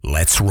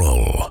Let's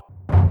roll.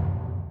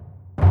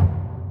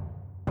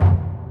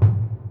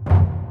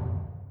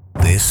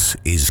 This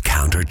is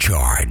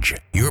Countercharge,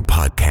 your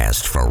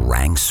podcast for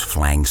ranks,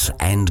 flanks,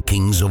 and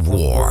kings of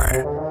war.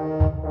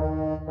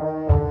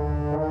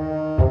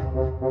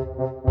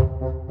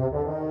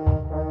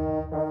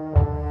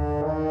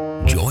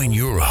 Join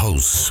your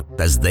hosts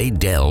as they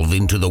delve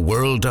into the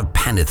world of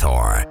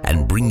Panithor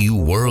and bring you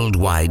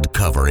worldwide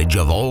coverage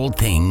of all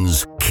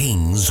things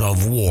Kings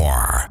of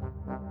War.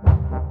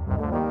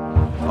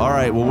 All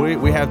right, well,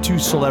 we have two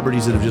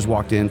celebrities that have just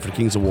walked in for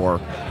Kings of War.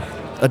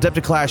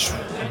 Adepticon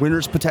Clash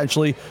winners,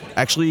 potentially.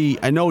 Actually,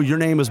 I know your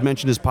name was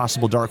mentioned as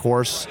possible dark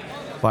horse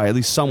by at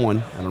least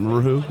someone. I don't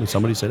remember who. And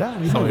somebody said,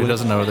 somebody who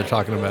doesn't know what they're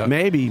talking about.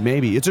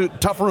 Maybe. It's a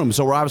tough room.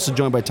 So we're obviously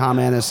joined by Tom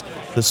Annis,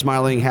 the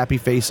smiling, happy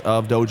face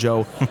of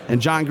Dojo,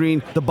 and John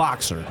Green, the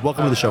boxer.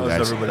 Welcome to the show,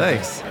 guys.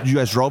 Thanks. You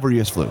guys drove or you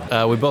guys flew?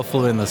 We both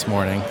flew in this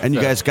morning. And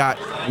you guys got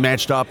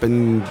matched up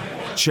and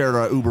shared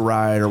an Uber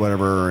ride or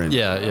whatever. And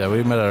Yeah,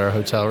 we met at our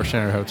hotel. We're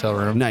sharing our hotel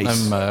room.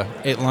 Nice.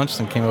 Ate lunch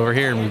and came over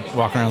here and we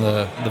walked around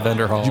the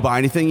vendor hall. Did you buy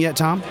anything yet,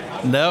 Tom?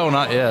 No,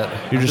 not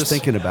yet. You're just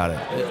thinking about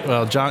it.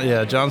 Well,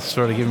 John's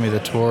sort of giving me the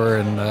tour,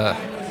 and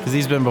because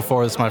he's been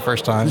before. This is my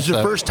first time. This is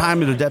your first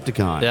time at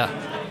Adepticon. Yeah.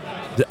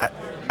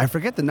 I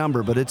forget the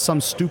number, but it's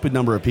some stupid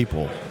number of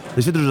people.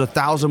 They said there's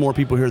 1,000 more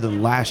people here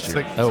than last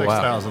year. Wow.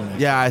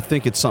 6,000. Yeah, I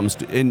think it's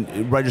something.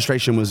 And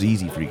registration was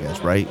easy for you guys,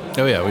 right?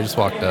 Oh, yeah, we just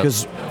walked up.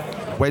 Because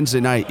Wednesday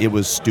night, it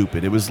was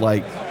stupid. It was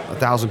like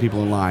 1,000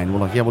 people in line. We're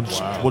like, yeah,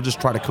 we'll just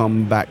try to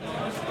come back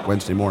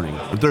Wednesday morning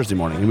or Thursday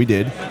morning, and we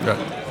did.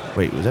 Right.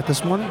 Wait, was that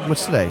this morning?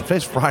 What's today?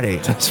 Today's Friday.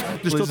 There's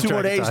still 2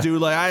 more days,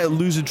 dude. Like, I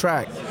lose the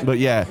track. But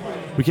yeah,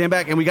 we came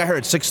back and we got here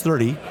at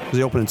 6:30 because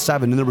they opened at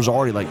 7, and there was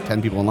already like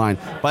 10 people in line.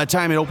 By the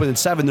time it opened at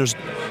 7, there's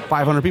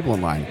 500 people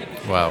in line.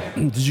 Wow.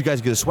 Did you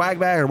guys get a swag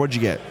bag, or what'd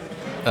you get?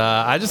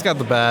 I just got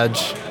the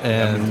badge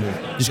and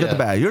Just got the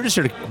bag. You're just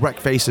here to wreck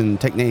face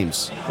and take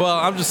names. Well,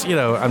 I'm just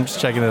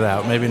checking it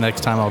out. Maybe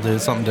next time I'll do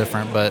something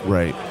different. But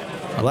Right.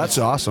 Well, that's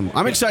awesome.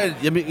 I'm excited.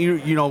 I mean,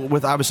 you know,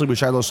 with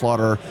Shiloh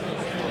Slaughter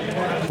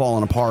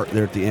falling apart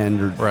there at the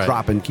end, or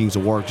dropping Kings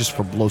of War just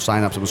for low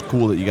signups, it was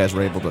cool that you guys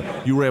were able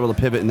to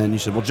pivot, and then you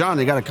said, well, John,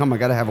 they got to come. I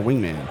got to have a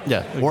wingman. Yeah.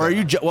 Exactly. Or are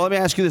you? Well, let me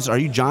ask you this: are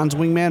you John's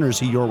wingman, or is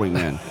he your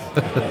wingman?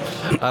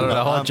 I don't know.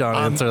 I'll let John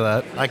answer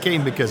that. I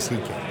came because he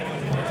came.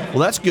 Well,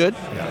 that's good.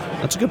 Yeah.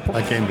 That's a good point.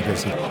 I came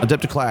because he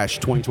Adepticon Clash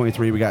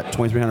 2023. We got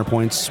 2,300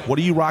 points. What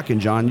are you rocking,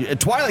 John?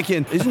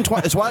 Twilightkin is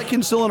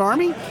Twilightkin still an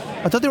army?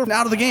 I thought they were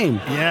out of the game.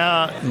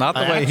 Yeah. Not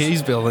the way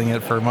he's building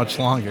it for much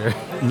longer.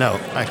 No,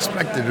 I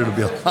expected there to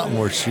be a lot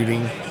more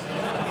shooting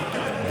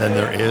than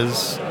there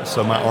is.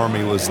 So my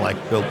army was like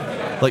built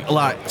like a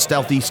lot of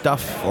stealthy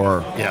stuff,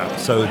 or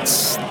So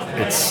it's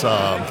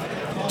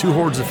 2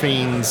 hordes of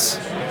fiends,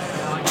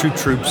 2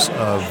 troops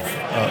of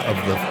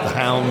the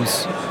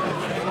hounds,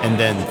 and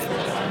then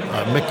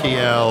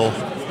Mikael,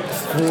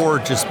 4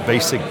 just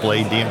basic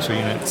blade dancer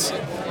units,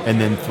 and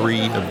then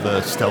 3 of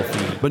the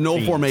stealthy. But no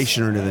fiends.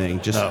 Formation or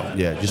anything. Just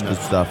good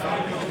stuff.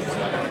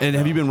 And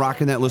have you been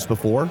rocking that list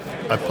before?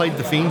 I've played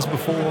the Fiends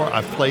before.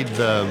 I've played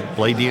the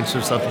Blade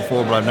Dancer stuff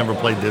before, but I've never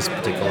played this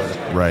particular.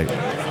 Right.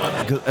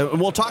 And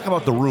we'll talk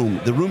about the room.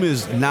 The room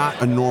is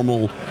not a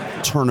normal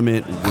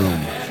tournament room.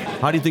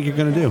 How do you think you're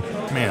going to do?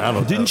 Man, I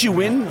don't know. Didn't you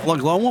win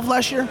like Lone Wolf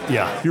last year?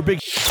 Yeah. You're big.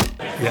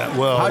 Yeah,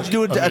 well. How'd you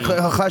do it at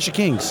Clash of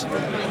Kings?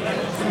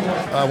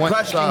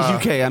 Clash of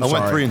Kings UK, I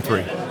went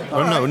 3-3.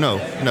 Oh,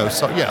 no.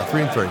 So,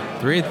 3-3.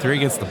 3-3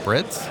 against the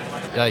Brits?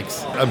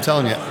 Yikes. I'm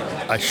telling you,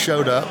 I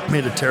showed up,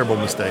 made a terrible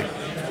mistake.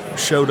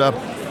 Showed up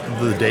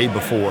the day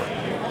before.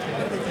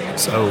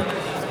 So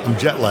I'm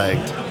jet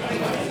lagged.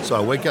 So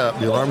I wake up,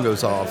 the alarm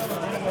goes off,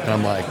 and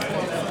I'm like,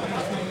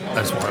 I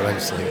just want to go to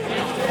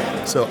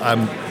sleep. So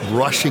I'm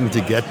rushing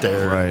to get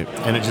there, right,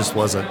 and it just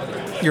wasn't.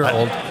 You're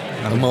old.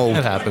 I'm old.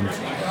 It happens.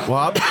 Well,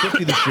 I'm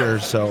 50 this year,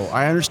 so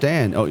I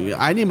understand. Oh,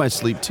 I need my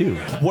sleep too.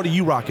 What are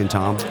you rocking,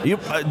 Tom? You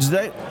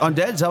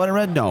Undead? Is that what I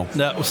read? No.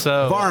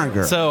 So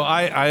Varinger. So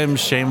I am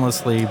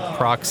shamelessly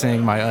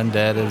proxying my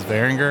Undead as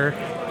Varinger.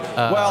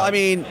 Well, I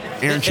mean,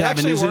 Aaron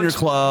Chapman is in your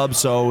club,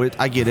 so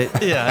I get it.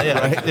 Yeah,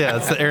 right? Yeah.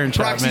 It's the Aaron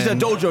Chapman. Proxy's a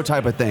dojo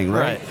type of thing,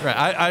 right?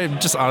 Right. I'm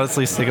just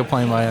honestly sick of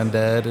playing my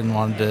Undead and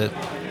wanted to,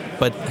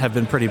 but have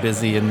been pretty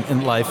busy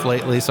in life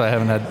lately, so I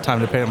haven't had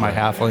time to paint my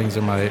halflings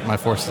or my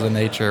forces of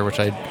nature, which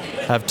I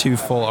have 2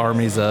 full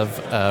armies of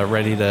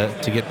ready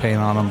to get paint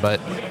on them. But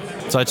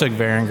so I took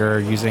Varinger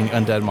using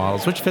Undead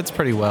models, which fits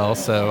pretty well.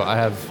 So I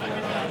have.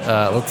 2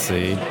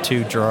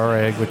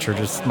 Drareg, which are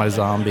just my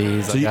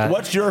zombies. So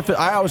what's your?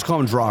 I always call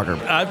them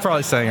Draugr. I'm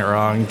probably saying it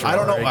wrong. Drareg. I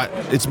don't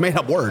know. It's made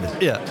up word.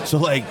 Yeah.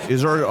 So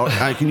is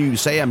there? Can you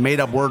say a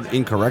made up word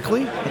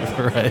incorrectly?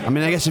 Right. I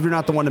mean, I guess if you're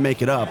not the one to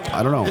make it up,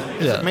 I don't know.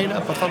 Is it made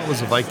up? I thought it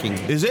was a Viking.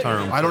 Is it?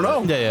 Term. I don't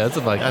know. Yeah, it's a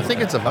Viking. I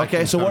think it's a Viking.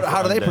 Okay, so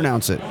how do they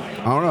pronounce it?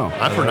 I don't know.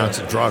 I pronounce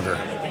it Draugr.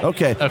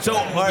 Okay. So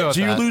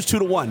you lose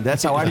 2-1.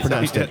 That's how I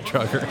pronounced it.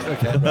 Draugr.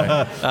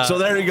 Okay. So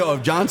there you go.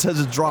 If John says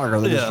it's Draugr,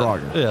 then it's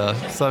Draugr.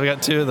 Yeah. So I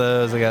got 2 of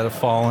those. I got a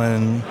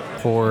Fallen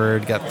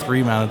Horde. Got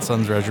 3 Mounted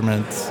Sons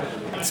regiments.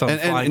 some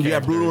flying and you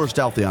have brutal or characters.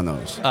 stealthy on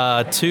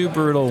those? 2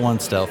 brutal, 1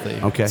 stealthy.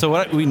 Okay. So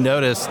what we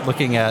noticed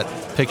looking at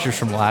pictures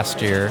from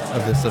last year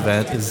of this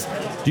event is,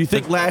 Do you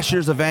think last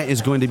year's event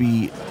is going to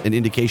be an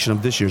indication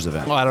of this year's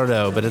event? well, I don't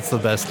know, but it's the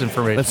best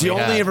information. That's the we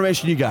only have.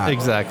 information you got.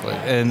 Exactly.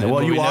 And Well,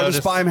 what you we are noticed-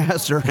 the spy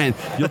master, and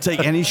you'll take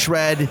any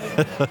shred,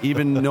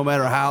 even no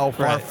matter how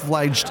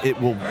far-fledged it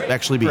will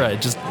actually be. Right,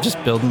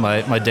 just building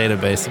my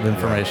database of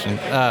information.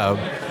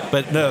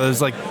 But no, it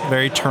was like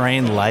very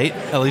terrain light,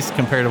 at least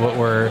compared to what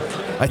we're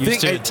used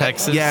to in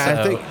Texas. Yeah,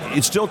 I so- think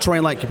it's still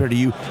terrain light compared to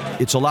you.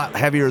 It's a lot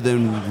heavier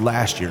than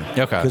last year.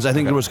 Okay. Because I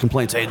think there was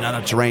complaints, hey, not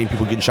enough terrain,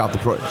 people getting shot.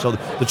 So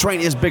the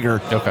terrain is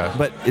bigger. Okay.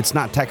 But it's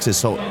not Texas,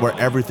 so where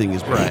everything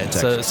is bigger in Right.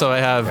 Texas. So I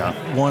have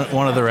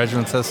one of the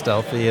regiments has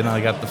stealthy, and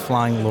I got the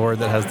Flying Lord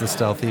that has the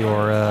stealthy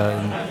aura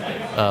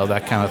and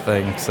that kind of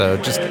thing. So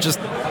just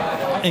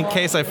in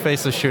case I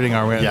face a shooting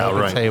army on the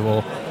open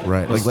table.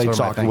 Right, was like late sort of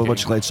my soccer. thinking.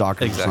 What's late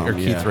soccer? Exactly. Or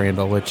Keith yeah.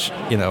 Randall, which,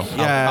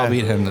 Yeah. I'll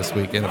beat him this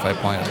weekend if I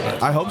play him.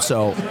 But I hope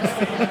so.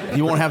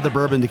 You won't have the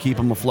bourbon to keep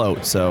him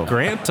afloat, so.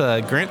 Grant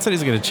said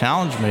he's going to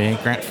challenge me,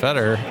 Grant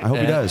Fetter. I hope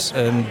he does.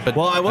 But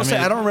Well, I will say,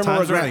 I don't remember where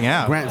time's running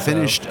out, Grant so-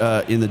 finished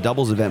in the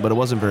doubles event, but it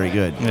wasn't very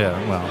good. Yeah,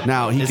 well.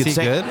 Now, he is could he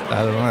say- good?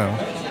 I don't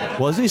know.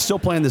 Well, isn't he still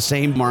playing the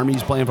same army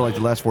he's playing for like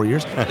the last 4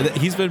 years?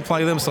 He's been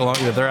playing them so long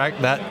that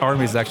that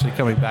army is actually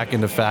coming back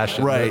into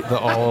fashion. Right. The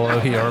all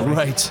OE army.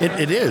 Right.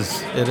 It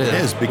is. It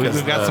is because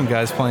we've got some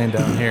guys playing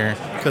down here.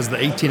 because the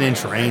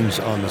 18-inch range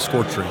on the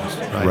scorch range,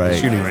 right? Right. The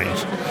shooting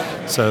range.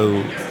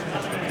 So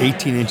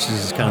 18 inches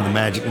is kind of the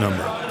magic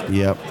number.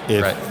 Yep.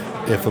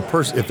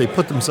 If they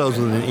put themselves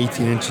within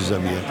 18 inches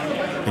of you,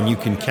 and you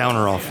can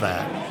counter off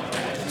that.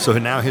 So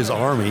now his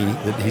army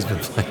that he's been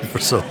playing for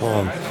so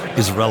long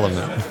is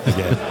relevant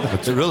again.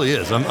 It really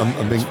is. I'm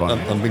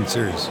being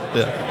serious.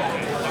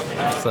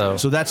 Yeah.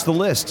 So that's the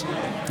list.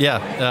 yeah,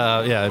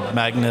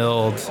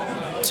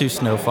 Magnild, 2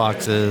 Snow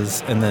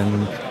Foxes, and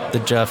then the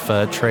Jeff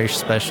Trash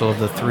special of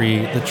the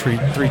three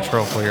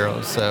trophy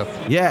heroes. So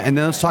Yeah, and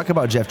then let's talk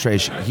about Jeff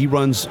Trash. He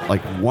runs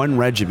like one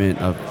regiment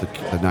of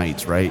the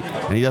Knights, right?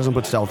 And he doesn't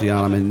put stealthy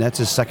on them, and that's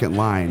his second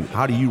line.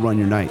 How do you run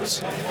your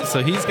Knights?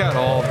 So he's got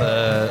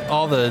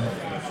all the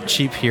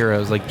cheap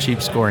heroes, like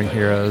cheap scoring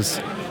heroes,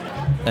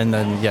 and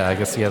then I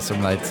guess he has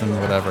some knights and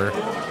whatever.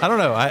 I don't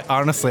know. I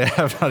honestly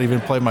have not even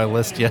played my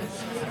list yet.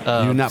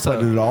 You've not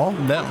played it at all?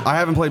 No. I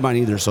haven't played mine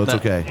either, so it's No.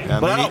 okay. Yeah,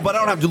 but I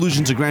don't have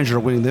delusions of grandeur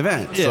of winning the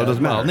event, so it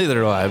doesn't matter. Well, neither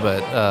do I,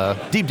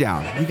 but Deep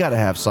down, you got to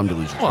have some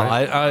delusions, well,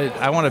 right?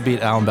 I want to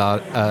beat Adam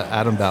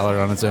Ballard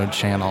on his own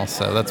channel,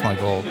 so that's my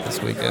goal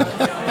this weekend.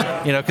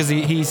 Because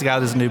he's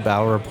got his new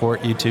Battle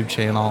Report YouTube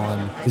channel,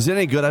 and Is it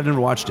any good? I've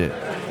never watched it.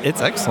 it's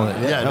excellent.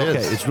 Yeah, it is.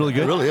 Okay, it's really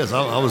good? It really is.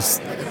 I was,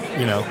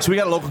 So we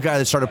got a local guy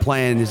that started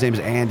playing. His name's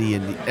Andy,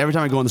 and every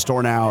time I go in the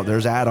store now,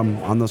 there's Adam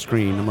on the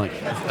screen. I'm like,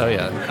 Oh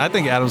yeah, I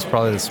think Adam's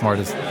probably the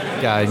smartest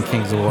guy in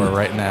Kings of War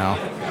right now.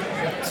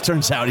 it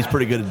turns out he's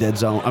pretty good at Dead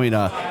Zone. I mean,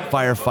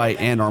 Firefight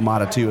and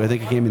Armada too. I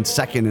think he came in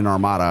second in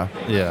Armada.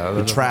 Yeah,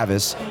 with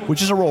Travis,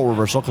 which is a role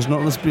reversal. Because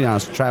let's be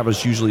honest,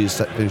 Travis usually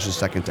finishes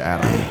second to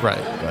Adam.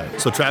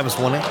 Right. so Travis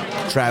won it.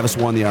 Travis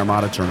won the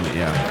Armada tournament.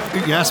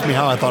 Yeah. You asked me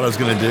how I thought I was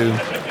going to do.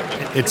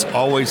 It's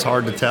always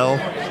hard to tell.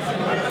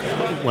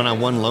 When I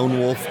won Lone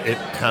Wolf, it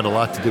had a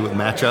lot to do with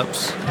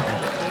matchups.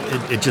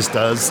 It just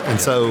does, and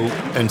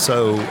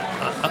so.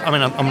 I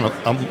mean,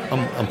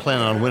 I'm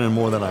planning on winning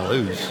more than I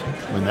lose.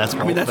 That's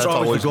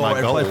always the goal. my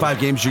Right? goal. Play 5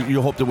 games,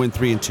 you hope to win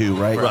 3 and 2,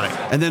 right? Right.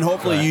 And then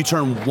hopefully Right. you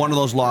turn one of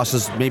those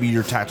losses. Maybe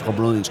your tactical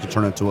brilliance could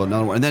turn into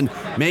another one. And then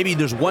maybe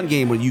there's one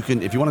game where you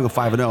can, if you want to go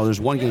 5-0,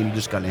 there's one game you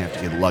just gotta have to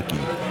get lucky.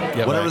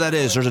 Yeah, Whatever right. that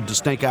is, there's a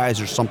snake eyes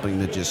or something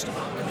that just,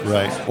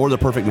 Right. or the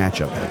perfect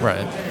matchup.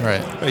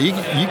 Right.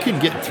 You can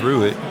get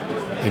through it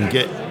and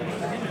you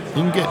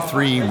can get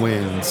 3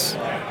 wins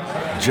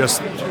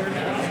just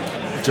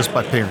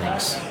by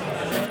pairings.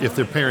 If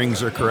their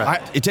pairings are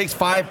correct. It takes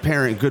 5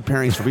 good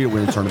pairings for me to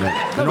win a tournament.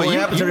 It But only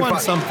happens you every won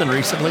 5 something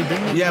recently,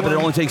 didn't you? Yeah, but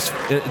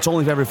it's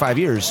only every 5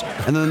 years.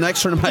 And then the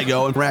next tournament I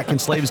go, and Rack and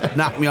Slaves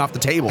knock me off the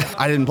table.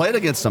 I didn't play it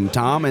against them,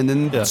 Tom. And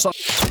then some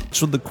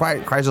with the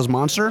Crisis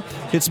Monster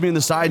hits me in the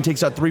side and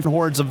takes out 3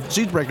 hordes of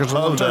Siege Breakers.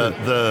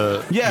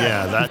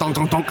 That. Dunk,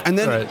 dunk, dunk. And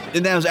then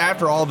and that was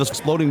after all of this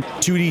exploding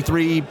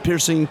 2D3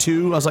 piercing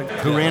 2. I was like,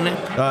 Who ran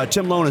it?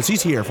 Tim Lonis.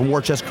 He's here from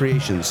War Chest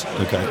Creations.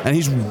 Okay. And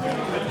he's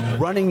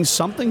running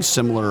something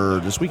similar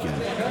this weekend.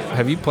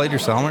 Have you played your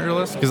Salamander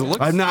list? Because it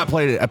looks. I've not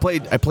played it. I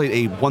played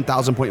a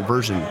 1,000 point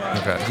version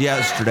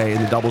yesterday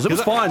in the doubles. It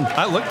was fun.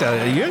 I looked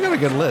at it. You got a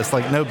good list.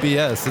 Like no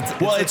BS.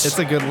 It's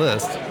a good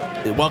list.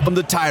 Welcome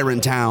to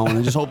Tyrant Town,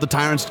 and just hope the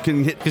Tyrants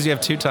can hit. Because you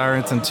have 2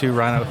 Tyrants and 2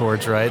 Rhino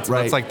Hordes, right? So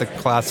that's like the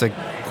classic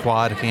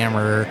quad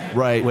hammer,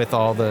 right? With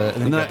all the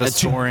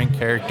soaring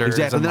characters.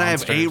 Exactly. And then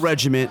monsters. I have a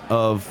regiment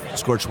of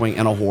Scorchwing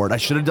and a horde. I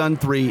should have done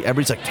 3.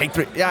 Everybody's like, take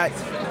 3. Yeah,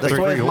 that's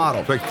the way it's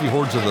modeled. Take 3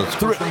 hordes of those.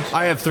 3.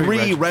 I have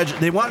 3 regiments.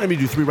 They wanted me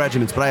to do 3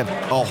 regiments, but I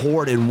have a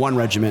horde in 1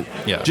 regiment.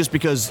 Yeah. Just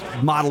because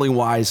modeling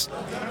wise,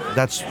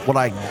 that's what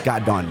I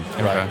got done.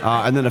 Okay.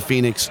 And then a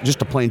Phoenix,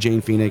 just a plain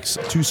Jane Phoenix,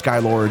 2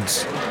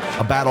 Skylords,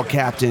 a battle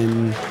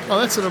captain. Oh,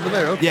 that's it over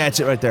there. Okay. Yeah, it's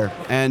it right there.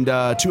 And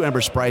 2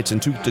 Ember Sprites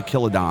and 2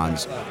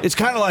 Tequilodons. It's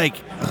kind of like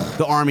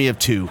the army of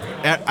 2.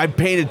 I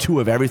painted 2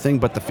 of everything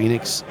but the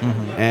Phoenix,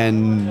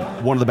 and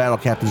one of the battle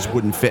captains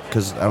wouldn't fit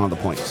because I don't have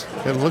the points.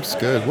 It looks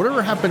good.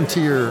 Whatever happened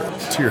to your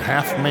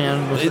half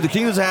man? The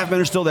Kingdoms of Half Men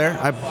are still there.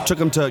 I took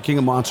them to King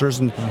of Monsters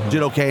and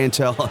did okay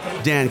until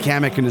Dan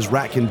Kamek and his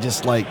Ratkin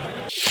just like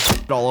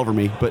all over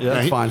me, but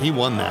that's fine. He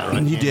won that,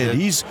 right? He did.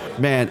 He's,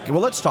 man,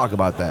 well, let's talk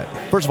about that.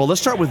 First of all, let's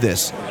start with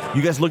this.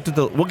 You guys looked at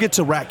we'll get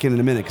to Ratkin in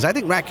a minute, because I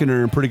think Ratkin are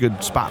in a pretty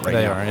good spot right now.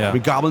 They are, yeah. I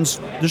mean, Goblins,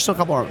 there's still a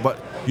couple, but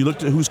you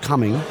looked at who's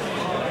coming.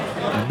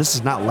 This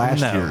is not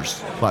last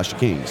year's Clash of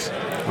Kings.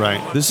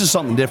 Right. This is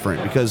something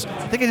different, because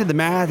I think I did the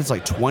math. It's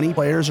like 20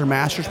 players or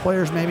Masters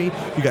players, maybe.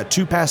 You got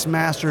 2 past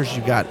Masters.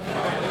 You got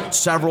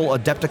several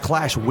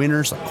Adepticon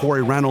winners like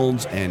Corey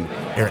Reynolds and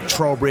Eric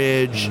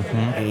Trowbridge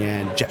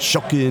and Jeff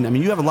Shulkin. I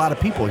mean, you have a lot of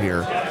people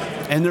here,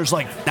 and there's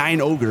like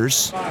 9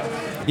 ogres.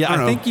 Yeah,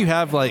 I think you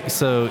have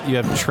you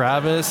have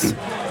Travis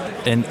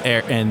and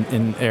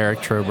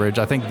Eric Trowbridge.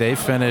 I think they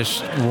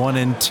finished 1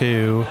 and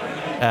 2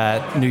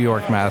 at New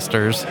York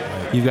Masters.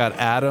 You've got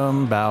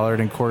Adam Ballard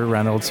and Corey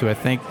Reynolds, who I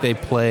think they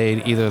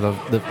played either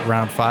the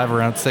round 5 or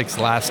round 6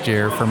 last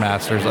year for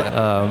Masters.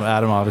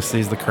 Adam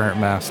obviously is the current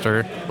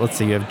master. Let's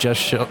see, you have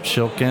Just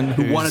Shilkin,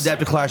 who won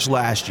Adepticon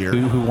last year.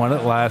 Who won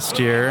it last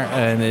year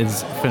and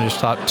is finished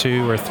top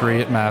 2 or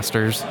 3 at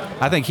Masters.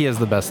 I think he has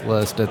the best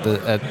list at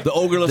the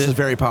ogre list is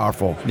very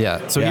powerful.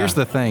 Yeah. So here's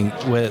the thing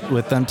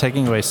with them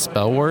taking away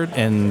spell ward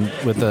and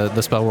with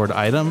the spell ward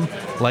item,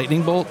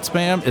 lightning bolt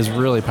spam is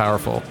really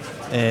powerful.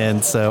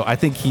 And so I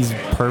think he's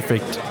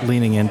perfect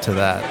leaning into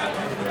that.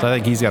 So I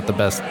think he's got the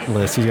best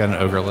list. He's got an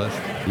ogre list.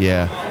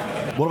 Yeah.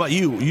 What about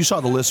you? You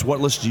saw the list. What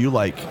list do you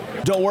like?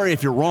 Don't worry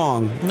if you're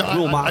wrong. No,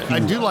 I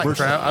do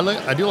like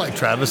I do like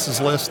Travis's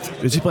list.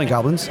 Is he playing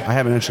Goblins? I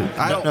haven't actually.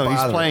 No,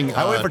 he's playing.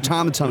 I wait for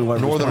Tom to tell me what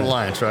Northern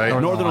Alliance,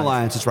 right? Northern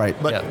Alliance. That's right.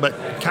 But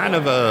kind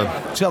of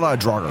he's got a lot of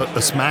Draugr.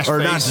 A smash or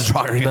face. not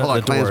the Draugr. He got a lot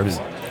of Klansmen.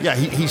 Yeah,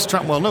 he's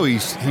trying. Well, no, he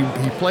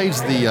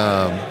plays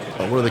the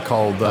what are they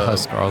called? The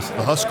Huskarls.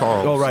 The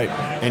Huskarls. Oh, right.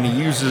 And he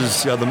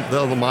uses the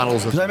other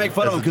models. Because I make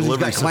fun of him because he's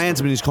got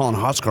Klansmen. He's calling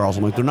Huskarls.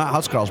 I'm like, they're not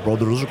Huskarls, bro.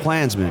 Those are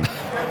Klansmen.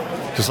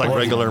 Just like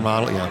regular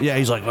model. Yeah. Yeah.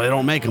 He's like, well, they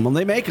don't make them. Well,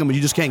 they make them, but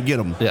you just can't get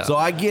them. Yeah. So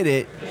I get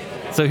it.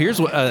 So here's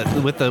what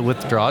with the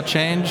withdraw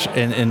change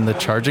and the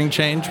charging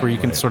change, where you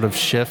can sort of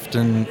shift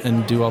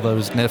and do all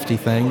those nifty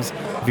things.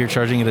 If you're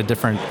charging it at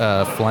different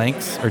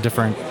flanks or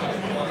different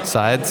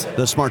sides.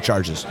 The smart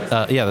charges.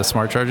 The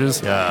smart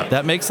charges. Yeah.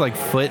 That makes like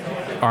foot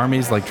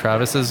armies like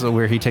Travis's,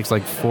 where he takes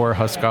like 4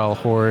 Huskarl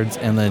hordes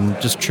and then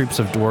just troops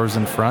of dwarves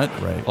in front.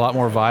 Right. A lot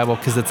more viable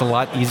because it's a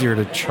lot easier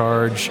to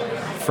charge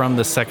from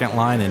the second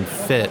line and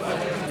fit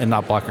and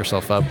not block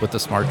yourself up with the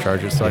smart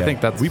charges. So I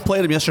think that's... We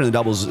played him yesterday in the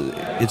doubles.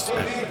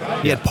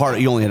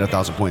 He only had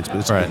 1,000 points, but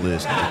it's a good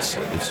list.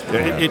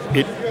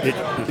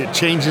 It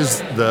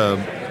changes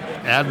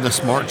adding the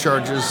smart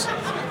charges.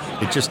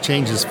 It just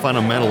changes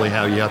fundamentally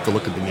how you have to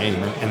look at the game.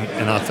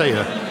 And I'll tell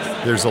you,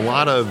 there's a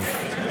lot of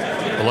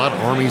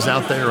armies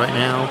out there right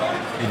now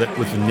that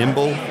with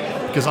nimble,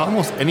 because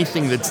almost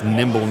anything that's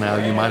nimble now,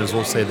 you might as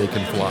well say they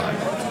can fly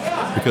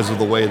because of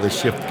the way the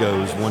shift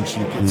goes once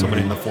you get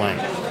somebody in the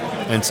flank.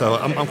 And so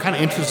I'm kind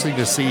of interested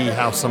to see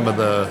how some of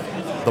the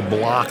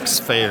blocks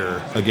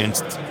fare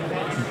against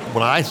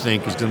what I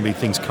think is going to be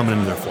things coming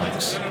into their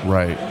flanks.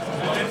 Right.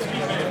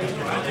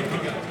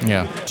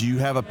 Yeah. Do you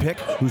have a pick?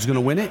 Who's going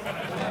to win it?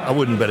 I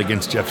wouldn't bet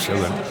against Jeff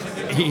Shogun.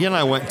 He and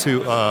I went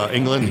to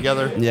England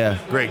together. Yeah.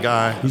 Great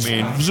guy. He's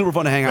super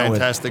fun to hang out with.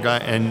 Fantastic guy.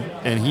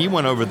 And he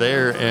went over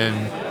there, and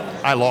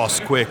I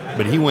lost quick,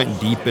 but he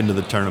went deep into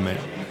the tournament.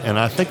 And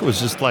I think it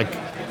was just like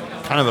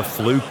kind of a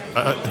fluke.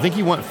 I think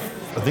he went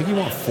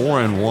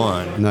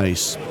 4-1.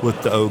 Nice.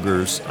 With the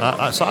ogres.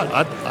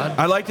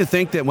 I like to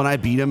think that when I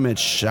beat him at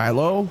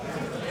Shiloh,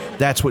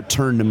 that's what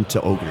turned him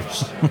to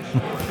ogres.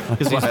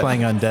 Because he's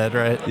playing undead,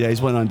 right? Yeah, he's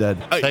playing undead.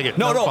 Take it.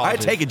 No, I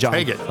take it, John.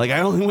 Take it. Like, I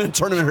only win a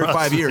tournament for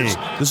 5 years.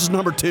 This is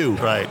number 2.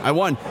 Right. I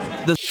won.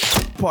 The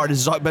part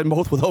has been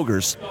both with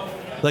ogres.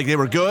 Like, they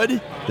were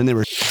good, then they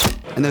were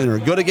and then they were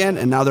good again,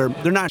 and now they're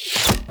not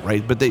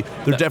right, but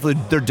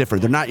they're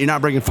different. You're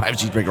not bringing 5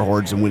 Siege-Breaker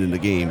hordes and winning the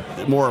game.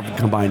 More of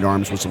combined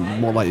arms with some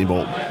more lightning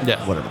bolt.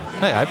 Yeah. Whatever.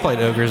 Hey, I played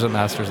ogres at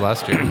Masters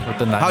last year with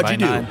the 9x9. How'd you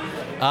do?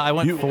 I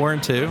went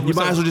 4-2. You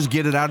might as well just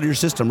get it out of your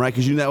system, right?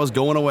 Because you knew that was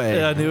going away.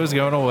 Yeah, I knew it was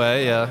going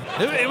away,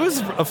 yeah. It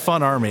was a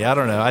fun army. I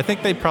don't know. I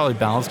think they probably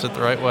balanced it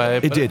the right way.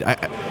 It did.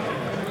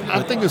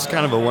 I think it was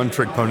kind of a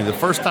one-trick pony. The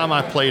first time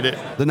I played it,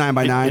 the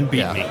 9x9 it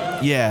beat me.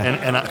 Yeah,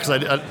 and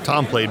because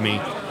Tom played me,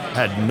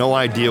 I had no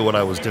idea what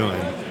I was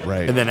doing.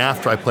 Right. And then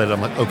after I played it,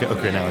 I'm like,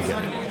 okay, now I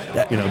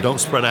get it. Don't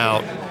spread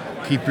out.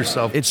 Keep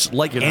yourself. It's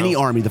like any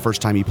army the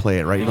first time you play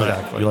it, right?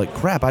 Exactly. You're like,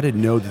 crap, I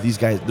didn't know that these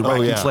guys, the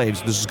Raccoon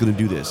slaves, this is going to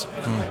do this.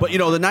 But the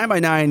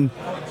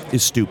 9x9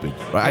 is stupid.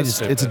 Right?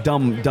 It's a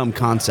dumb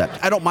concept.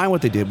 I don't mind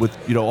what they did with,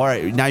 all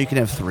right, now you can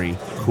have 3.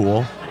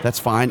 Cool. That's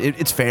fine.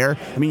 It's fair.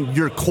 I mean,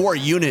 your core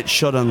unit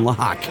should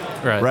unlock,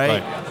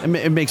 right?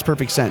 It makes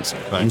perfect sense.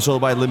 Right. And so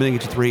by limiting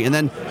it to 3, and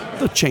then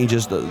the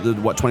changes, the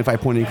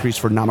 25-point increase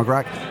for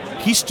Namagrak,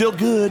 he's still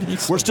good.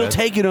 We're still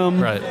taking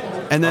him. Right.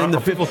 And then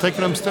Are people taking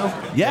them still?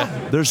 Yeah,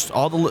 there's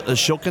all the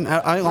Shulkin.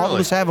 All of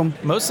us have them.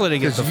 Mostly to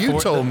get the Because you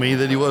told me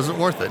that he wasn't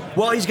worth it.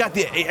 Well, he's got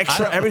the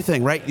extra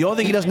everything, right? The only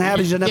thing he doesn't have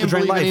is he doesn't have the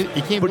drain life.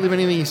 You can't believe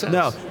anything he says.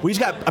 No, well, he's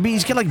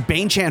got like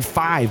Bane Chant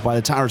 5 by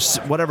the time, or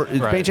whatever. It's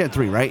Bane Chant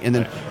 3, right? And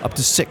then up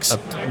to 6.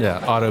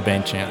 Auto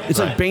Bane Chant. It's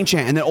like Bane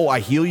Chant, and then I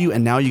heal you,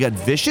 and now you got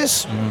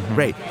Vicious.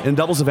 Great. In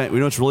doubles event, we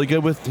know what's really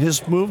good with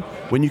his move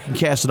when you can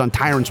cast it on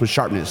Tyrants with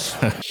Sharpness.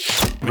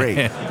 Great.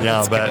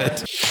 Yeah,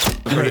 but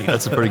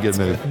that's a pretty good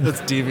move. That's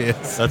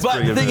devious. But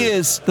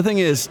the thing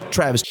is,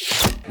 Travis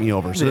me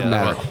over, so it doesn't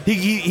matter. Well.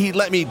 He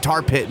let me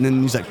tar pit, and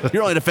then he's like,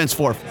 "You're only defense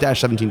 4.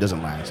 -17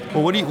 doesn't last."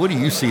 Well, what do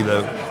you see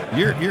though?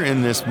 You're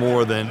in this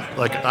more than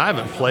like I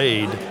haven't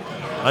played.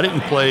 I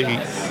didn't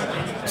play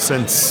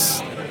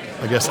since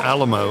I guess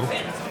Alamo,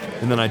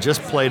 and then I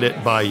just played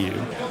it by you.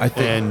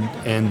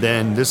 And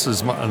then this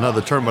is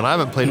another tournament. I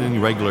haven't played any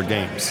regular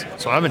games,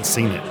 so I haven't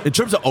seen it. In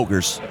terms of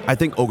ogres, I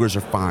think ogres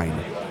are fine.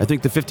 I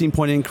think the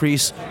 15-point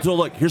increase. So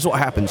look, here's what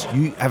happens: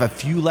 you have a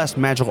few less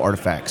magical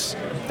artifacts.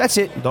 That's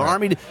it. The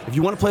army. If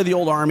you want to play the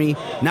old army,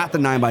 not the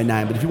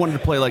 9x9, but if you wanted to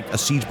play like a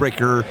siege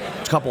breaker,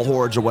 a couple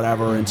hordes or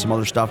whatever, and some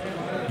other stuff,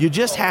 you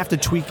just have to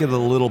tweak it a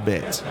little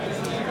bit.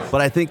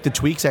 But I think the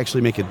tweaks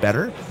actually make it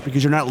better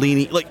because you're not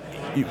leaning like.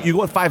 You go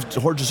with 5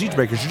 hordes of siege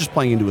breakers, you're just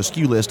playing into a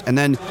skew list, and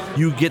then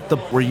you get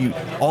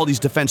all these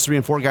defense 3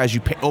 and 4 guys,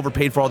 you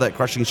overpaid for all that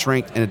crushing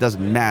strength, and it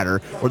doesn't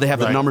matter, or they have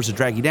the numbers to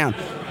drag you down.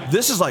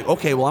 This is like,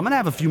 okay, well, I'm going to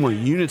have a few more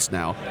units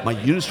now. My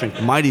unit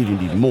strength might even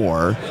be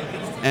more.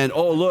 And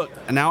look,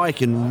 now I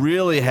can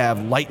really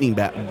have lightning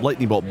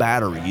bolt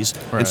batteries,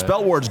 and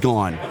Spell Ward's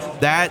gone.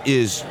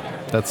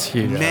 That's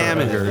huge.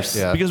 Mammoth.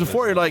 Yeah. Because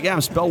before you're like,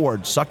 I'm Spell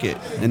Ward, suck it.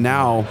 And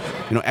now,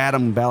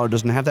 Adam Ballard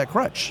doesn't have that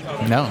crutch.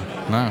 No.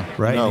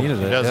 Right? He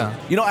needed it,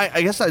 yeah.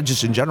 I guess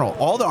just in general,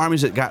 all the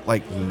armies that got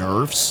like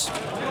nerfs,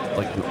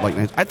 like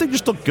I think they're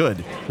still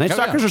good. Night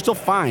Stalkers are still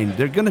fine.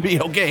 They're going to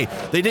be okay.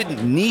 They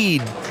didn't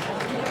need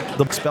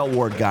the Spell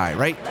Ward guy,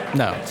 right?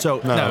 No. So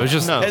it was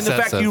just and the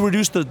fact you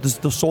reduce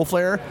the Soul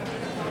Flare,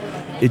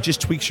 it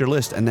just tweaks your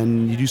list, and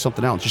then you do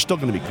something else. You're still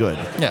going to be good.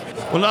 Yeah.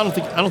 Well, I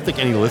don't think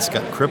any lists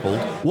got crippled.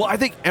 Well, I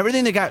think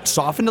everything that got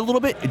softened a little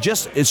bit,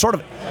 it sort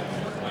of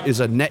is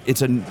not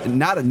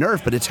a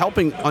nerf, but it's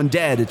helping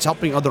undead. It's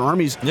helping other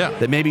armies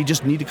that maybe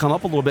just need to come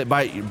up a little bit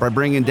by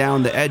bringing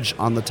down the edge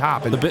on the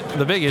top. And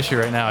the big issue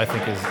right now, I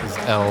think, is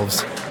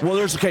elves. Well,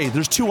 there's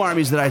 2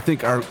 armies that I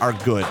think are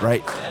good,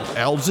 right?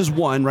 Elves is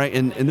one, right?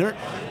 And they're.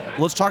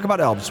 Let's talk about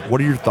elves.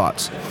 What are your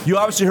thoughts? You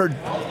obviously heard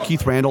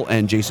Keith Randall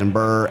and Jason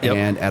Burr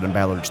and Adam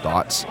Ballard's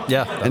thoughts.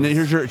 Yeah. And then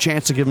here's your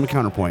chance to give them a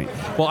counterpoint.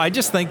 Well, I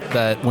just think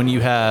that when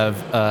you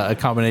have a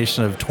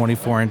combination of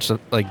 24-inch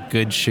like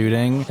good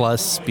shooting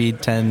plus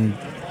speed 10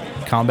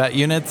 combat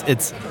units,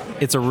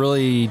 it's a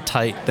really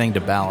tight thing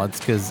to balance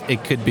because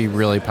it could be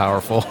really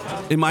powerful.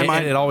 In my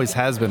mind, it always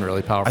has been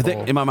really powerful. I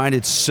think in my mind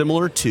it's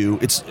similar to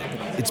it's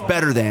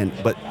better than,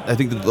 but I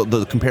think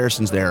the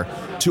comparison's there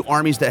to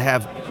armies that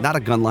have not a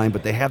gun line,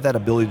 but they have that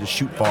ability to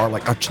shoot far,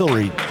 like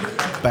artillery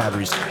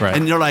batteries. Right.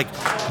 And you're like,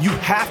 you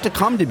have to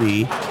come to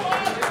me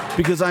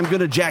because I'm going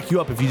to jack you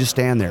up if you just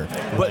stand there.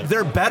 But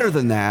they're better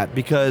than that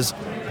because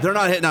they're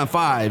not hitting on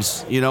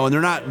 5s, and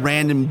they're not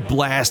random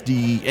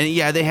blasty.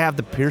 And they have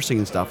the piercing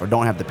and stuff, or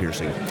don't have the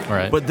piercing.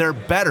 Right. But they're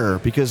better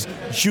because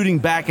shooting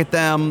back at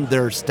them,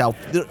 they're stealth,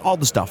 all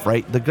the stuff,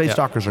 right? The Glade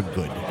Stalkers are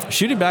good.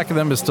 Shooting back at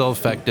them is still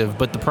effective,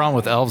 but the problem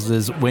with elves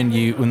is when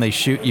they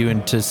shoot you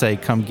and to say,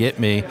 come get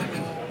me,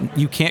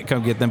 you can't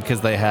come get them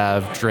because they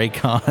have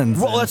Dracons.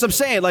 Well, that's what I'm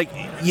saying. Like,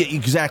 yeah,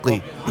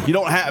 exactly. You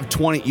don't have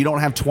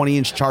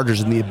 20-inch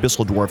chargers in the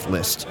Abyssal Dwarf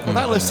list. Well,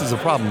 that list is a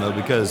problem though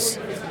because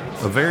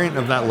a variant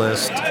of that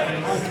list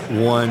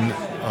won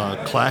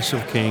Clash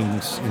of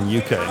Kings in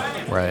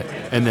UK. Right.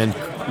 And then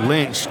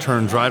Lynch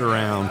turns right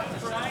around,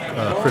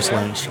 Chris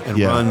Lynch, and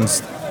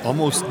runs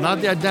almost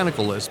not the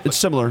identical list. It's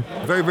similar.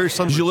 Very, very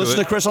similar. Did you listen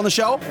to Chris on the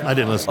show? I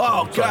didn't listen.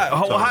 Oh,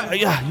 God.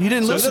 Yeah, you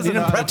didn't listen. You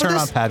didn't prep for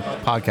this? Turn on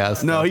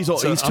podcast. No, he's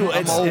old. So He's too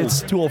old.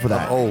 It's too old for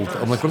that. I'm old.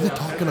 I'm like, what are they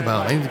talking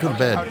about? I need to go to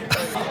bed.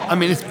 I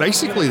mean, it's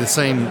basically the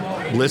same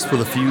list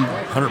with a few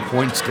 100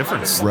 points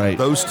difference. Right.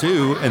 Those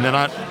two, and then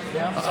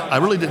I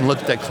really didn't look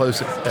that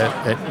close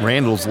at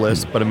Randall's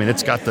list, but I mean,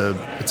 it's got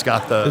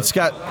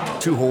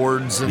 2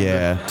 hordes,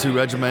 and 2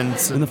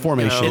 regiments, and the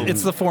formation.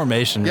 It's the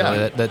formation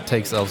really that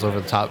takes elves over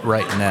the top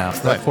right now.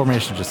 So that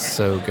formation is just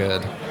so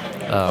good.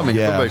 I mean,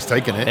 everybody's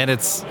taking it, and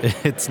it's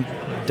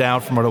down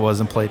from what it was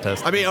in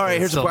playtest. I mean, all right.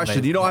 Here's the question.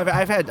 Amazing.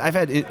 I've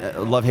had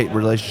a love-hate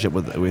relationship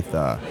with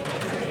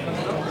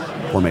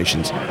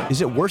formations.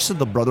 Is it worse than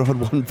the Brotherhood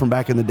one from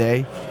back in the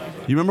day?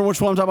 You remember which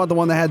one I'm talking about? The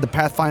one that had the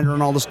Pathfinder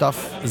and all the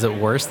stuff? Is it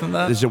worse than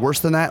that? Is it worse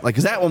than that? Like,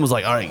 because that one was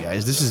like, all right,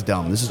 guys, this is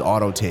dumb. This is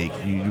auto take.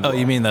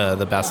 You mean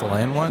the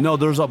Basilean one? No,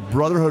 there's a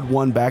Brotherhood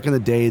one back in the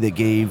day that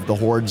gave the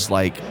hordes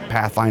like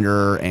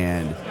Pathfinder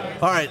and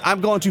All right, I'm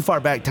going too far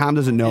back. Tom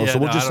doesn't know, Yeah, so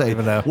we'll no, just I don't say,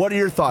 even know. what are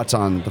your thoughts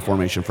on the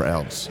formation for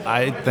elves?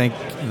 I think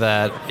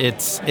that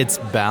it's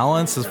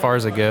balanced as far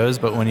as it goes,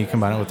 but when you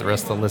combine it with the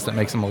rest of the list, it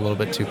makes them a little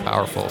bit too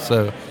powerful.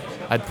 So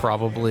I'd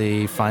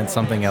probably find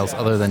something else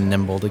other than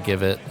nimble to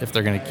give it if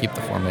they're going to keep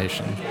the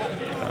formation.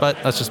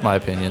 But that's just my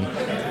opinion.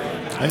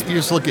 You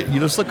just look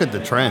at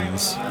the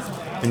trends,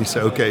 and you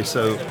say, okay,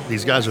 so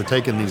these guys are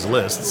taking these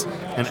lists,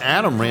 and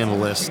Adam ran a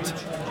list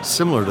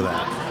similar to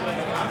that.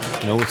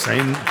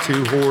 Same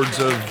 2 hordes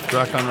of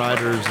Drakon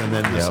riders, and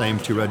then the same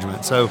 2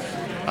 regiments. So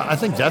I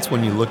think that's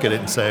when you look at it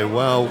and say,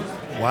 well,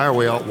 why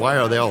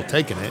are they all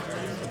taking it?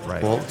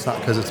 Right. Well, it's not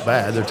because it's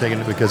bad. They're taking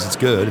it because it's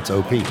good. It's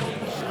OP.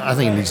 I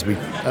think it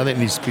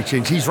needs to be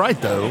changed. He's right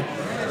though.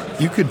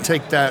 You could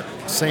take that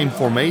same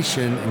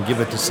formation and give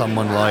it to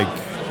someone like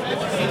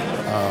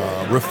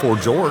Rift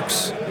Forge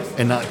Orcs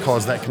and not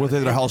cause that. With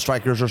either Hell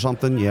Strikers or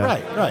something, yeah.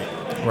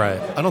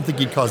 Right. I don't think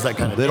he'd cause that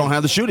kind of. They don't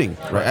have the shooting.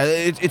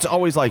 Right. It's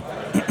always like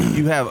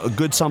you have a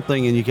good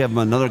something and you give them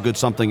another good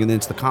something, and then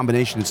it's the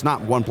combination. It's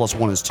not 1 +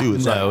 1 is 2.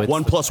 It's like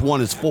 1 +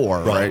 1 is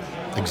 4. Right.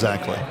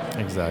 Exactly.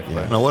 Exactly.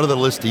 Now, what other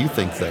lists do you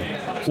think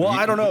then? Well,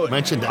 I don't know. You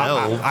mentioned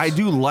elves. I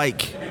do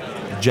like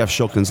Jeff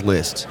Shulkin's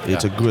list.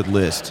 It's a good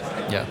list.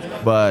 Yeah.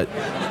 But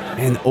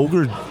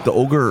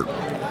the ogre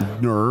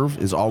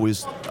nerve is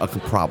always a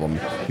problem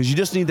because you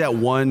just need that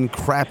one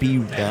crappy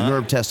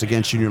nerve test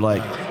against you, and you're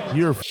like,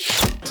 you're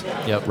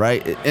Yep.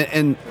 right.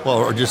 And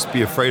or just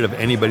be afraid of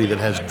anybody that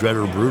has Dread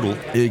or Brutal.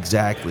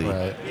 exactly.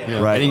 Right.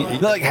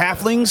 Right. Like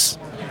halflings.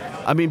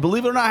 I mean,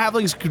 believe it or not,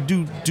 halflings could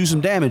do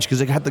some damage because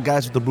they got the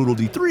guys with the brutal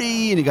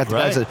D3, and you got the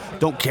guys that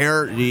don't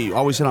care. You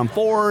always hit on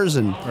 4s,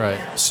 and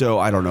so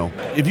I don't know.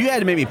 If you had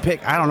to maybe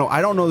pick, I don't know.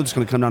 I don't know that it's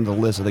going to come down to the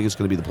list. I think it's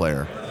going to be the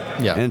player.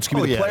 Yeah. And it's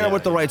going to be the player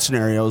with the right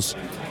scenarios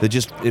that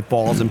just it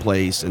falls in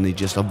place, and he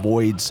just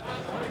avoids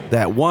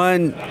that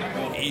one.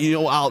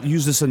 I'll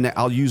use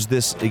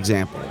this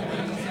example.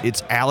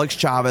 It's Alex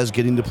Chavez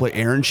getting to play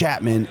Aaron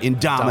Chapman in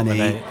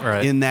Dominate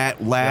in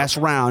that last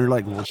round. You're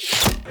like, well,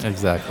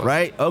 exactly.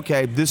 Right?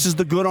 Okay, this is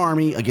the good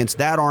army against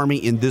that army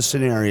in this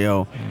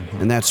scenario.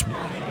 Mm-hmm. And that's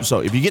so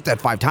if you get that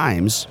 5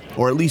 times,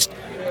 or at least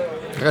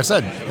like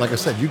I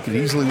said, you could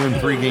easily win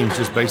 3 games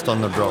just based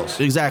on the draws.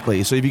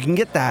 Exactly. So if you can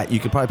get that, you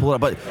could probably pull it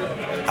up. But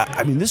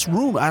I mean, this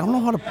room, I don't know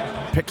how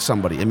to pick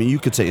somebody. I mean, you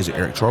could say, is it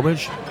Eric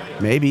Trowbridge?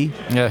 Maybe.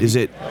 Yeah. Is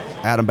it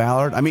Adam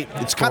Ballard? I mean,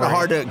 it's kind of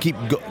hard to keep.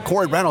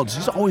 Corey Reynolds,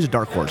 he's always a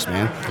dark horse,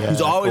 man. Yeah,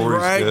 he's always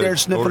Corey's right good. there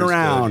sniffing Corey's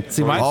around. good.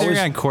 See, my theory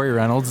on Corey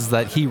Reynolds is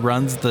that he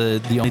runs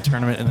the only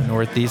tournament in the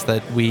Northeast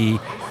that we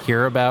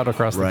hear about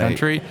across the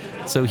country.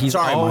 So he's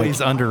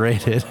always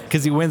underrated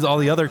because he wins all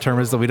the other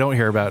tournaments that we don't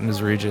hear about in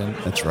his region.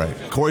 That's right.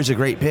 Corey's a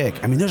great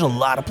pick. I mean, there's a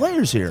lot of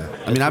players here.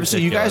 I mean,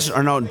 obviously, ridiculous. you guys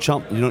are no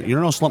chump.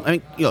 You're no slump. I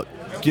mean,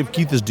 give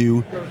Keith his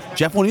due.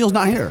 Jeff O'Neill's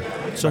not here,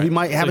 so he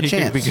might have a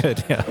chance. He could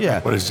be good.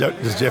 Yeah. What does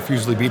Jeff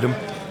usually beat him?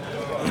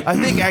 I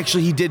think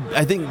actually he did.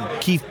 I think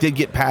Keith did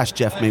get past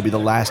Jeff maybe the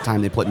last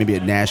time they played, maybe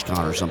at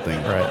NashCon or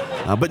something.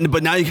 Right.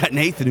 But now you got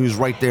Nathan who's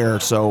right there.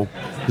 So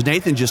because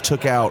Nathan just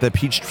took out the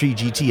Peachtree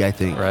GT, I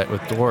think. Right, with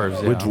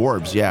dwarves. Yeah. With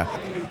dwarves,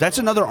 yeah. That's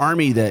another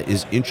army that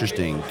is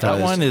interesting.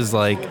 That one is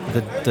like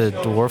the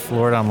dwarf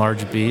lord on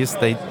large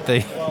beast. They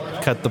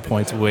cut the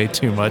points way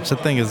too much.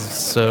 That thing is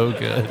so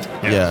good.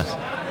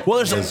 Yeah.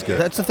 Well,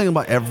 that's the thing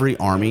about every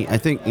army. I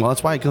think,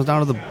 that's why it comes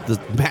down to the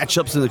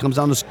matchups, and it comes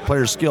down to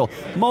players' skill.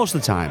 Most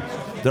of the time,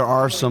 there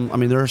are some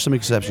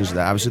exceptions to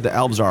that. Obviously, the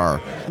elves are.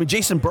 I mean,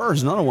 Jason Burr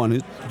is another one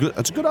who's good.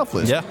 That's a good elf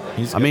list. Yeah,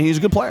 he's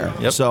a good player.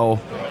 Yep. So,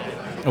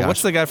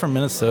 what's the guy from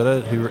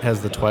Minnesota who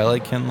has the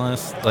Twilightkin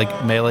list,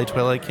 like melee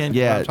Twilightkin?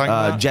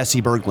 Yeah,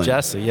 Jesse Berglund.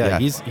 Jesse, yeah,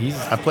 he's.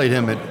 I played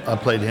him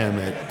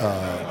at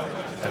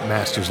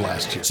Masters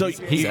last year. So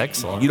he's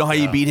excellent. You know how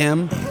you beat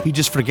him? He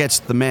just forgets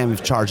the man who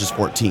charges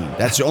 14.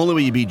 That's the only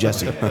way you beat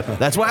Jesse.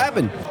 That's what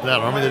happened. That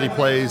army that he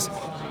plays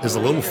is a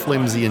little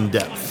flimsy in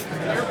depth.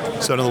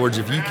 So in other words,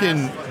 if you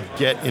can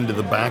get into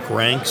the back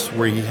ranks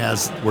where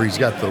he's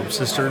got the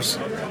sisters,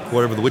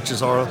 whatever the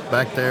witches are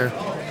back there,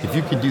 if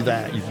you can do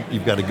that,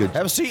 you've got a good.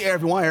 Have a seat, Eric.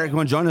 If you want, Eric, you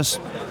want to join us?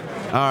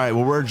 All right.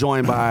 Well, we're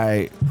joined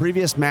by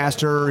previous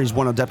master. He's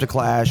won Adepticon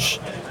Clash.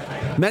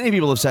 Many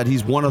people have said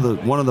he's one of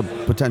the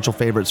potential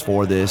favorites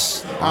for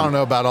this. I don't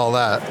know about all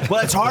that.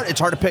 Well, it's hard. It's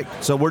hard to pick.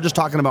 So we're just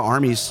talking about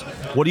armies.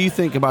 What do you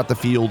think about the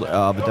field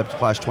of Adepticon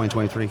Clash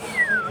 2023?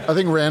 I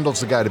think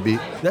Randall's the guy to beat.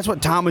 That's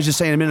what Tom was just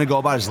saying a minute ago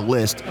about his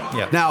list.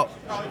 Yeah. Now,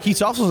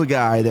 he's also the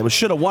guy that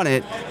should have won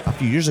it a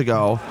few years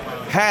ago.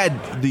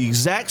 Had the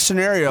exact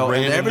scenario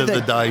Ran and everything,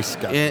 into the dice,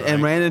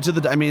 and ran into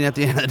the. I mean, at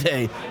the end of the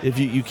day, if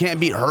you can't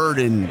beat Herd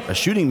in a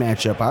shooting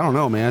matchup, I don't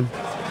know, man.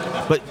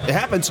 But it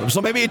happens.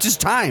 So maybe it's just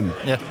time.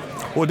 Yeah.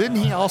 Well, didn't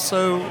he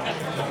also?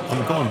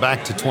 I'm going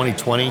back to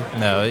 2020.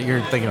 No,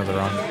 you're thinking of the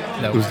wrong.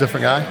 No. It was a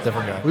different guy?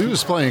 Different guy. We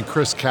was playing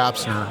Chris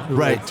Kapsner, who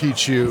Right. will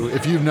teach you.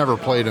 If you've never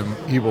played him,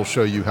 he will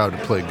show you how to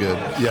play good.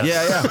 Yes.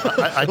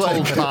 Yeah. I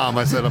told Tom,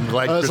 I said, I'm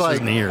glad I was Chris like,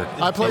 isn't here.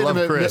 I played love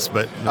him at Chris,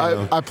 but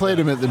no. I played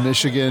him at the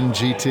Michigan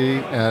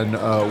GT, and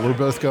we're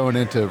both going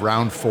into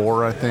round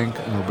 4, I think,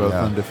 and we're both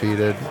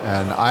undefeated.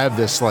 And I have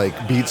this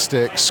like beat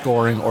stick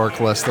scoring orc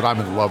list that I'm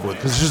in love with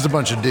because it's just a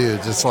bunch of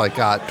dudes. It's like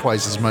got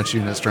twice as much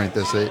unit strength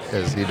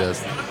as he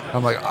does.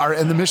 I'm like, all right,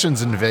 and the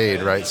mission's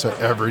invade, right? So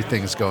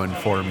everything's going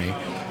for me,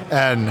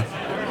 and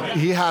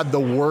he had the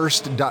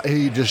worst.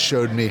 He just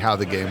showed me how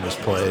the game was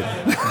played.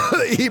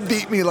 He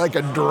beat me like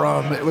a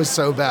drum. It was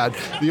so bad.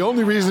 The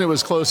only reason it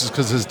was close is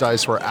because his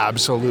dice were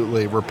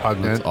absolutely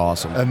repugnant. That's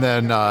awesome. And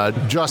then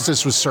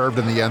justice was served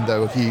in the end,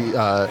 though.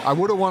 I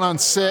would have won on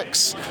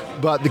 6,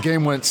 but the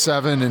game went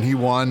 7, and he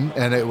won,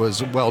 and it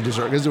was well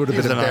deserved. Because it would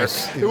have been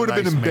embarrassing. It would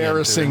have been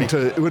embarrassing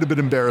to. It would have been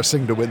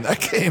embarrassing to win that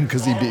game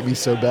because he beat me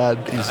so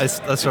bad. That's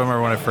what I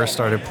remember when I first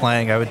started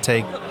playing.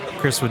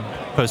 Chris would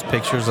post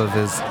pictures of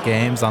his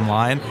games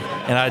online,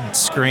 and I'd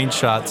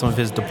screenshot some of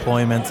his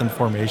deployments and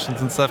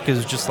formations and stuff because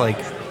it's just like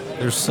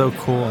they're so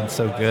cool and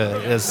so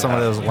good. As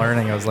someone that was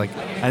learning, I was like,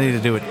 I need to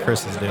do what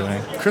Chris is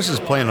doing. Chris is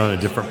playing on a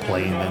different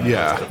plane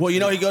than Well,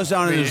 he goes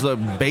down in his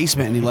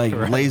basement and he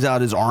lays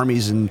out his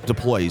armies and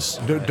deploys.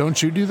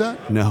 Don't you do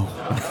that? No,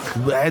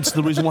 that's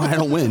the reason why I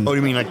don't win. Oh,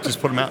 you mean like just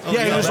put them out? He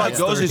just like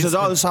goes. He says,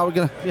 "Oh, this is how we're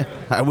gonna." Yeah,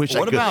 I wish.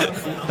 What I could.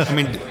 about? I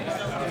mean,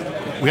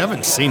 we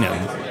haven't seen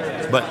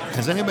him, but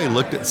has anybody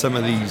looked at some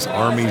of these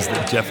armies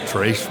that Jeff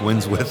Trace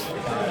wins with?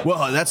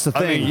 Well, that's the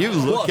thing. I mean, you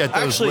look at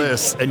those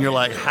lists and you're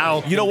like,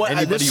 how You know what? can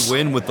anybody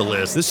win with the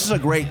list? This is a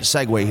great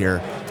segue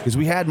here because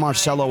we had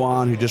Marcelo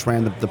on who just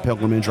ran the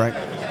pilgrimage, right?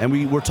 And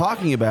we were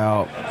talking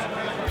about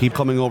people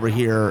coming over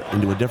here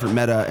into a different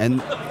meta.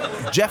 And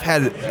Jeff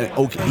had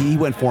he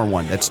went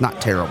 4-1. That's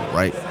not terrible,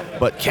 right?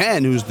 But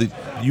Ken, who's the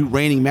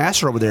reigning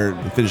master over there,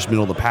 finished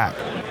middle of the pack.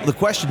 The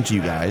question to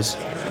you guys: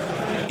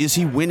 is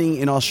he winning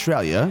in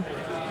Australia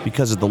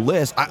because of the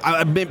list?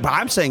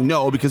 I'm saying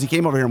no because he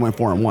came over here and went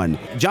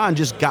 4-1. John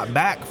just got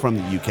back from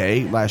the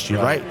UK last year,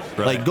 right?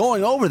 Like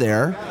going over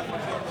there.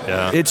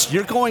 Yeah.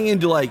 You're going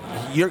into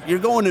you're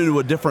going into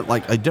a different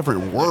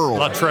world. A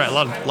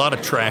lot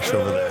of trash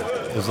over there.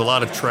 There's a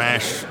lot of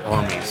trash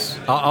armies.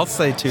 I'll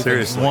say 2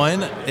 things.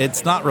 One,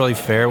 it's not really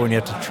fair when you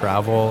have to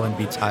travel and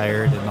be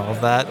tired and all of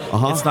that.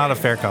 It's not a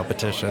fair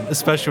competition,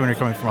 especially when you're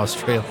coming from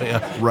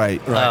Australia.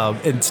 Right.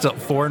 And still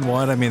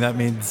 4-1. I mean, that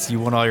means you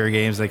won all your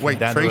games. They Wait,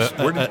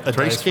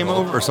 Trace came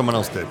over, or someone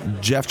else did?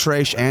 Jeff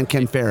Trace and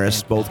Ken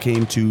Ferris both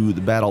came to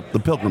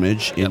the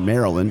pilgrimage in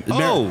Maryland.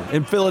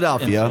 In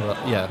Philadelphia.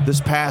 Yeah. This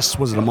past,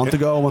 was it a month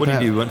ago? What did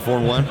he do? Went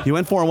 4-1. He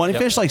went 4-1. He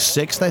finished like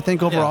 6th, I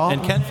think, overall. Yeah.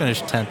 And Ken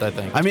finished 10th, I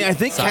think. I mean, I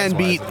think Ken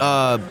beat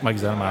Mike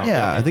Zenmeyer.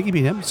 Yeah, I think he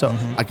beat him. So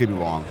I could be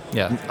wrong.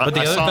 Yeah, but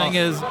the other thing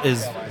is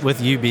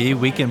with UB,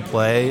 we can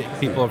play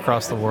people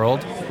across the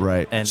world.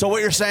 Right. And so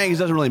what you're saying is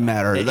it doesn't really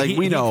matter.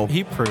 We know.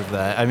 He proved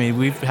that. I mean,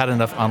 we've had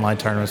enough online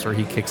tournaments where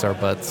he kicks our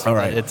butts. All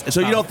right.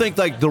 So you don't think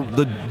like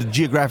the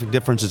geographic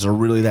differences are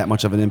really that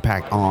much of an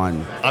impact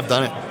on? I've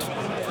done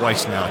it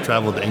twice now. I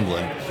traveled to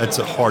England. That's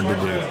hard to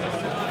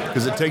do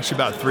because it takes you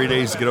about 3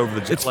 days to get over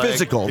the jet lag.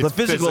 Physical. The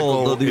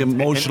physical, the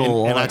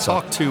emotional. And I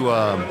talked to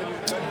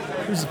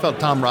who's the fellow,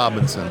 Tom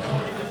Robinson,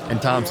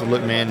 and Tom said,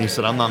 "Look, man," he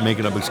said, "I'm not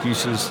making up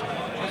excuses."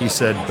 He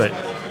said, "But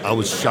I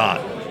was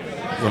shot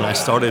when I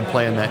started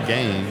playing that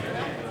game.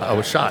 I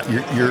was shot.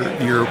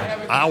 You're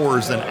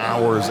hours and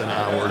hours and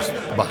hours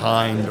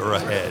behind or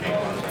ahead."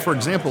 For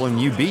example, in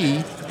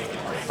UB,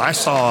 I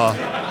saw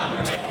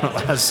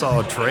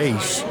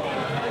Trace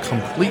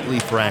completely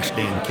thrash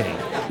Dan King.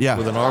 Yeah.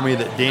 With an army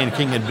that Dan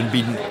King had been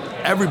beating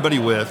everybody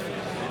with,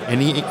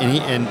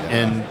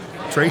 and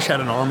Trace had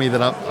an army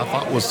that I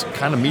thought was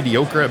kind of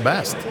mediocre at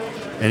best.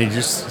 And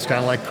it's kind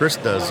of like Chris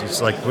does. It's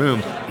like,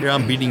 boom, here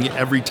I'm beating you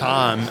every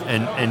time,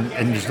 and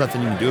there's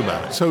nothing you can do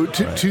about it. So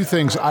two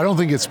things. I don't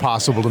think it's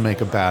possible to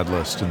make a bad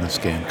list in this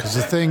game because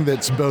the thing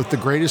that's both the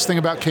greatest thing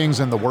about Kings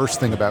and the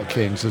worst thing about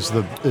Kings is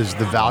the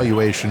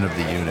valuation of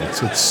the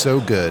units. It's so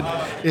good.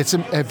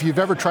 If you've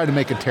ever tried to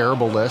make a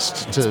terrible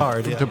list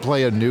to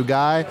play a new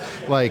guy,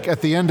 like at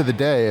the end of the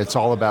day, it's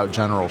all about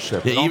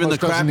generalship. Yeah, even the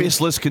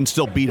crappiest list can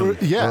still beat him.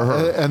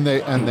 Yeah, and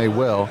they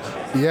will.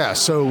 Yeah,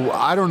 so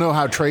I don't know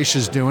how Trace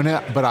is doing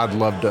it, but I'd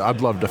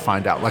love to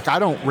find out. Like I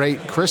don't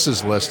rate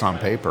Chris's list on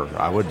paper.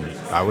 I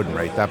wouldn't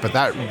rate that, but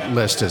that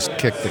list has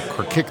kicked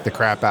the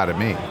crap out of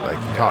me. Like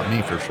taught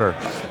me for sure.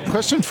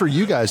 Question for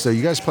you guys though.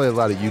 You guys play a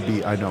lot of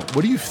UB. I know.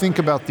 What do you think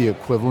about the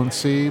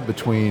equivalency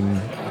between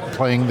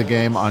playing the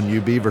game on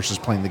UB versus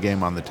playing the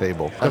game on the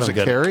table? Does it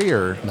carry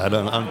or? No,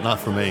 not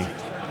for me.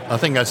 I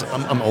think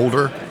I'm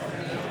older,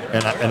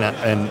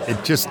 and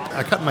it just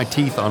I cut my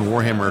teeth on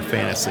Warhammer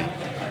Fantasy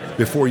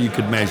before you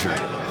could measure.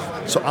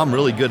 So I'm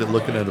really good at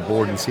looking at a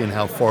board and seeing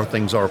how far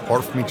things are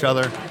apart from each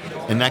other,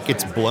 and that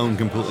gets blown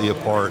completely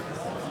apart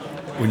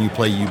when you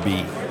play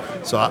UB.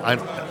 So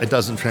it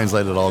doesn't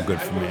translate at all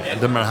good for me. It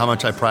doesn't matter how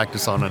much I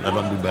practice on it, I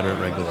don't do better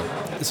at regular.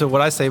 So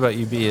what I say about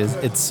UB is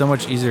it's so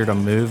much easier to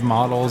move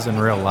models in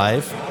real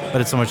life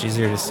but it's so much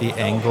easier to see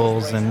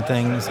angles and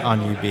things on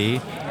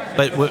UB.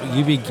 But what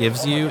UB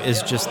gives you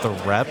is just the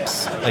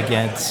reps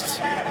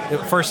against.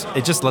 First,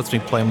 it just lets me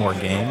play more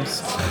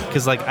games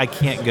because like I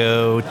can't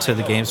go to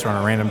the game store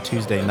on a random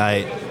Tuesday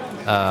night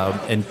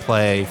and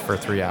play for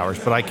 3 hours,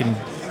 but I can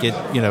get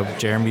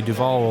Jeremy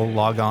Duvall will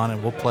log on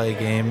and we'll play a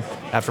game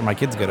after my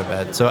kids go to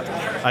bed. So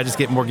I just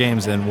get more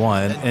games in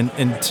one,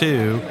 and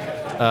two,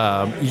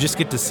 you just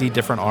get to see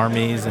different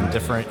armies and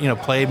different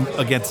play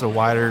against a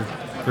wider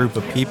group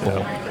of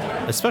people.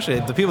 Especially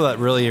the people that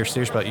really are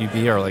serious about UB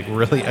are like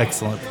really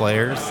excellent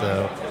players.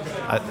 So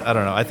I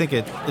don't know. I think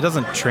it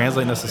doesn't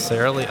translate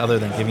necessarily other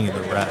than giving you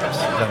the reps. If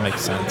that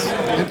makes sense.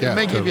 It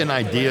may give you an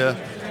idea.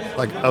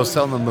 Like I was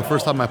telling them, the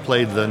first time I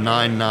played the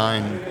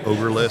 9-9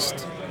 ogre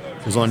list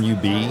was on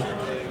UB.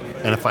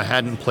 And if I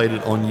hadn't played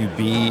it on UB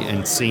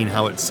and seen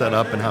how it's set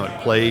up and how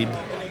it played,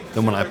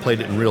 then when I played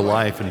it in real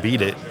life and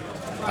beat it,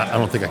 I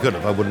don't think I could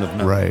have. I wouldn't have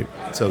known. Right.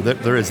 So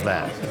there is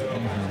that.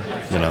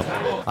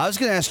 I was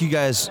going to ask you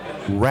guys,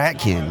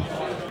 Ratkin.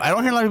 I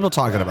don't hear a lot of people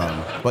talking about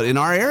them, but in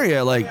our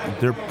area, like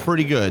they're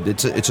pretty good.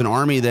 It's an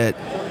army that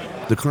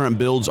the current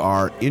builds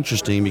are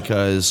interesting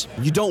because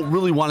you don't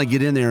really want to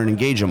get in there and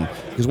engage them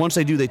because once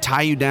they do, they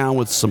tie you down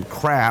with some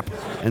crap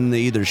and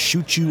they either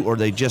shoot you or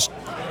they just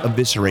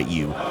eviscerate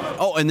you.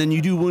 Oh, and then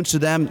you do wounds to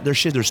them. They're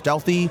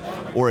stealthy,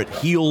 or it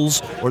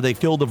heals, or they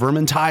kill the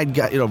vermintide,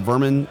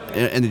 vermin,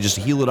 and they just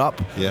heal it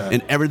up. Yeah.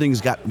 And everything's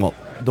got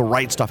the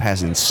right stuff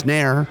has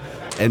ensnare.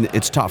 And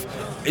it's tough.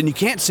 And you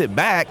can't sit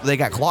back. They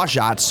got claw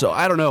shots. So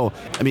I don't know.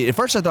 I mean, at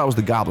first I thought it was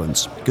the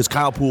goblins because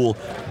Kyle Poole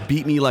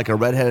beat me like a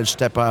redheaded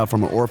step out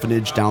from an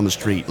orphanage down the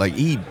street. Like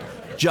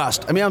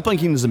I'm playing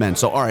Kingdoms of Men.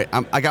 So, all right,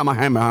 I got my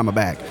hand behind my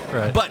back.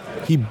 Right. But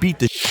he beat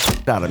the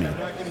shit out of me.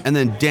 And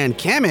then Dan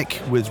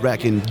Kamek with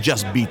Ratkin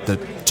just beat the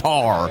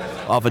tar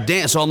off of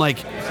Dan. So I'm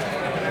like,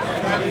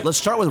 let's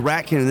start with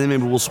Ratkin and then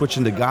maybe we'll switch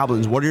into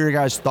goblins. What are your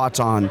guys' thoughts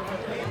on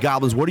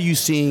goblins? What are you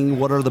seeing?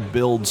 What are the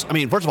builds? I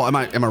mean, first of all, am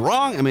I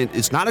wrong? I mean,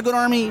 it's not a good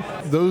army.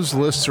 Those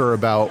lists are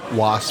about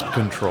wasp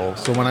control.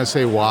 So when I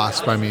say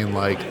wasp, I mean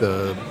like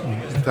the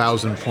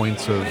 1,000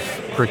 points of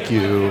prick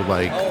you,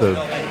 like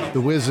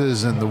the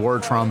whizzes and the war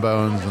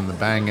trombones and the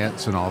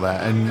bangets and all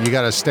that. And you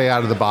got to stay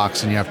out of the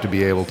box and you have to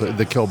be able to,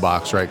 the kill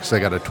box, right? Because they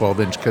got a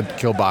 12-inch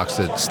kill box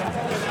that's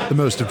the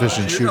most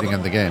efficient shooting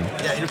in the game.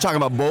 Yeah, you're talking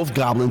about both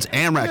goblins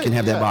and Rat can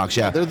have that box,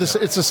 yeah.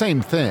 It's the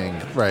same thing,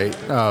 right?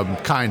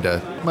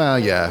 Kinda. Well,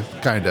 yeah,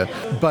 kinda.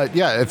 But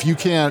yeah, if you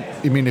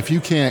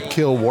can't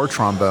kill war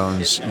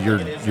trombones,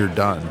 you're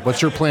done.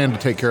 What's your plan to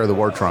take care of the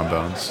war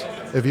trombones?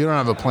 If you don't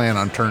have a plan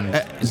on turn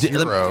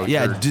 0,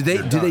 do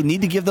they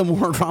need to give them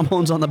war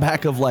trombones on the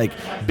back of like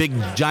big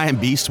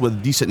giant beasts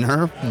with decent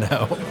nerve?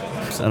 No,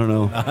 I don't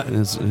know.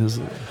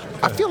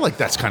 I feel like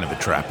that's kind of a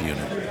trap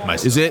unit.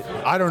 Is it?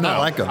 I don't know. I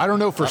like them. I don't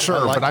know for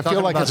sure, but I feel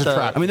like it's a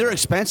trap. I mean, they're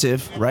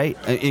expensive, right?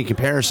 In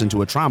comparison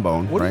to a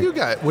trombone. What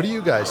do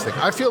you guys think?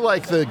 I feel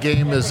like the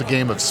game is a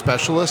game of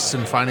specialists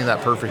and finding that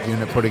perfect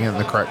unit, putting it in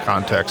the correct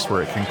context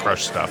where it can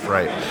crush stuff,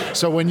 right?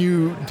 So when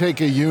you take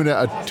a unit,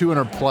 a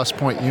 200 plus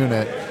point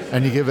unit,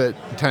 and you give it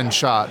 10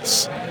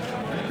 shots,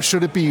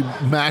 should it be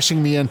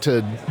mashing me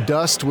into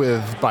dust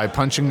by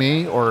punching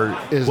me, or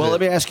is it? Well,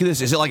 let me ask you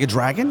this: is it like a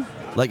dragon?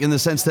 Like in the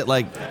sense that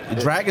like a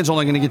dragon's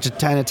only going to get you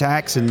 10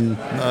 attacks and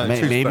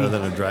maybe better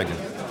than a dragon.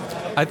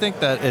 I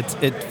think that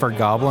it's for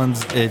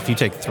goblins. If you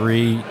take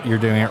 3, you're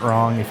doing it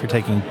wrong. If you're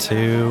taking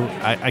 2,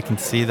 I can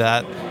see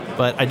that.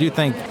 But I do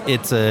think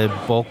it's a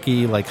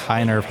bulky, like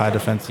high nerve, high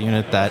defense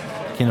unit that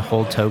can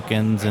hold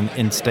tokens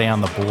and stay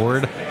on the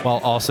board while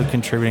also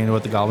contributing to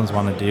what the goblins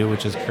want to do,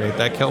 which is create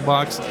that kill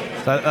box.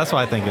 That's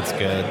why I think it's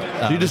good.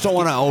 You just don't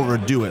want to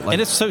overdo it. And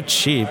it's so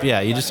cheap.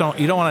 Yeah, you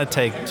don't want to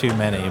take too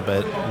many,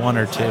 but 1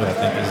 or 2 I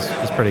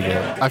think is pretty good.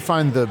 I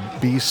find the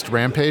Beast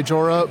Rampage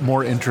aura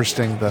more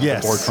interesting than the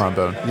board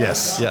trombone.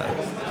 Yes. Yeah.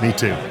 Me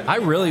too. I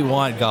really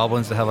want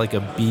goblins to have like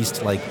a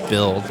beast like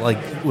build, like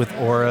with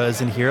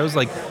auras and heroes.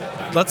 Like,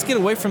 let's get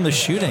away from the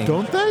shooting.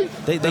 Don't they?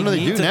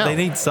 They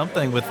need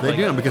something with. They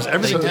do because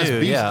everything has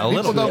beast. Yeah, a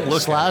little People bit. don't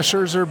look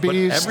Slashers are but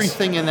beasts.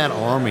 everything in that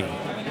army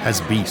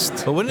has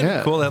beast. But wouldn't it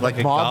be cool to have like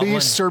a Maw goblin?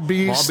 beasts are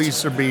beasts. Maw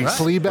beasts are beasts.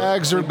 Flea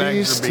bags are Flea bags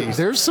beasts. are beasts.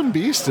 There's some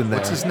beast in there.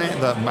 What's his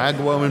name? The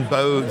Magwoman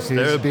bows.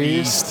 They're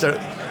beasts.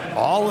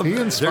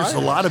 There's a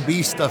lot of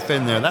beast stuff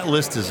in there. That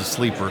list is a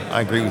sleeper.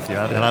 I agree with you,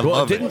 and I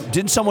love it.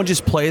 Didn't someone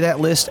just play that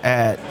list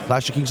at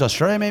Clash of Kings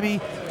Australia maybe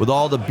with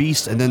all the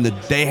beasts, and then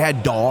they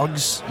had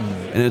dogs,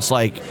 and it's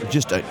like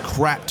just a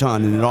crap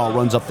ton, and it all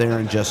runs up there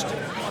and just.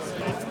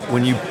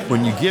 When you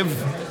give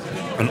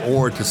an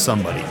ore to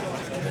somebody,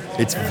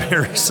 it's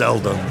very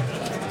seldom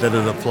that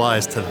it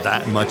applies to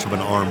that much of an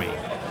army.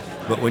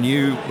 But when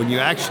you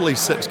actually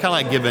sit, it's kind of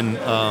like giving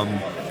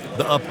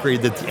the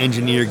upgrade that the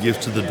engineer gives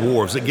to the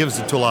dwarves. It gives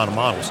it to a lot of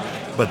models.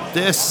 But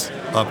this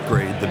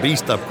upgrade, the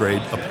beast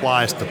upgrade,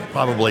 applies to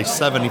probably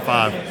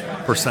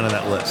 75% of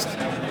that list.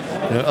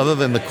 You know, other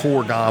than the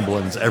core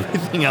goblins,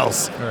 everything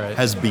else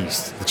has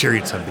beasts. The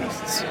chariots have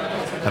beasts.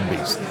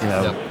 You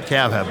know,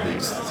 Cav have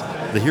beasts.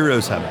 The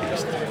heroes have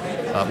beasts.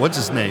 What's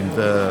his name?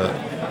 The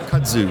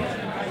Kudzu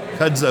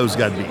Kudzo's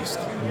got beast.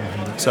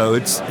 So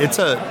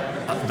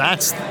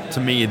that's to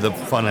me the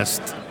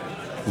funnest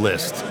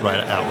list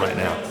right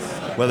now.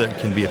 Whether it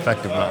can be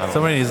effective or not. I don't know.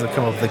 Somebody needs to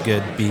come up with a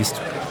good beast.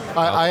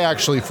 I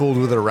actually fooled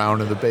with it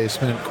around in the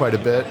basement quite a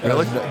bit.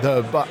 Really?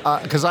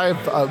 Because I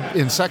have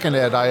in second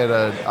ed, I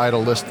had a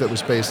list that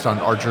was based on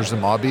archers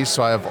and mob beasts,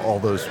 so I have all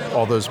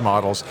those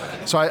models.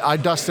 So I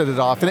dusted it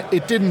off, and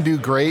it didn't do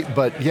great,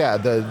 but yeah,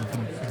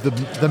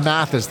 the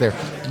math is there.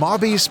 Mob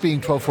beast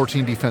being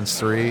 12-14 defense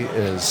 3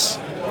 is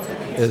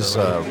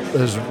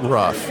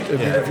rough. I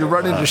mean, if you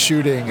run into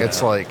shooting,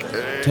 it's like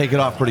Take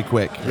it off pretty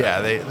quick. yeah,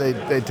 they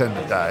tend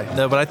to die.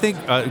 No, but I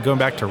think going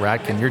back to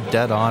Ratkin, you're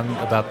dead on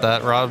about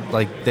that, Rob.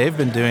 Like, they've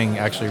been doing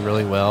actually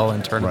really well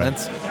in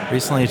tournaments.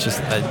 Recently, it's just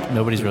that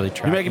nobody's really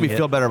tracking You're making me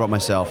feel better about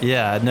myself.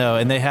 Yeah, no,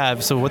 and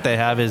what they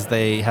have is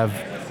they have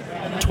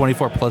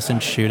 24 plus in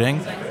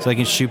shooting, so they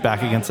can shoot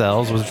back against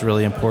elves, which is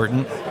really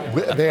important.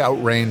 They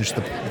outrange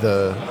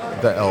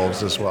the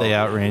elves as well. They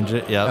outrange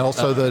it, yeah. And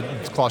also the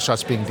claw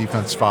shots being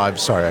defense 5.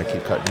 Sorry, I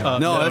keep cutting you.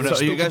 No,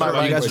 you guys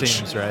are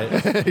teams,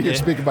 right? You're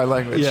speaking my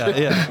language.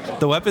 Yeah.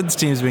 The weapons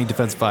teams being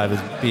defense 5 is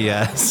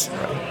BS.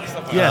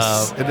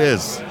 Yes, it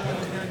is.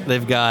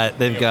 They've got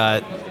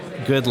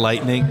good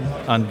lightning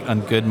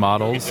on good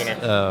models.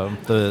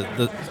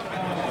 The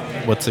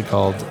what's it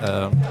called?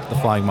 The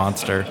flying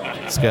monster,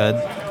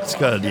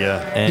 Scud,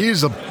 yeah. And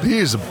He's a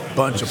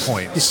bunch of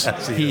points.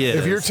 he is.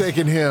 If you're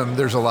taking him,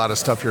 there's a lot of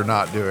stuff you're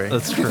not doing.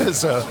 That's true.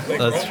 So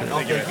That's true.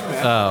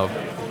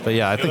 But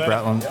yeah, I think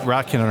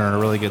Ratkin are in a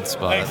really good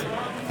spot.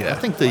 I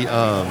think the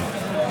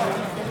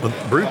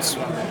brutes,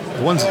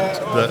 the ones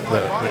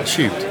that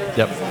shoot,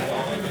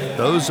 Yep.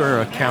 those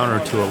are a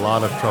counter to a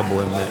lot of trouble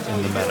in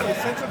the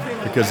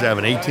meta because they have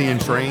an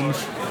 18-inch range,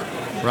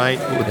 right?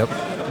 With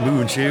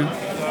move and shoot.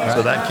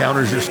 So that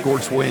counters your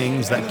scorched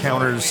wings. That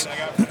counters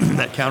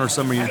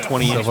some of your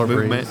 20-inch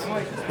movement.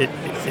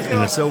 In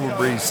the silver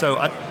breeze. So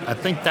I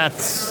think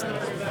that's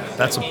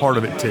a part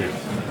of it too.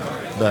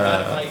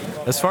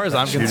 As far as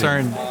I'm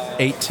concerned,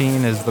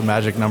 18 is the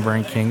magic number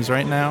in Kings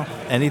right now.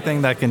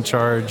 Anything that can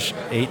charge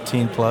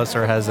 18 plus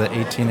or has an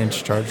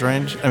 18-inch charge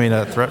range,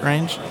 a threat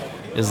range,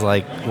 is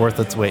like worth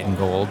its weight in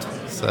gold.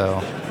 So,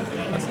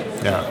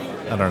 yeah,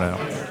 I don't know.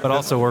 But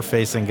also, we're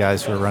facing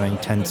guys who are running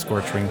 10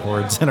 Scorchwing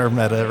hordes in our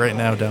meta right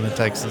now down in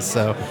Texas,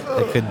 so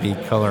it could be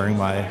coloring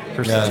my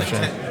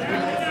perception.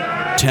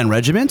 10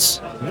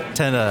 regiments?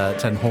 10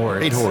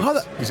 hordes. 8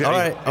 hordes. All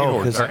right.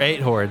 Or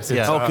 8 hordes,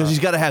 yeah. Oh, because he's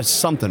got to have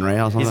something,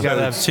 right? He's got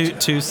to have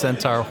two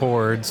Centaur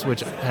hordes,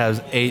 which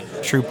has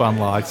 8 troop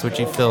unlocks, which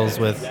he fills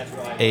with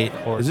 8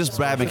 hordes. Is this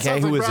Brad McKay?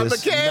 Who is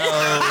this? No,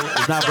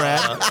 It's not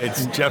Brad?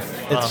 it's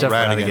Jeff. It's Jeff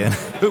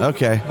Radigan.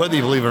 Okay. Whether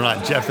you believe it or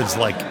not, Jeff is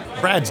like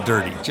Brad's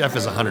dirty. Jeff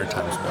is 100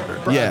 times more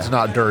dirty. Brad's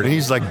not dirty.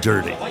 He's like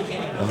dirty.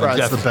 Brad's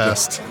Jeff the is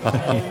best.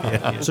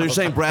 So you're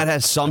saying Brad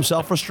has some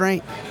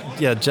self-restraint?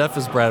 Yeah, Jeff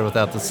is Brad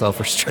without the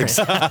self-restraint.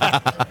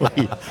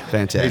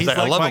 Fantastic. He's like,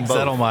 I like love Mike them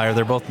both. Zettelmeyer.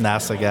 They're both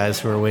NASA guys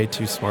who are way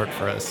too smart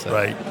for us. So.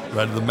 Right.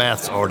 The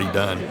math's already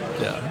done.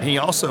 Yeah. He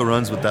also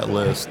runs with that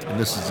list, and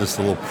this is just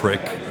a little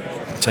prick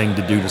thing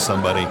to do to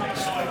somebody.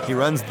 He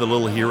runs the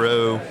little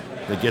hero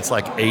that gets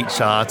like 8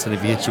 shots, and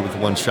if he hits you with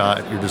 1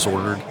 shot, you're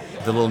disordered.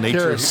 The little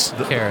nature,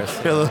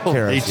 Karis. the little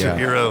Karis, nature yeah.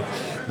 hero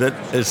that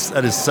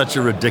is such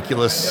a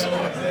ridiculous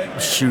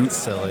shoot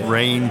Silly.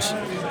 range.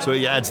 So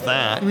he adds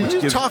that. When which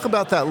you gives- talk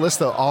about that list,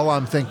 though, all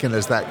I'm thinking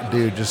is that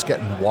dude just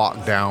getting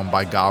walked down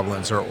by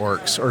goblins or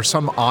orcs, or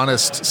some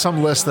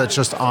list that's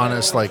just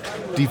honest, like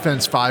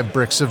defense 5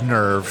 bricks of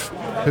nerve.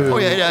 Who, Oh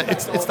yeah,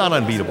 it's not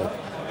unbeatable.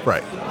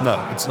 right.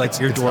 No, it's Like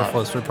your it's dwarf not.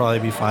 list would probably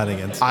be fine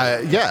against.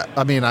 I'm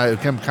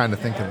kind of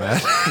thinking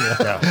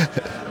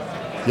that.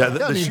 Yeah,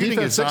 the I mean, shooting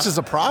defense is 6 not, is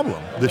a problem.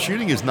 the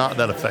shooting is not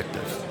that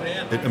effective.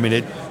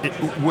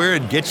 Where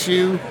it gets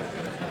you,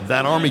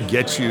 that army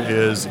gets you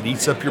is it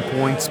eats up your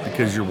points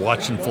because you're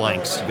watching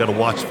flanks. You got to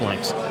watch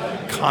flanks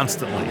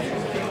constantly,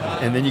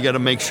 and then you got to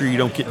make sure you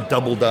don't get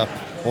doubled up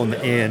on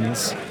the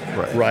ends,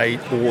 right?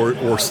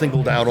 Or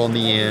singled out on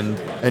the end,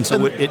 and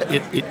so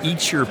it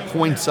eats your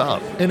points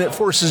up. And it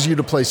forces you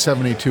to play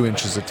 72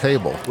 inches of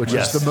table, which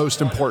Yes. is the most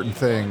important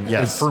thing.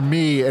 Yes. And for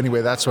me,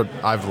 anyway, that's what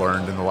I've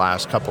learned in the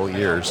last couple of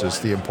years is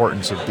the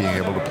importance of being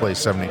able to play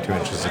 72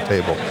 inches of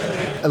table.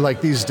 And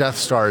like these Death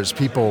Stars,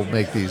 people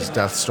make these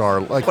Death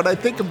Star. Like when I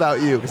think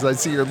about you, because I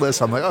see your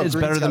list, I'm like, oh, It's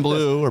green's better than got this.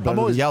 blue or I'm better than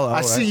always- yellow, I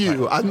right? see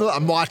you.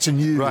 I'm watching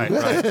you. Right.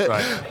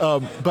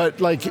 But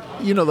like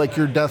like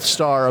your Death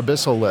Star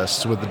Abyssal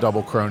lists with the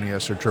double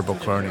Cronius or triple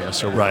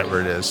Cronius or whatever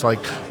it is. Like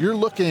you're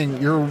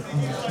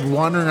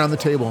wandering around the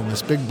table in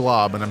this big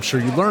blob, and I'm sure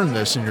you learned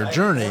this in your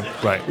journey.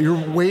 Right.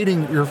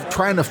 You're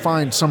trying to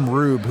find some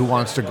rube who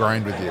wants to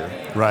grind with you.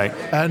 Right.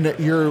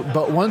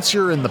 But once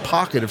you're in the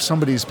pocket, if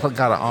somebody's got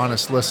an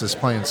honest list that's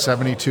playing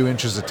 72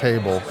 inches of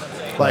table,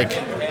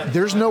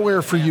 there's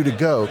nowhere for you to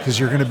go because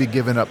you're going to be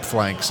giving up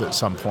flanks at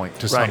some point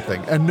to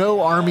something. And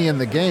no army in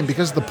the game,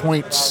 because the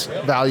points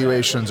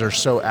valuations are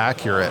so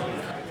accurate,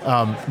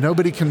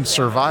 Nobody can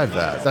survive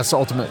that. That's the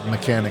ultimate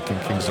mechanic in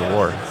Kings of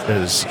War,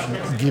 is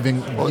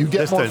giving, you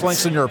get more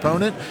flanks than your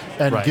opponent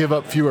and give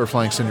up fewer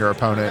flanks than your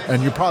opponent,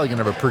 and you're probably going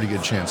to have a pretty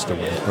good chance to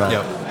win. Right.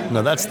 Yep.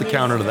 No, that's the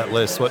counter to that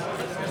list. What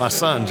my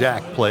son,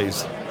 Jack,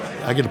 plays,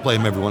 I get to play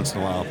him every once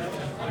in a while,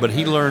 but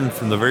he learned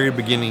from the very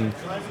beginning,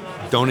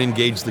 don't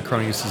engage the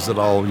Croniuses at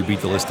all, you beat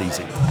the list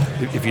easy.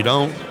 If you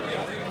don't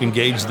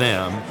engage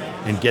them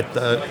and get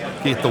the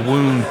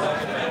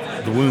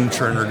wound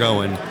churner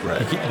going,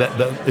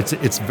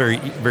 it's very,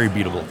 very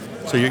beatable.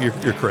 So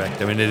you're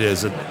correct. I mean,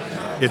 it's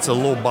a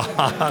little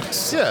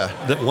box. Yeah.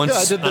 That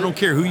once I don't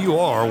care who you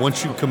are,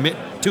 once you commit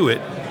to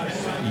it,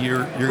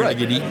 you're going to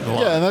get eaten alive.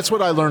 Yeah, and that's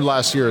what I learned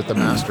last year at the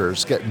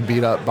Masters, getting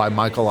beat up by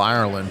Michael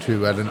Ireland,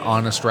 who had an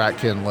honest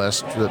Ratkin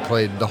list that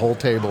played the whole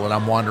table, and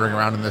I'm wandering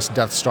around in this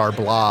Death Star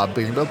blob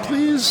being like,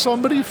 please,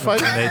 somebody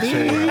fight me.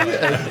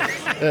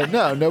 And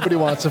no, nobody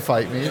wants to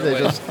fight me. They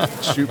just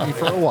shoot me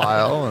for a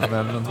while, and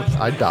then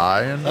I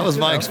die. And that was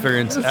my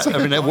experience. I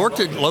mean, it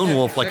worked at Lone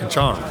Wolf like a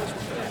charm.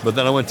 But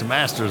then I went to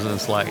Masters, and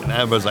it's like, and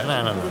everybody's like,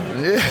 no.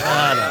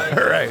 Yeah.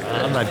 Right.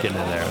 I'm not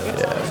getting in there.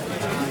 Yeah.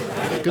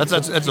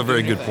 That's a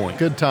very good point.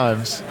 Good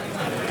times.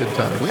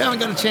 We haven't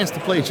got a chance to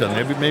play each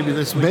other. Maybe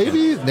this week.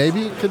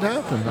 Maybe it could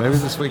happen. Maybe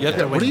this week. You have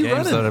to win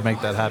games though to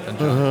make that happen.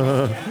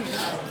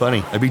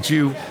 Funny. I beat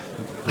you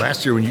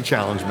last year when you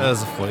challenged me. That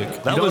was a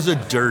fluke. That was a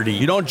dirty.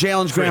 You don't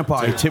challenge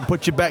Grandpa. He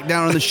put you back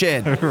down in the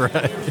shed.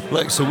 Right.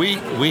 Look, so we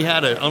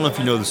had I don't know if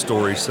you know the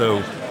story.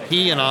 So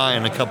he and I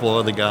and a couple of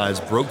other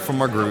guys broke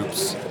from our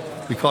groups.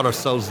 We called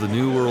ourselves the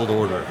New World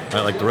Order,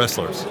 right, like the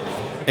wrestlers.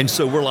 And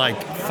so we're like,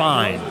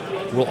 fine.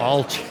 We'll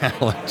all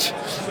challenge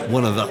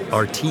one of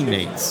our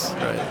teammates.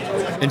 Right.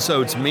 And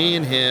so it's me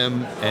and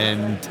him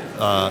and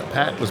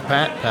Patrick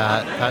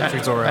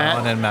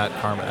Zoran and Matt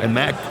Carmen. And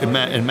Matt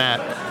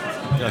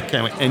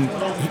and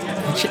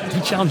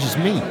he challenges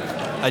me.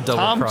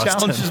 Tom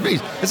challenges me.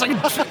 It's like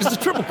it's a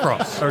triple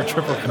cross. Or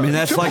triple cross. I mean,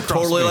 that's like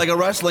totally like a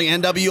wrestling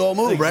NWO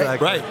move,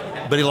 exactly. Right.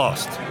 But he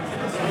lost.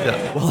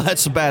 Yeah. Well,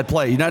 that's a bad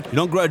play. You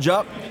don't grudge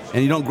up,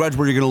 and you don't grudge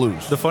where you're going to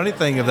lose. The funny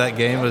thing of that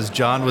game was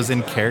John was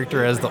in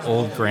character as the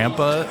old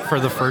grandpa for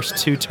the first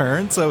 2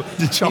 turns. So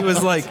he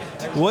was like,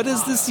 what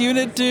does this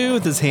unit do?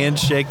 With his hand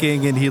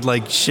shaking, and he'd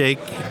like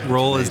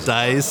roll his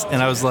dice.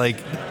 And I was like,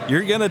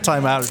 you're going to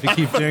time out if you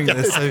keep doing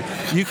this. So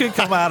you could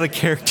come out of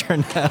character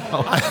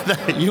now.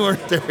 You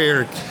weren't there,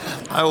 Eric.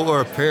 I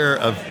wore a pair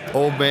of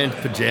old man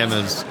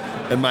pajamas,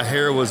 and my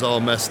hair was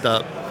all messed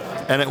up.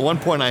 And at one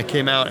point I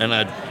came out and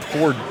I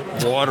poured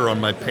water on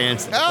my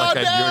pants like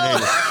I'd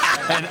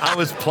urinated. And I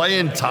was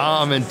playing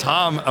Tom, and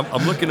Tom,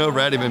 I'm looking over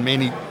at him, and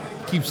man, he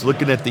keeps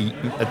looking at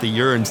the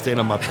urine stain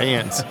on my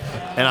pants.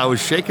 And I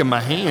was shaking my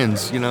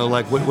hands,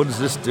 like, what does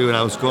this do? And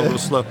I was going a little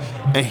slow.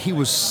 And he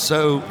was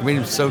it made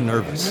him so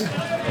nervous.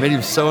 It made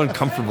him so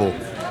uncomfortable.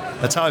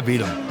 That's how I beat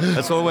him.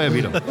 That's the only way I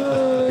beat him.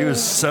 He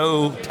was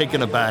so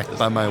taken aback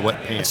by my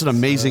wet pants. It's an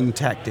amazing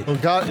tactic. Well,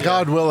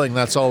 God willing,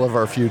 that's all of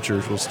our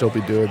futures. We'll still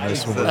be doing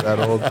this when we're that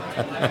old.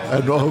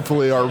 And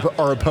hopefully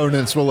our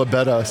opponents will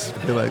abet us.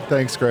 Be like,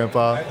 thanks,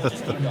 Grandpa.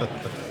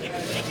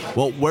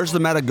 Well, where's the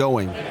meta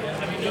going?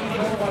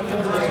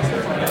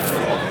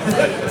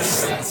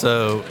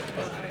 So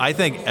I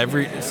think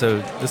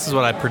this is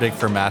what I predict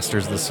for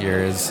Masters this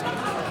year is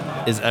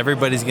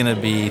everybody's going to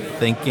be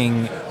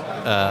thinking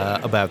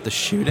about the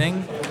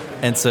shooting,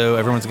 and so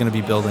everyone's going to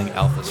be building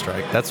Alpha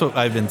Strike. That's what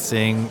I've been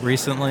seeing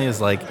recently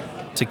is like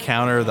to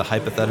counter the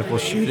hypothetical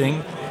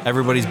shooting,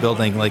 everybody's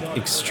building like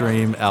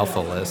extreme alpha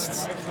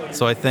lists.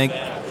 So I think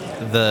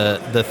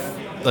the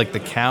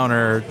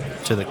counter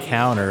to the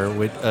counter,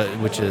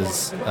 which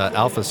is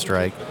Alpha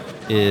Strike,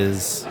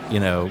 is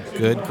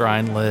good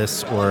grind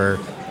lists or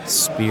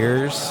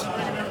spears,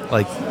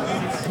 like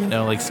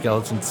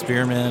skeleton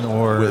spearmen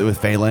or with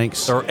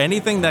phalanx or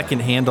anything that can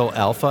handle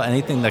alpha,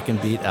 anything that can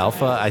beat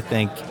alpha. I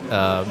think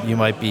you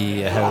might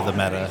be ahead of the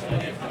meta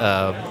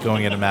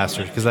going into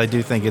Masters, because I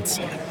do think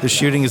the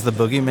shooting is the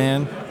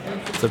boogeyman.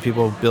 So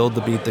people build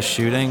to beat the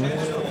shooting,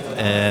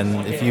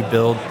 and if you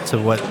build to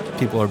what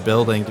people are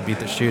building to beat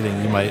the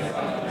shooting, you might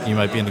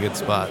be in a good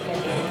spot.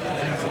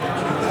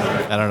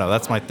 I don't know.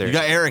 That's my theory. You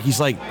got Eric. He's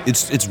like,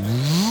 it's.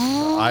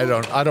 I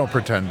don't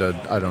pretend to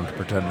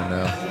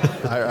know.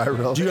 I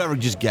really. Do you ever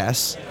just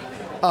guess?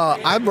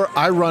 I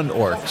run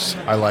orcs.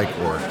 I like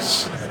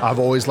orcs. I've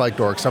always liked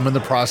orcs. I'm in the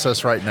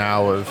process right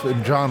now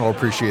and John will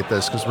appreciate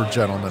this because we're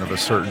gentlemen of a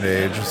certain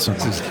age,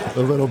 since it's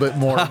a little bit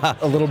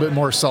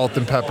more salt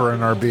and pepper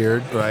in our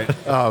beard. Right.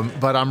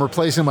 But I'm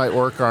replacing my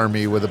orc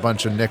army with a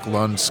bunch of Nick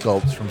Lund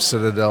sculpts from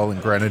Citadel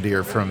and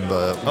Grenadier from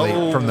the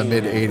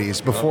mid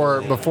 '80s,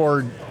 before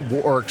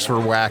orcs were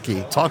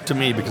wacky. Talk to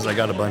me, because I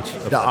got a bunch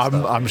of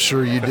I'm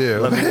sure you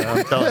do.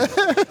 I'm telling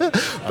you.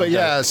 But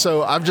yeah,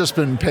 so I've just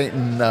been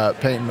painting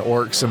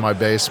orcs in my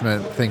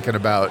basement, thinking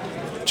about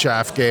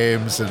chaff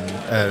games and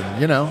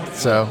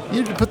so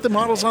you put the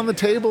models on the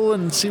table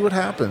and see what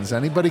happens.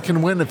 Anybody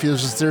can win if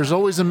there's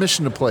always a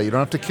mission to play. You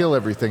don't have to kill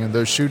everything, and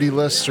those shooty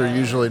lists are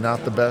usually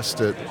not the best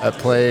at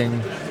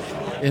playing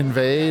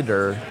invade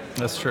or.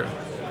 That's true.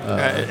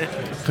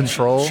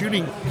 control.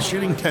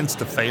 Shooting tends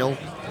to fail.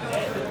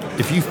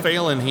 If you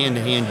fail in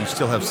hand-to-hand, you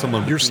still have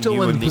someone. You're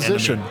still in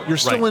position. Enemy. You're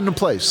still in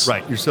place.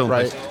 Right. You're still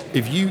in place.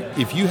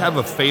 If you have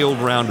a failed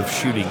round of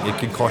shooting, it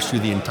could cost you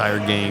the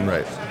entire game.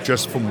 Right.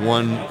 Just from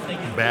one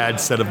bad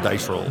set of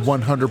dice rolls.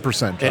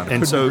 100%. John.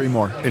 And so, agree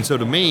more. And so,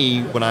 to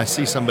me, when I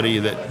see somebody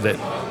that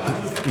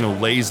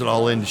lays it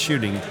all into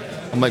shooting,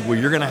 I'm like, well,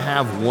 you're going to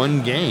have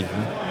one game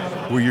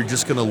where you're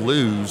just going to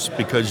lose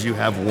because you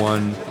have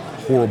one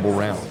horrible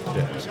round.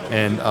 Yeah.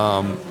 And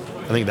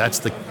I think that's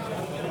the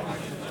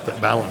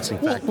balancing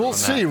factor. We'll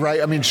see,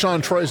 right? I mean,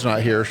 Sean Troy's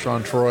not here.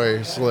 Sean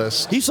Troy's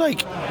list. He's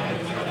like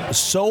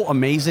so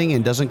amazing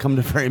and doesn't come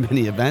to very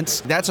many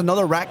events. That's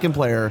another Ratkin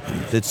player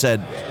that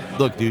said,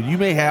 look, dude, you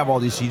may have all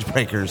these siege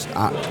breakers.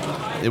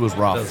 It was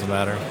rough. Doesn't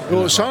matter.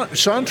 Well,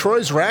 Sean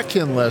Troy's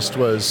Ratkin list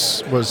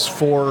was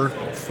four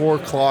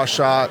claw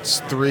shots,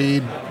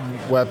 3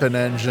 weapon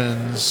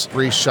engines,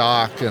 3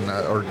 shock, and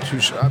or 2.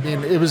 I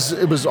mean, it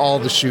was all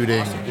the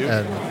shooting,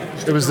 and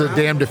it was the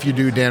damned if you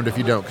do, damned if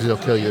you don't, because he'll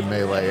kill you in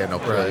melee and he'll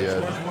kill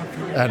you.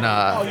 And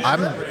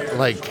I'm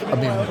like, I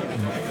mean,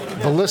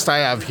 the list I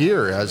have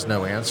here has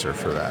no answer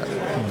for that.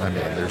 I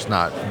mean, there's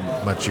not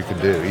much you can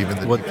do. Even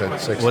the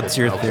defense 6. What's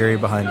your theory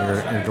behind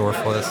your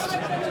dwarf list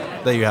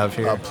that you have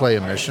here? Play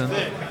a mission.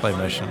 Play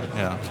mission.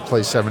 Yeah.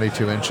 Play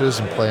 72 inches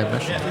and play a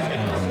mission.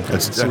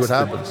 See what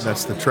happens.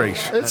 That's the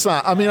trace. It's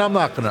not. I mean, I'm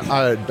not gonna.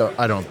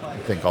 I don't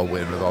think I'll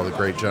win with all the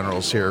great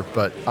generals here,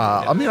 but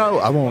I mean,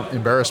 I won't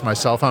embarrass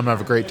myself. I'm gonna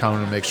have a great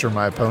time and make sure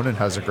my opponent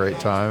has a great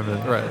time, and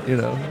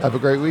have a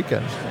great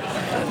weekend.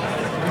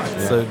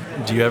 So,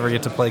 do you ever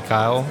get to play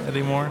Kyle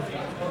anymore?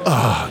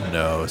 Oh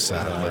no,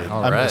 sadly.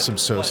 All I right. miss him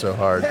so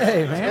hard.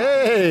 Hey, man.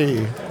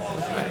 Hey,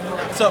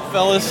 What's up,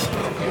 fellas?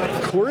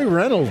 Corey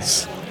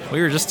Reynolds.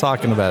 We were just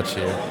talking about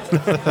you.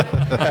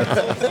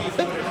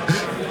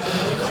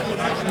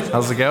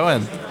 How's it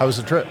going? How was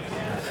the trip?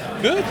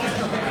 Good.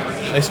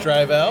 Nice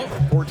drive out.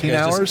 14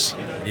 hours.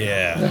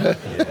 Yeah.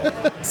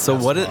 So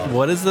what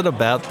is it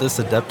about this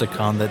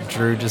Adepticon that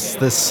drew just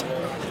this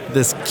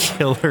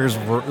killer's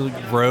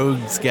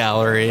rogues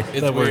gallery?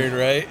 It's weird,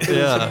 right?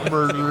 Yeah,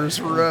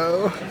 Murderers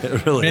Row.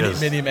 it really is.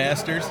 Mini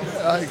Masters.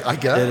 I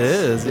guess It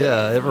is,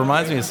 yeah. It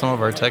reminds me of some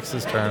of our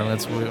Texas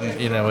tournaments.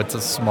 It's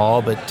a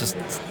small but just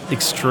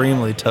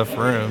extremely tough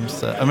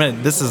rooms. I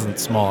mean, this isn't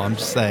small. I'm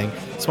just saying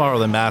smaller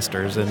than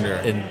Masters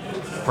and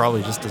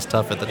probably just as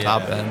tough at the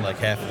top end. Like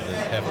half of the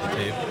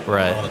table.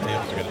 Right. All the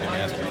tables are going to be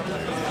Masters.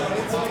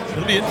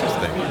 It'll be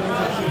interesting.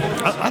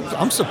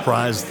 I'm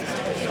surprised.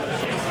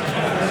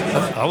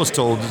 I was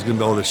told there's going to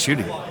be all this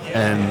shooting,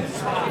 and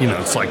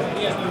it's like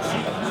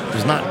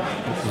there's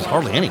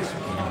hardly any.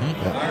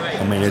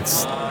 I mean,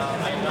 it's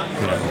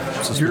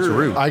just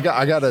switcheroo. I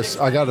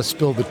gotta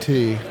spill the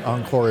tea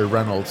on Corey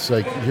Reynolds.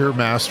 Like, your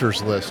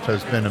Masters list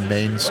has been a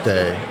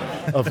mainstay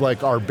of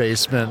like our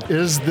basement.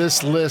 Is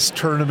this list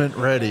tournament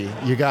ready?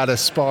 You gotta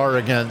spar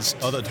against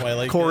the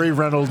Twilight Corey Kid?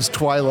 Reynolds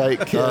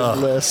Twilight Kid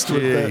list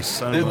with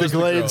the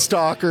Glade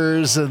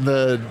Stalkers and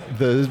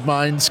the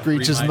Mind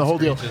Screeches and the whole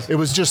deal. It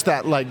was just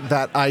that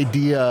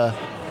idea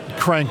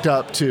cranked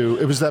up to,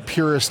 it was that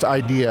purest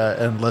idea,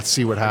 and let's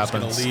see what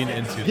happens. Just gonna lean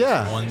into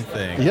this one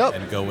thing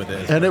and go with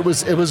it. And it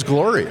was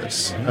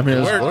glorious. I mean, it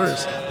was worked.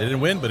 glorious. They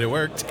didn't win, but it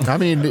worked. I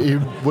mean, you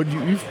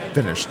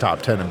finished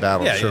top 10 in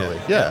battle, surely.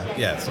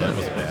 Yeah, so that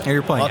wasn't bad.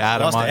 You're playing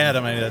Adam. Lost to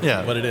Adam. I mean,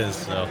 that's what it is.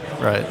 So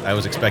right. I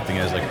was expecting it.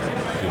 I was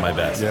like, do my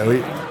best. Yeah,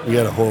 we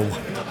had a horrible.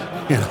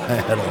 I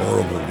had a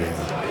horrible game.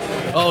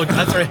 Oh,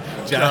 that's right.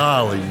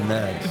 Golly,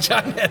 man.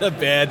 John had a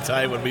bad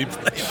time when we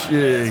played.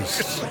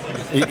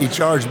 Jeez. He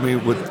charged me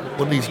with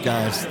one of these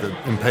guys, the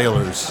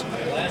Impalers.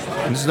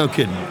 And this is no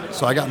kidding.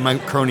 So I got my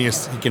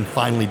Cronius. He can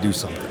finally do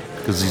something.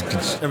 Because he's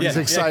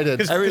excited.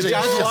 Because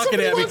John's walking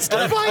at me.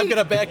 I'm going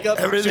to back up.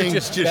 Everything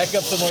just back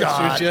up some more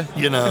shot, shoot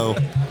you.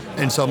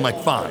 And so I'm like,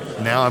 fine.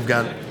 Now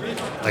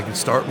I can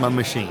start my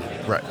machine.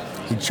 Right.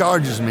 He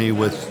charges me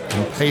with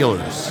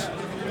Impalers.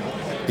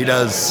 He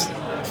does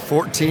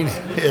 14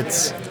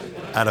 hits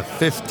out of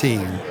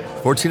 15.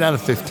 14 out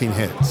of 15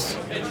 hits.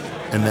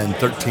 And then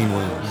 13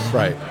 wins.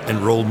 Right. And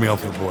rolled me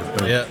off the board.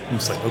 Yeah. I'm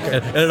just like, okay.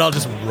 And it all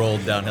just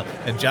rolled downhill.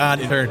 And John,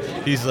 in turn,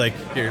 he's like,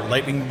 here,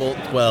 lightning bolt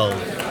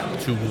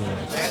 12, 2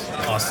 wounds.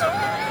 Awesome.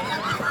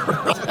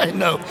 I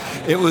know.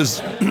 It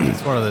was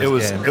It's one of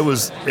those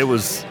games. It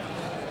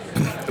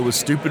was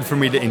stupid for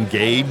me to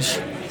engage,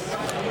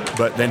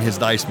 but then his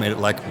dice made it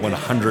like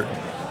 100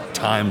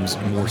 times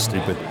more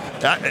stupid.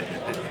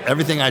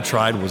 Everything I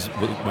tried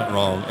went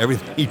wrong.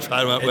 Everything he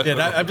tried went wrong.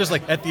 I'm just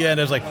like, at the end,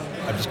 I was like,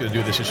 I'm just going to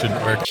do this. It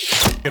shouldn't work.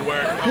 It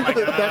worked. Oh my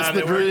God, That's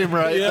the dream,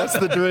 right? Yeah. That's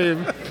the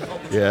dream.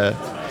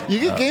 Yeah. You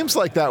get games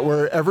like that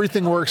where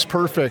everything works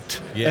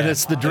perfect, and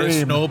it's the dream. And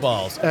it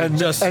snowballs.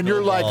 And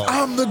you're like,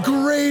 I'm the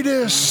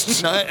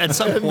greatest. No, at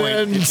some And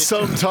point, then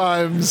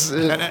sometimes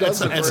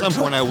at some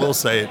point, I will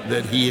say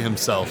that he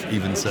himself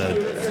even said,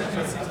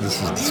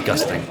 "This is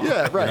disgusting."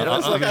 Yeah, right. You know,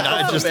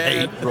 I just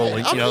hate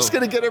rolling. I'm just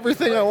going to get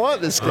everything I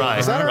want this game. Right,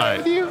 Is that all right right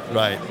with you?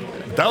 Right.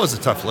 That was a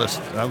tough list.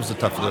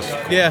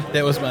 Yeah,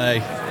 that was my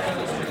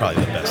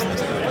probably the best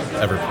list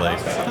I've ever played.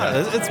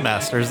 It's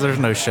Masters. There's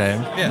no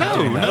shame. Yeah,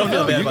 No, I don't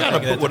feel bad you about gotta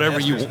taking it put to whatever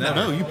you Masters want.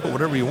 never. No, you put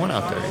whatever you want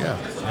out there.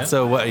 Yeah.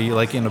 So what, are you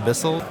liking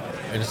Abyssal?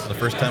 And this is the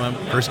first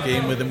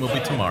game with him will be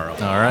tomorrow.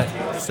 All right.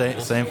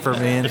 Same for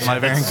me and my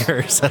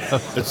Varangur. So.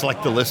 It's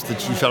like the list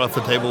that you shot off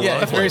the table.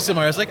 Yeah, it's very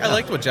similar. I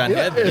liked what John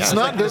had. it's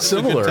not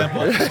dissimilar. So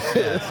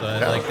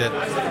I liked it.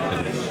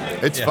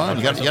 It's fun.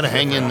 You got to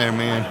hang in there,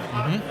 man.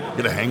 You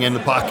got to hang in the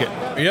pocket.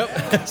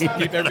 Yep.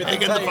 Keep everything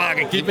Hang in tight. the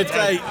pocket. Keep it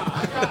tight.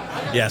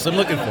 Yes, I'm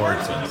looking forward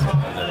to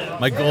it.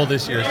 My goal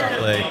this year is to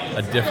play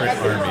a different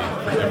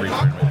army for every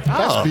tournament.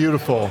 That's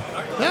beautiful.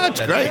 Yeah, it's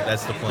great.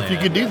 That's the plan. If you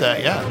could do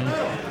that,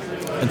 yeah.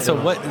 And so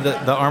what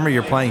the armor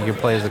you're playing, you can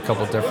play as a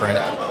couple different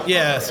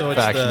Yeah, so it's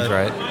factions,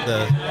 right?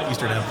 the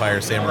Eastern Empire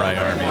Samurai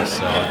army.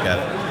 So I've got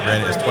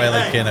ran it as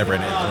Twilight Kin, I've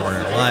ran it as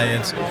Northern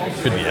Alliance,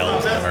 could be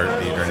elves in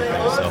Heartbeat or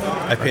anything. So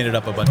I painted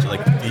up a bunch of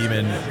like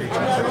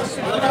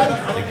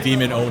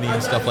demon Oni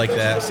and stuff like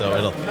that. So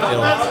it'll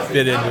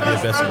fit in with the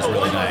Abyssals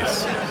really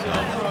nice. So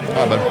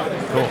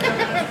Cool.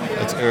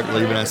 That's Eric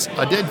leaving us.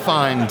 I did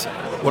find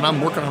what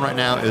I'm working on right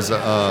now is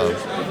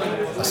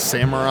a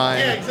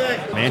samurai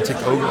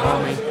mantic ogre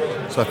army.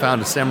 So I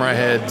found a samurai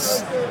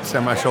heads,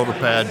 samurai shoulder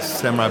pads,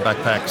 samurai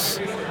backpacks,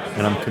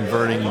 and I'm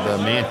converting the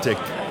mantic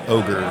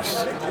ogres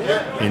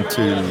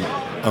into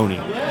Oni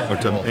or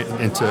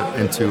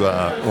into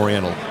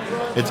Oriental.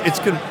 It's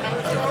good.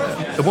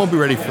 It won't be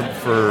ready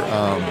for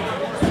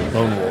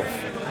Lone Wolf,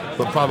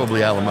 but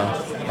probably Alamo,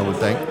 I would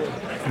think.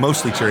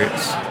 Mostly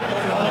chariots.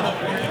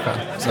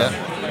 So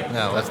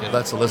No,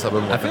 that's the list I've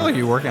been working I feel like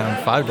you're working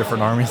on 5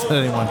 different armies at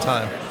any one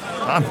time.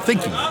 I'm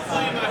thinking.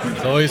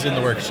 it's always in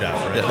the workshop,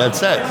 right?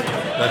 That's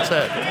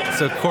it.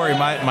 So Corey,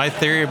 my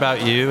theory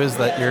about you is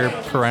that you're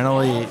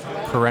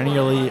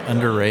perennially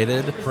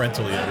underrated.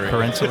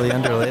 Parentally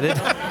underrated.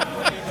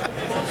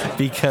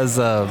 because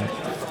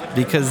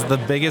the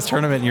biggest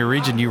tournament in your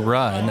region you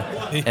run,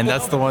 and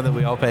that's the one that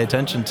we all pay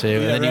attention to,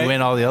 and then you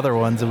win all the other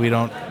ones and we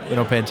don't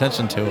pay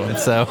attention to them.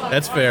 So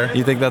That's fair.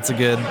 you think that's a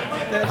good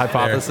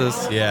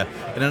hypothesis? Fair.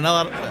 Yeah, and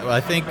I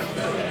think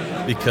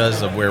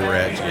because of where we're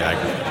at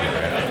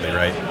geographically,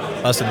 right?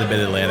 Us in the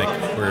Mid-Atlantic,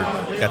 we're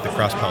got the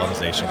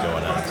cross-pollination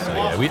going on. So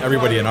yeah,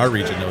 everybody in our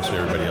region knows who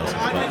everybody else is.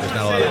 But there's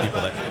not a lot of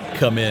people that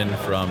come in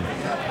from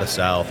the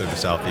south or the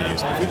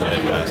southeast or from the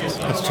Midwest.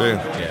 So, That's true.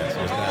 yeah,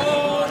 so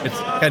it's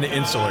kind of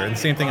insular. And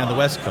same thing on the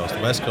West Coast.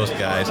 The West Coast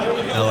guys,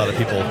 not a lot of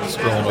people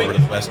strolling over to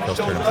the West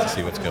Coast tournaments to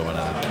see what's going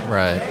on.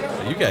 Right.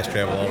 But you guys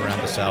travel all around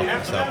the south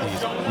and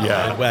southeast.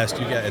 Yeah. And west,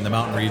 you got in the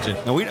mountain region.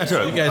 No, You guys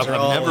are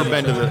all I've never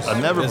been to the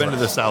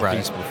business.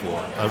 southeast before.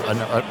 I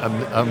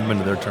haven't been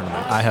to their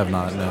tournament. I have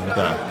not known.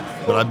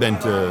 Yeah, but I've been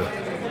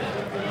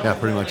to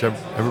pretty much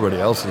everybody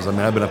else's. I mean,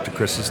 I've been up to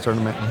Chris's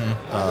tournament.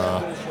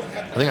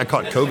 I think I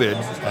caught COVID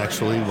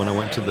actually when I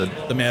went to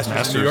the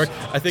Masters in New York.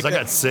 I think 'cause I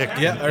got sick.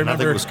 Yeah, I remember. and I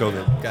think it was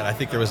COVID. God, I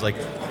think there was like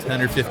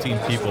 10 or 15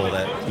 people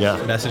that Yeah.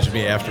 messaged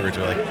me afterwards.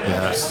 Were like,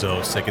 Yeah. I'm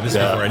so sick. And this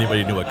Yeah. is before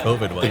anybody knew what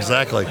COVID was.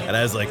 Exactly. And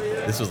I was like,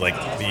 this was like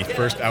the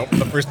first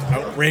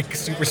outbreak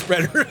super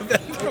spreader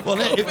event. Well,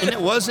 and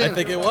it wasn't. I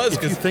think it was,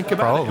 If you 'cause- think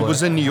about it, it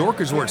was in New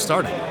York is where it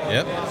started.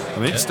 Yep. I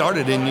mean, it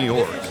started in New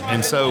York,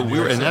 and so we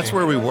were, and that's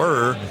where we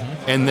were.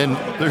 And then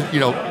there's,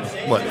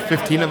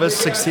 15 of us,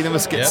 16 of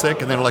us get Yep.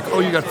 sick, and then they're like, "Oh,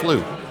 you got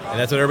flu." And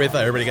that's what everybody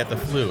thought. Everybody got the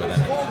flu. And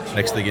then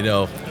next thing you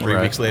know, 3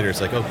 Right. weeks later, it's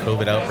like, oh,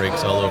 COVID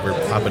outbreaks all over,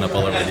 popping up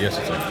all over the US.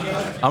 It's like,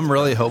 I'm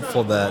really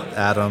hopeful that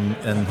Adam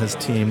and his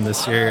team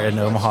this year in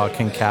Omaha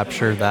can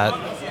capture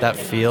that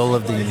feel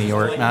of the New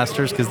York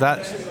Masters, because I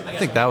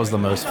think that was the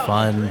most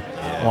fun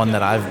one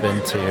that I've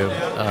been to.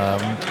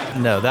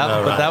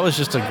 But that was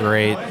just a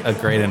great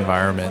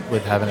environment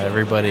with having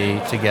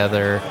everybody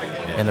together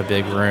in a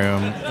big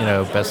room.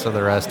 Best of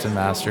the rest and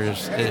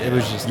Masters. It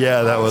was just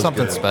that was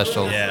something good.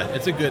 special. yeah,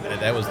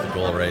 that was the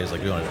goal, right? It's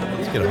like,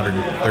 let's get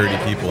 130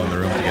 people in the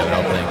room together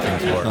all playing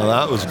King's War. No,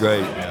 that was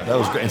great. That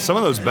was great. And some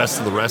of those best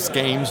of the rest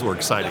games were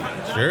exciting.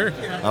 Sure.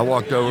 I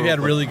walked over. You had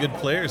really good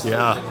players.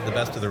 Yeah. The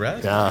best of the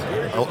rest. Yeah,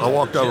 I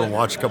walked over and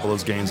watched a couple of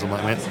those games. I'm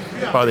like, man,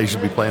 probably they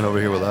should be playing over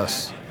here with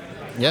us.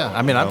 Yeah,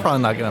 I mean, I'm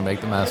probably not going to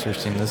make the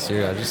Masters team this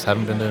year. I just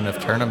haven't been to enough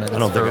tournaments. I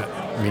don't think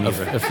for me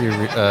neither. a few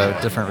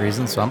different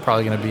reasons. So I'm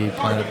probably going to be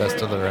playing the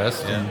best of the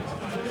rest. Yeah.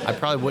 And I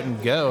probably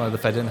wouldn't go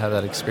if I didn't have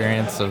that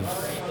experience of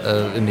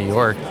in New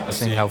York,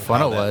 seeing how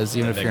fun it was,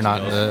 even if you're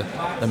not in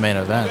the main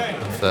event.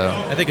 So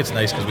I think it's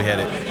nice because we had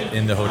it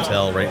in the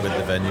hotel right with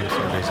the venue, so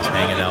everybody's just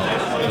hanging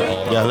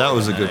out. Yeah, that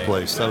was a good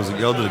place.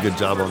 Y'all did a good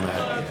job on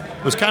that.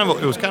 It was kind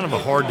of a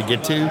hard to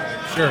get to.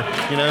 Sure.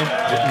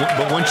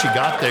 But once you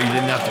got there, you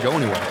didn't have to go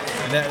anywhere.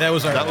 And that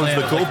was our That was plan.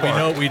 the cool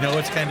part. We know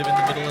it's kind of in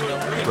the middle of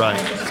nowhere. Right.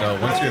 So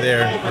once you're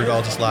there, we're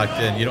all just locked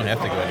in. You don't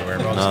have to go anywhere.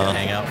 We're all just going to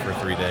hang out for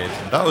 3 days.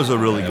 That was a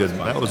really good.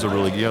 fun. That was a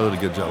really. You did a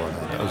good job on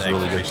that. That was a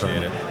really good Appreciate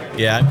tournament. it.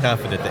 Yeah, I'm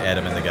confident that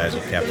Adam and the guys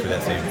will capture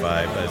that same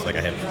vibe. It's like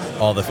I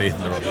have all the faith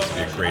in the world. This will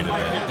be a great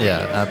event.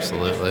 yeah,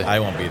 absolutely. I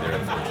won't be there,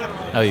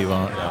 unfortunately. Oh, you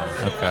won't? No.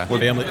 Okay.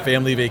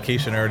 Family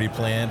vacation already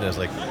planned. I was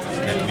like,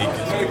 that week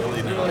is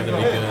really not going to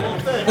be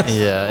good.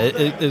 Yeah,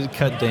 it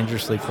cut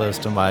dangerously close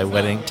to my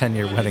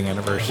 10-year wedding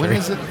anniversary.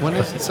 When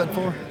is it set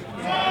for?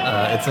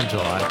 It's in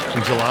July.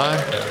 In July?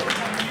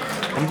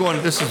 I'm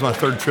going. This is my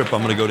third trip.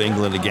 I'm going to go to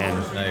England again.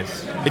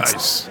 Nice.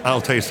 Nice.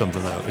 I'll tell you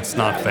something though. It's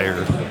not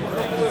fair.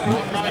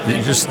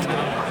 You just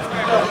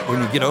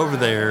when you get over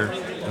there,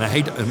 and I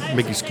hate to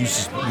make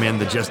excuses, man.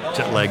 The jet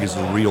lag is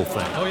a real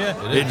thing. Oh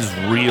yeah, it is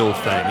a real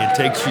thing. It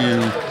takes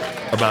you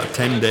about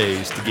 10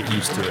 days to get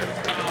used to it.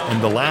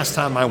 And the last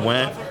time I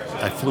went,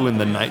 I flew in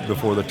the night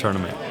before the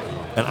tournament,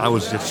 and I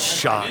was just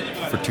shot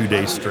for 2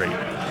 days straight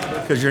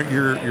because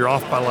you're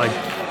off by like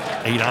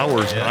 8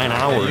 hours, 9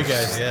 hours. You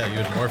guys, you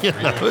had more for you.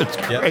 It's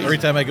crazy. Every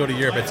time I go to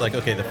Europe, it's like,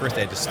 okay, the first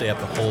day I just stay up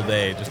the whole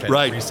day, just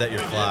try to reset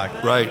your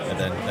clock. Right. And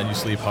then you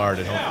sleep hard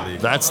and hopefully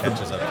it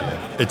catches up to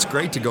you. It's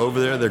great to go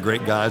over there. They're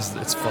great guys.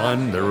 It's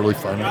fun. They're really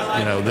fun.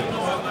 You know,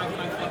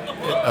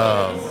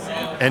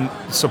 and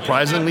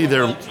surprisingly,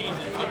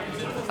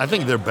 I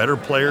think their better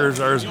players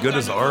are as good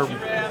as our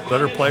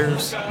better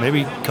players.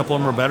 Maybe a couple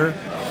of them are better,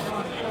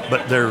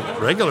 but their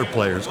regular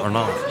players are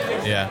not.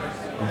 Yeah.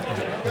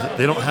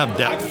 They don't have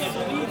depth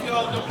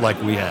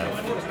like we have.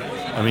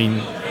 I mean,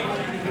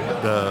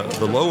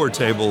 the lower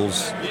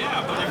tables,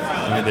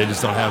 I mean, they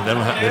just don't have. They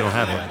don't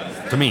have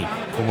it. To me,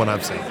 from what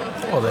I've seen.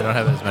 Well, they don't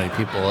have as many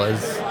people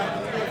as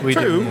we do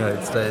in the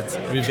United States.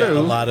 We've got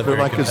a lot of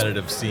very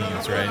competitive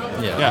scenes, right?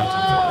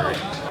 Yeah.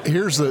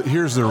 Here's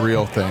the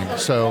real thing.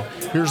 So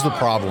here's the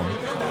problem.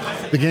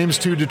 The game's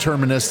too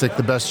deterministic.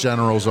 The best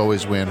generals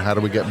always win. How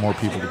do we get more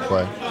people to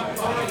play?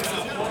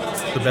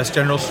 The best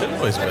generals should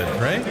always win,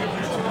 right?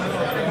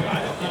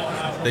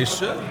 They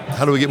should.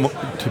 How do we get more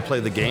to play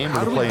the game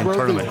or to play in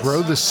tournaments?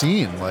 Grow the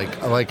scene.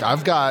 Like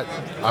I've got,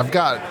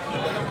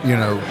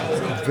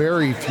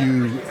 very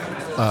few.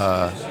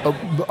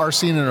 Our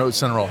scene in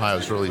Central Ohio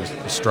is really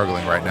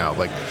struggling right now.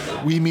 Like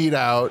we meet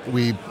out,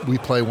 we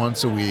play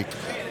once a week,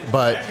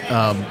 but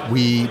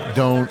we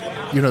don't.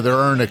 There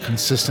aren't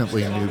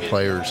consistently new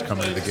players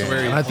coming to the game.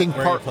 Where and I think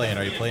are you playing?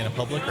 Are you playing in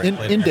public? Or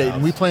in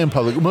Dayton, we play in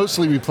public.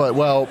 Mostly we play.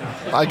 Well,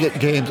 I get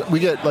games. We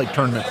get like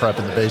tournament prep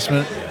in the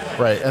basement.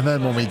 Right, and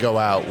then when we go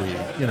out,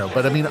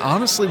 But I mean,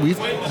 honestly,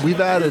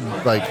 we've added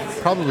like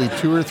probably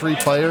 2 or 3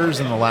 players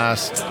in the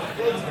last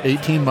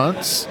 18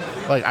 months.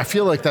 Like I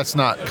feel like that's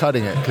not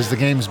cutting it because the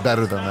game's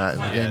better than that,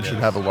 and the game should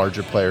have a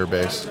larger player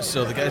base.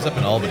 So the guys up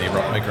in Albany,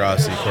 Mike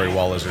Rossi, Corey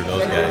Wallace, or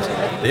those guys,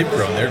 they've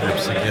grown their group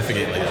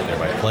significantly out there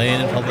by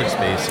playing in public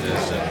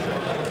spaces.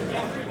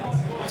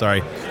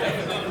 Sorry.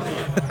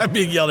 I'm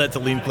being yelled at to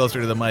lean closer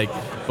to the mic,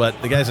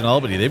 but the guys in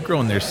Albany, they've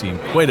grown their scene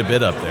quite a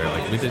bit up there.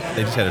 Like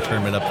they just had a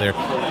tournament up there.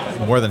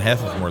 More than half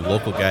of them were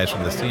local guys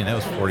from the scene. That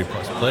was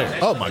 40-plus players.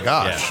 Oh my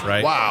gosh! Yeah,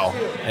 right. Wow.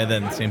 And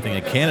then same thing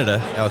in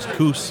Canada. Alex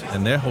Coos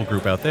and their whole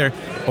group out there.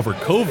 Over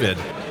COVID,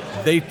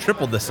 they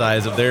tripled the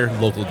size of their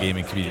local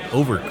gaming community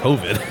over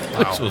COVID,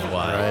 which was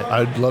wild. Right.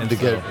 I'd love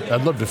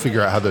to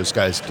figure out how those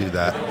guys do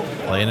that.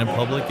 Playing in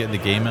public, getting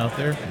the game out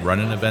there,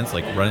 running events,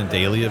 like running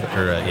daily or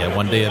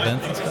one-day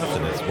events and stuff,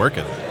 and it's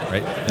working,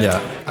 right?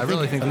 Yeah, I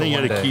really think. And then you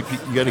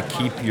got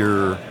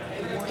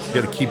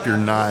to keep your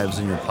knives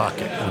in your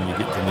pocket when you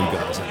get the new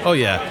guys. Oh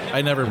yeah,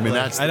 I never play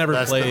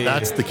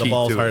the key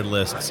balls to hard it.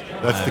 lists.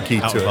 That's the key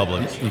out to in it.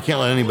 public. You can't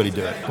let anybody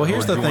do it. Well,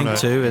 here's the thing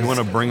too: you want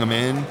to bring them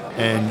in,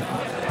 and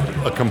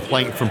a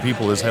complaint from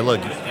people is, "Hey, look,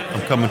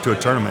 I'm coming to a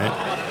tournament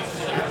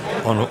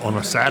on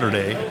a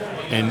Saturday,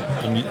 and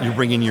you're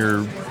bringing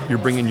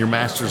your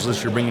masters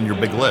list, you're bringing your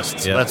big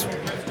lists." Yeah.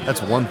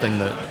 That's one thing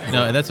that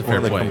and that's a fair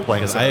point.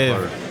 Complaints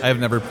Because I have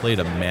never played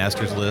a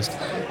masters list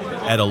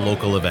at a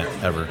local event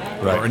ever,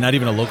 right. Or not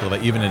even a local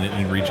event, even an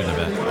in-region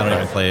event. I don't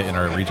even play it in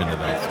our region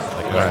events.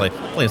 Like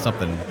I play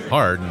something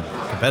hard and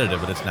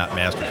competitive, but it's not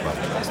masters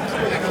level.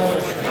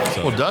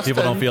 So Dustin,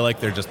 people don't feel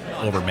like they're just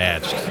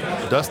overmatched.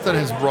 Dustin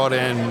has brought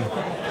in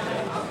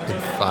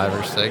 5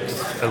 or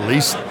 6, at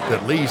least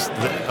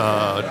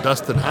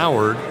Dustin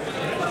Howard.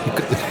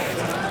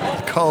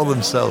 They call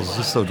themselves,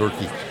 just so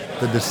dorky,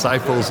 the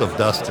Disciples of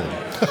Dustin.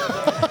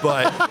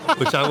 But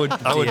which I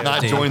would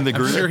not join the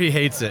group. I'm sure he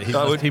hates it.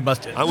 I would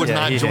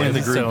not join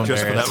the group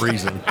just for that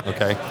reason.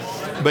 Okay,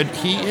 but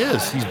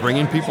he's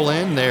bringing people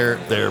in.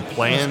 They're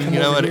playing,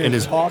 in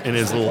his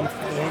little.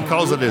 He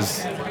calls it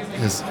his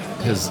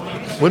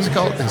what's it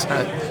called?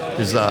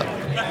 His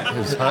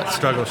hut.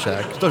 struggle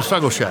shack.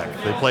 Struggle shack.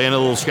 They play in a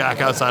little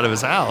shack outside of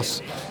his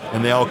house,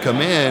 and they all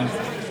come in.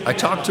 I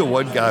talked to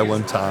one guy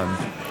one time.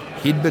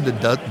 He'd been to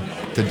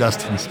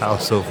Dustin's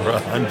house over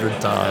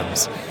 100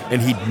 times,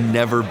 and he'd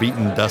never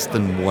beaten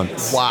Dustin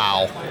once.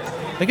 Wow.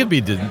 That could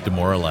be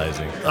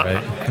demoralizing,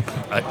 right?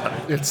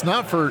 It's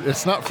not for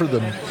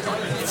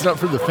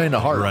the faint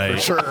of heart, right, for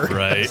sure.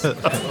 Right. It's a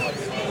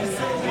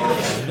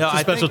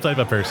special type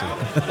of person.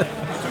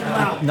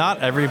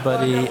 Not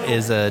everybody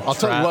is a. I'll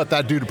tell you what,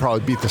 that dude would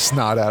probably beat the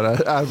snot out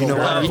of a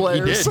lot of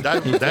players. He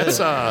did. That's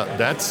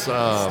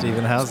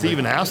Stephen Housnick.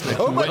 Stephen Housnick.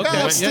 Oh my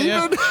God,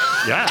 Stephen!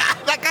 Yeah.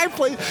 That guy guy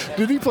play?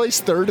 Did he place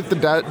third at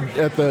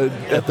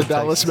the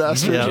Dallas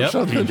Masters or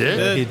something? He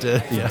did. He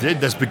did. He did.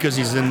 That's because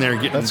he's in there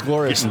getting That's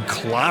glorious. getting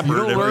clobbered. You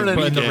don't learn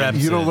every anything. weekend.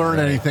 You don't learn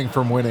anything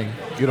from winning.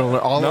 You don't.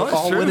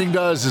 All true. winning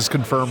does is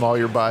confirm all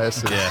your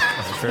biases. Yeah,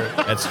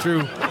 that's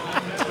true.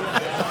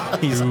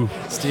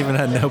 Steven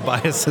had no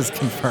biases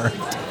confirmed.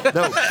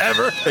 No,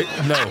 ever.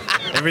 No.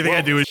 Everything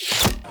I do is.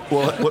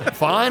 Well,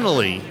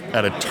 finally,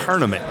 at a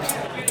tournament,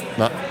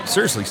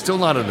 seriously, still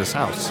not at his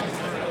house,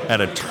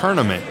 at a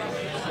tournament,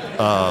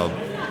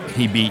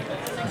 he beat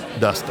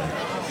Dustin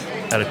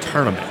at a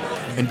tournament.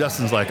 And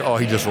Dustin's like, oh,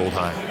 he just rolled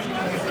high.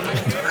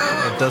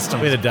 Dustin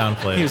Way to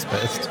downplay. He was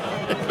pissed.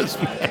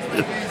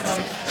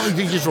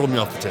 He just rolled me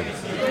off the table.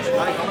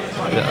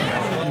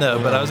 Yeah. No,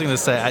 but I was going to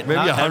say... Maybe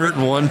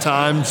 101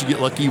 times, you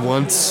get lucky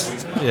once.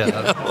 Yeah. You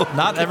know?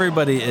 Not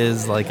everybody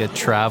is like a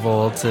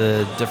travel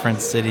to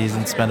different cities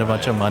and spend a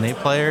bunch of money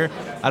player.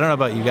 I don't know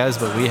about you guys,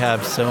 but we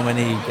have so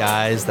many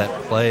guys that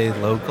play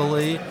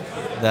locally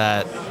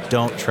that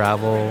don't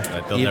travel.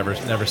 They'll never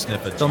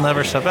sniff it. They'll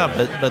never step out,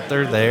 but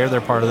they're there.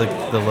 They're part of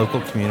the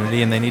local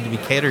community, and they need to be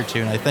catered to.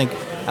 And I think,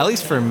 at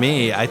least for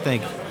me, I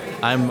think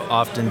I'm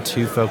often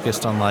too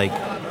focused on like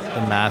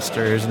the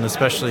Masters, and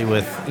especially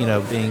with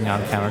being on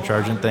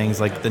Countercharge and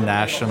things like the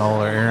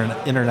national or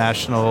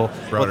international,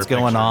 what's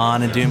going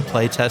on, and doing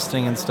play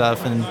testing and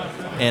stuff.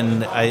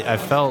 And I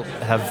have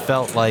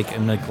felt like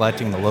I'm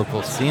neglecting the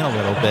local scene a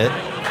little bit.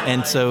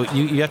 And so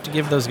you have to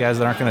give those guys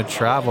that aren't going to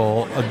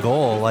travel a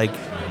goal. Like,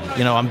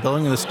 I'm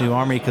building this new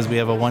army because we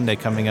have a one day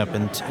coming up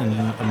in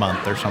a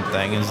month or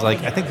something. It's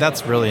like, I think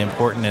that's really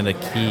important and a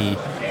key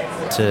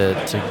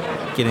to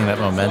getting that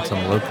momentum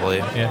locally.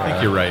 Yeah, I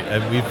think you're right.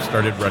 We've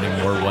started running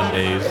more one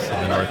days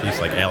in the Northeast,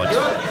 like Alex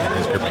and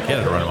his group in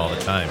Canada run them all the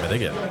time, and they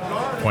get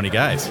 20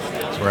 guys. So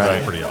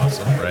that's pretty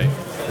awesome, right?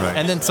 Right.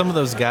 And then some of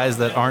those guys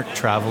that aren't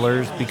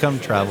travelers become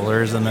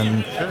travelers, and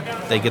then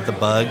they get the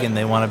bug and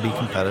they want to be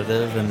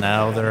competitive, and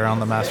now they're on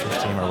the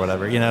Masters team or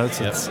whatever.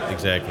 It's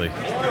exactly.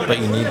 But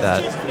you need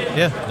that.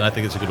 Yeah, and I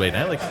think it's a good way. And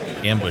I like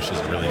Ambush is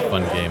a really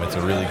fun game. It's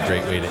a really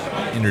great way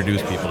to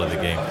introduce people to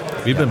the game.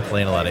 We've been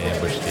playing a lot of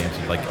Ambush games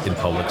like in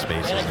public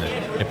spaces,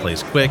 and it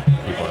plays quick.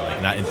 People are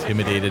like not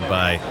intimidated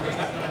by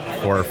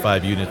 4 or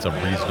 5 units of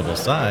reasonable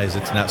size.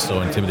 It's not so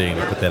intimidating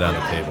to put that on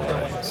the table,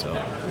 right? So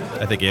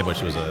I think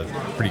Ambush was a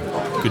pretty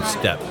good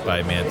step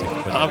by Mantic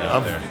to put that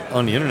out there.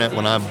 On the internet,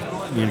 when I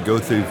go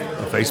through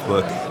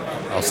Facebook,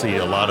 I'll see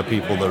a lot of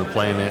people that are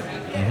playing it,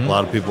 a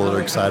lot of people that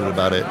are excited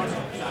about it,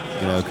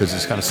 because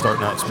it's kind of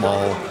starting out small,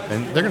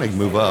 and they're going to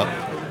move up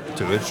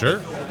to it.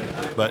 Sure.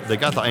 But they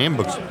got the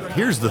Ambush.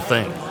 Here's the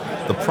thing.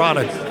 The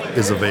product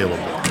is available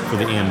for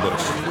the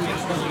Ambush.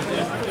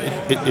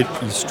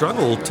 You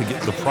struggle to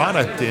get the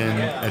product in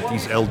at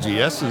these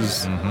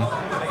LGSs.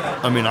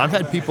 I mean, I've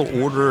had people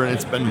order, and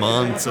it's been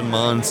months and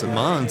months and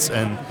months,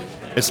 and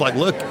it's like,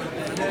 look,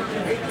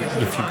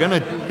 if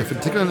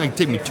it's going to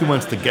take me 2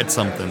 months to get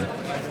something,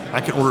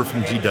 I can order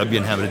from GW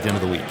and have it at the end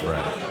of the week.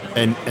 Right.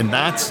 And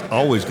that's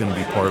always going to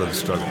be part of the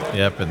struggle.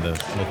 Yep, and the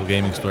local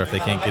gaming store, if they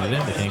can't get it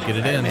in, they can't get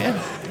it in.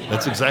 Yeah,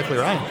 that's exactly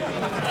right.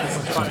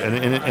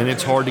 And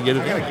it's hard to get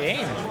it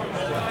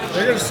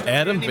in.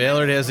 Adam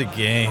Ballard has a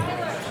game.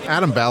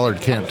 Adam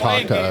Ballard can't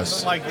talk to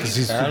us because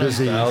he's too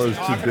busy. Ballard's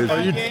too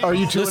busy. Are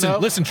you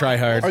 2-0? Listen, try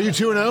hard. Are you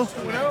 2-0?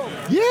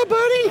 Yeah,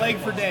 buddy. Playing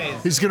for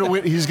days. He's gonna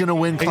win. He's gonna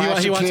win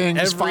Clash he of wants Kings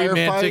every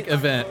Mantic firefight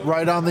event.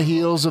 right on the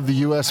heels of the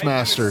U.S.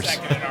 Masters.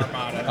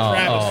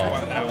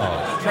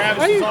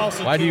 Travis is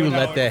also Why do you 2-0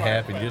 let that in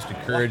happen? You just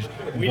encourage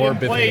We more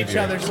didn't play each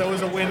behavior. other, so it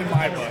was a win in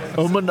my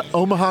book.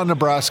 Omaha,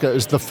 Nebraska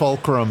is the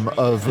fulcrum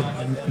of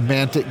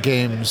Mantic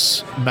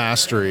Games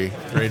mastery.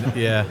 Right?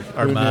 Yeah,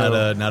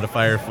 Armada, not a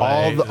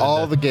firefight.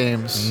 All the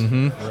games.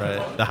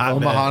 Right. The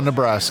hotbed. Omaha,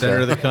 Nebraska. Center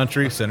of the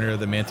country, center of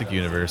the Mantic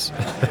universe.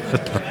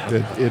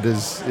 It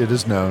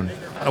is known.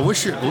 I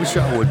wish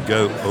I would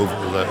go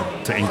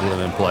over to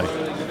England and play.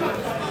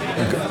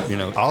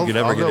 I'll if you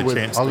ever go get a with,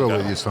 chance I'll to go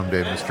with you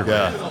someday, Mr.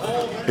 Yeah,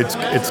 Grant.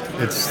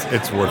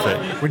 it's worth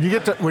it. When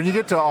you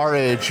get to our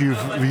age,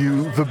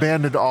 you've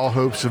abandoned all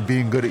hopes of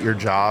being good at your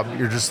job.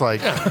 You're just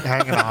like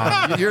hanging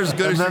on. You're as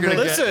good as you're gonna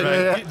Listen,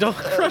 get. Right? don't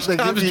crush They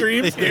Tom's give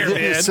dreams they here, give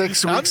you man. 6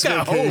 weeks Tom's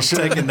got hope. vacation,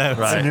 Taking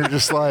notes. and you're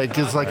just like,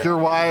 it's like your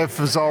wife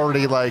has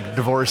already like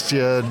divorced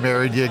you and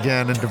married you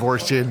again and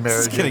divorced you and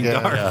married you getting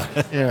again. dark.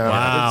 Yeah.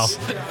 Wow.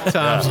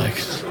 Tom's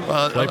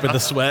like wiping the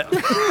sweat.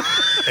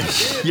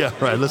 Yeah,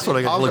 right. That's what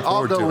I got to look I'll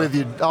forward go to. with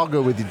you. I'll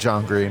go with you,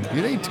 John Green.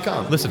 You need to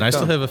come. Listen, I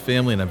still Come. have a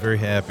family and I'm very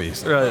happy.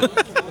 Right.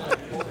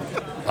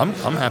 I'm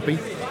happy.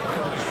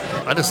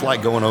 I just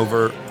like going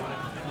over.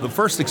 The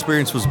first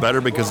experience was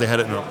better because they had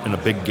it in a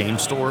big game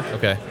store.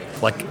 Okay.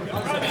 Like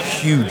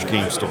huge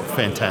game store,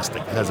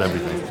 fantastic. It has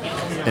everything.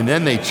 And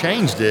then they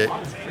changed it.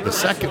 The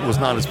second was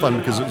not as fun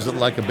because it was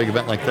like a big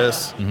event like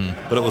this,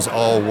 but it was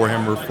all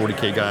Warhammer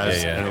 40K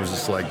guys, Yeah. and it was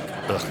just like,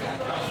 ugh.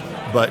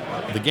 But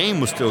the game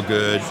was still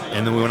good,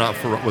 and then we went out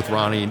with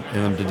Ronnie and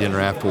them to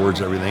dinner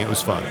afterwards. Everything, it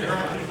was fun.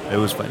 It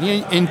was fun.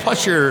 And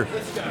plus,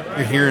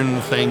 You're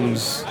hearing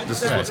things.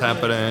 This is what's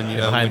happening. You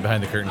know,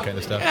 behind the curtain kind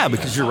of stuff. Yeah,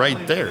 because you're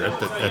right there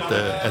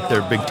at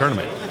their big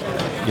tournament.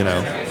 You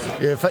know.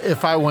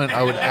 If I went,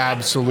 I would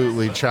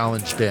absolutely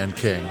challenge Dan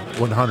King,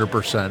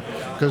 100%.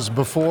 Because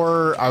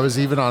before I was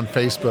even on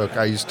Facebook,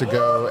 I used to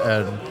go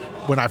and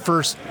when I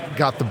first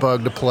got the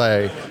bug to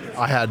play,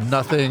 I had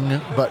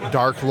nothing but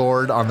Dark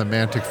Lord on the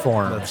Mantic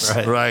forums.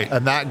 That's right.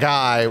 And that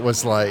guy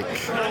was like,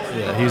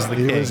 yeah, he's the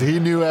king. He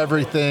knew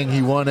everything.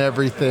 He won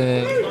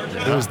everything.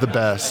 Yeah. He was the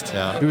best.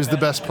 Yeah. He was the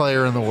best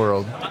player in the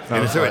world.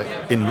 And it's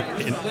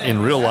in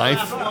real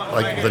life,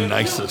 like the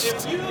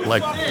nicest.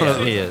 Like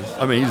he is.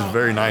 I mean, he's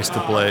very nice to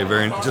play.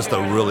 Just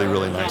a really,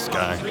 really nice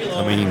guy.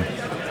 I mean,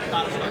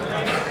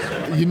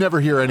 you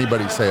never hear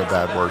anybody say a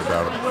bad word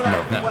about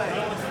him.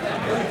 No.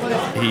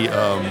 He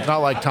not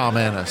like Tom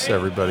Annis.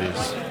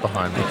 Everybody's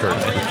behind the curtain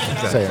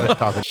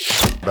talking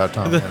about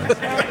Tom Annis.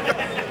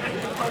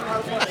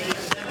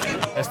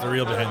 That's the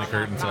real behind the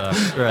curtain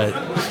stuff. Right.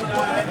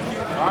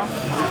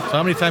 So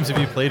how many times have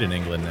you played in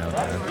England now,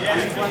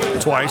 Dan?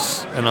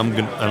 Twice, and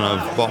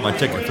I've bought my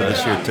ticket for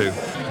this year too.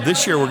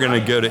 This year we're going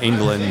to go to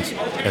England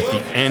at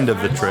the end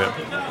of the trip,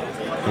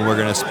 and we're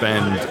going to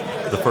spend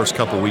the first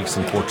couple weeks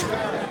in Portugal.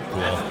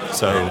 Cool.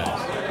 So,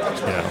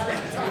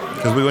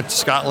 because we went to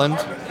Scotland,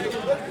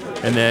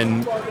 and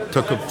then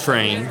took a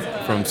train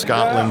from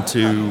Scotland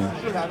to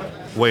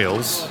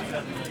Wales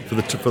for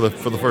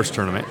the first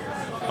tournament.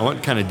 I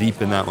went kind of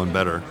deep in that one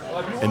better,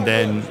 and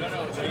then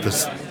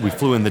we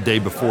flew in the day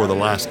before the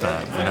last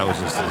time, and that was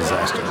just a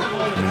disaster.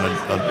 I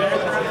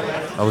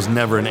mean, I was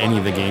never in any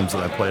of the games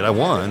that I played. I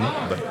won,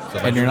 but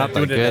and you're not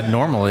that good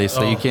normally,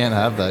 so you can't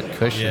have that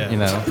cushion. Yeah. You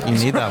know,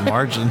 you need that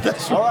margin.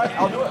 All right,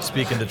 I'll do it.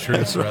 Speaking the truth,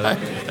 That's brother.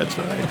 right. That's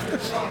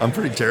right. I'm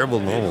pretty terrible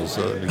normal,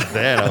 so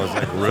then I was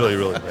like really,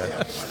 really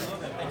bad.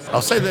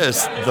 I'll say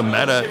this: the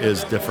meta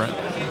is different.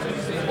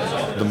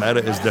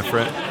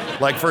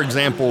 Like, for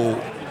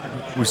example,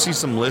 we see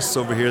some lists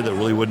over here that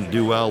really wouldn't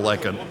do well,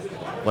 like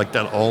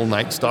that all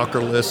Night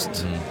Stalker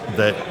list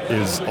that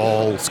is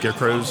all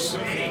scarecrows.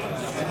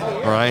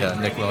 All right. Yeah,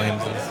 Nick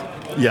Williams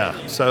is.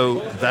 Yeah.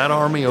 So that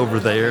army over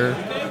there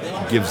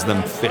gives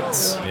them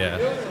fits. Yeah.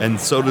 And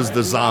so does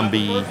the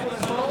zombie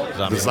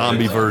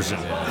version.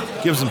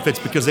 Yeah. Gives them fits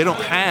because they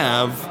don't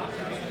have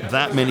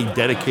that many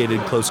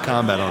dedicated close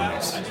combat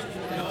armies.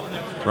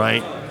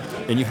 Right?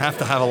 And you have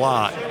to have a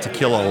lot to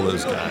kill all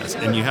those guys.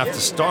 And you have to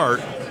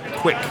start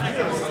quick.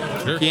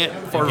 Sure. You can't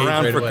fart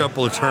around for a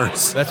couple of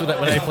turns. That's when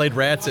I played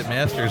Rats at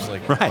Masters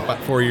about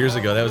 4 years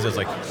ago. That was just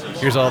like,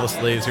 here's all the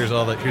slaves, here's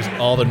all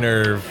the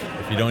nerve.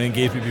 If you don't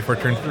engage me before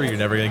turn 3, you're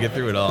never gonna get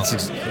through it all.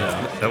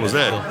 That was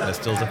it. That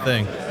still's a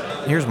thing.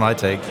 Here's my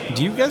take.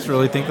 Do you guys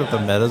really think that the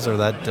metas are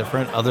that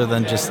different, other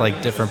than just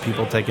like different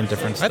people taking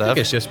different stuff? I think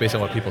it's just based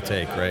on what people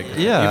take, right?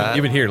 Yeah.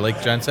 Even here,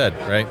 like John said,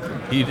 right?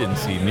 He didn't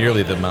see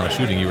nearly the amount of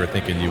shooting you were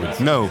thinking you would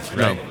see. No,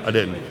 right? I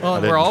didn't. Well, I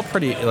didn't. we're all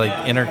pretty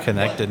like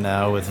interconnected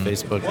now with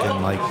Facebook,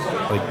 and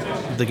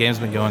like the game's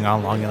been going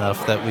on long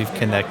enough that we've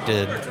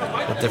connected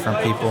with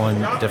different people in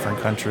different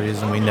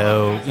countries, and we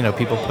know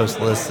people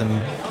post lists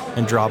and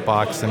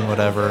Dropbox and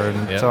whatever,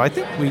 and so I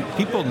think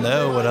people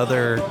know what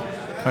other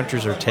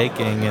countries are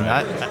taking, and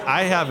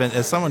I haven't,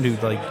 as someone who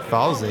like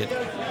follows it,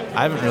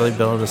 I haven't really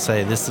been able to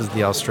say this is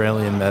the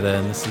Australian meta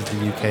and this is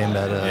the UK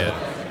meta,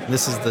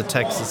 this is the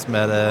Texas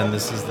meta and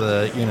this is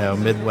the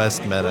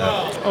Midwest meta.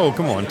 Oh,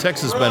 come on,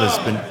 Texas meta's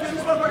been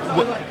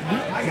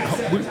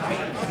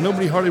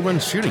nobody hardly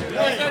runs shooting,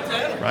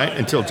 right?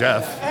 Until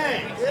Jeff.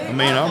 I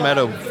mean, our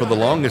meta for the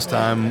longest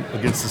time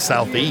against the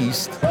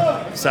Southeast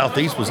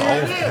was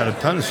had a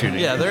ton of shooting.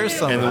 Yeah, there's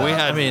some. And then we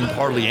had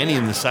hardly any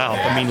in the South.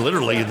 I mean,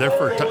 literally,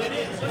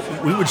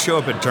 we would show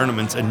up at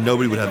tournaments and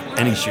nobody would have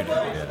any shooting.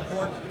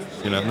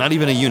 Not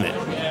even a unit.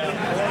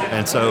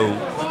 And so,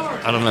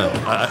 I don't know.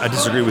 I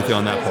disagree with you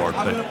on that part,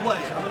 but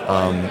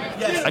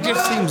it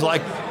just seems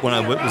like when I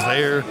was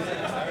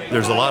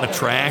there's a lot of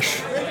trash,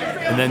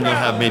 and then you'll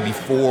have maybe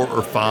 4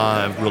 or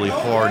 5 really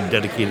hard,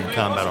 dedicated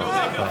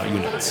combat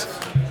units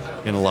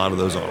in a lot of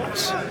those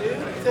armies.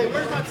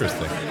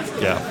 Interesting.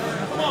 Yeah.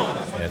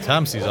 Yeah,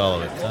 Tom sees all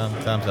of it.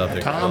 Tom's out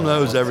there. Tom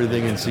knows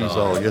everything and sees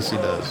all. Yes, he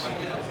does.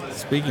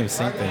 Speaking of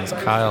seeing things,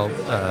 Kyle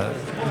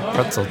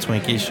Pretzel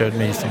Twinkie showed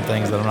me some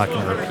things that I'm not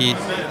going to repeat.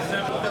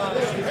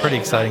 Pretty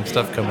exciting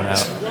stuff coming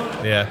out.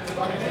 Yeah.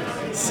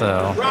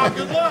 So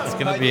it's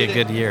going to be a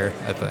good year,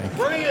 I think.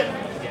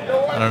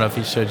 I don't know if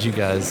he showed you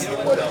guys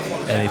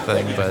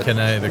anything, but can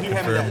I either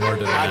confirm or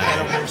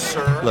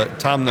deny? Look,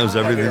 Tom knows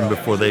everything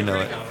before they know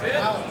it.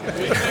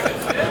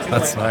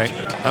 That's right.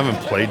 I haven't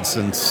played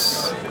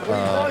since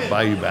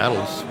Bayou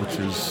Battles, which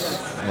is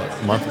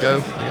a month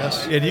ago, I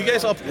guess. Yeah, do you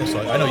guys all?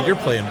 So I know you're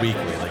playing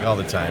weekly, like all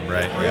the time,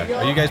 right? Yeah.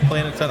 Are you guys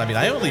playing a ton? I mean,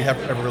 I only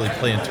ever really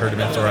play in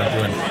tournaments, or I'm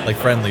doing like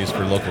friendlies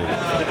for local folks.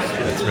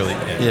 That's really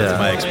that's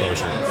my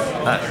exposure.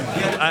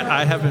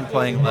 I have been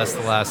playing less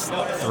the last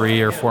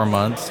 3 or 4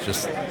 months,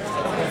 just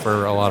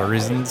for a lot of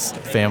reasons,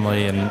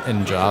 family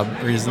and job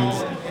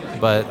reasons.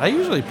 But I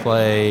usually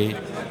play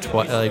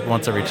like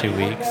once every 2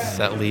 weeks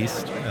at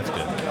least. That's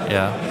good.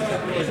 Yeah.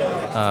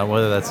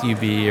 whether that's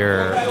UB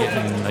or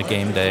getting a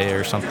game day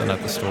or something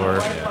at the store.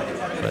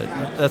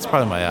 But that's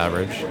probably my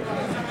average.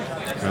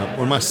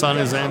 When my son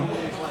is in,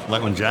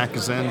 like when Jack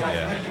is in,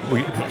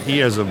 he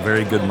has a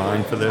very good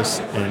mind for this,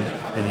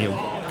 and he'll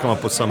come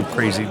up with some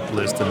crazy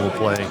list and we'll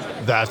play.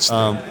 That's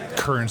the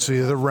currency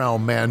of the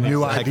realm, man.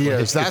 New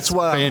ideas. That's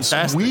what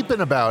I'm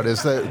weeping about,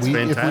 is that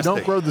if we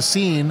don't grow the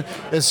scene,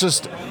 it's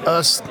just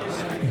us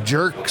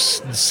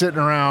jerks sitting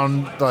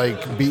around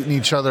like beating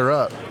each other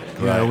up.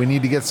 You know, we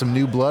need to get some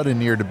new blood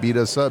in here to beat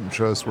us up and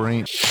show us we're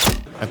ain't.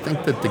 I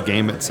think that the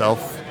game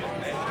itself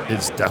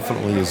is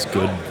definitely as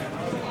good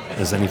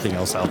as anything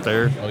else out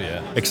there. Oh,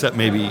 yeah. Except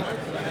maybe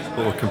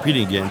what we're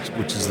competing against,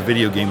 which is the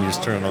video game you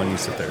just turn it on and you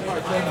sit there.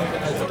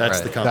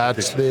 That's the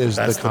competition.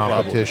 That's the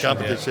competition.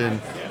 The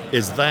competition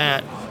is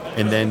that,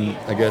 and then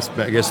I guess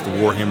the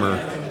Warhammer,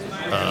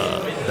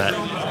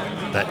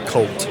 that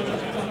cult,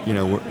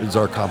 is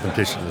our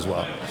competition as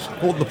well.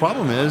 Well, the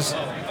problem is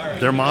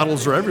their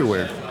models are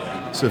everywhere.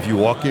 So if you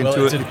walk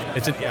into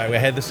I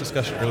had this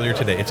discussion earlier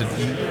today. It's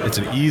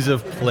an ease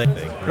of play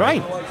thing.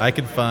 Right. I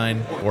can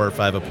find 4 or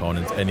 5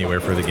 opponents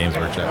anywhere for the Games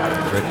Workshop.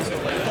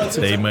 Right?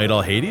 They might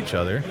all hate each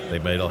other. They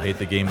might all hate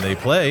the game they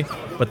play,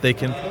 but they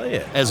can play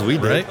it. As we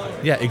did. Right?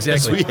 Yeah,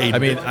 exactly. As we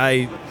hated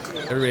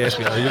Everybody asks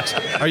me,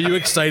 are you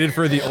excited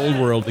for the old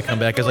world to come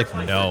back? I was like,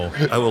 no.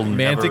 I will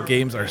Mantic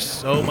games are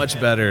so much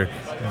better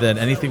than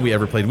anything we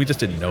ever played. We just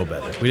didn't know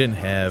better. We didn't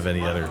have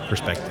any other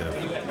perspective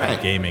on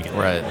gaming.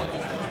 Right.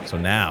 So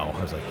now,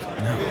 I was like,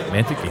 no,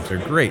 Mantic games are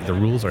great. The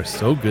rules are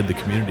so good. The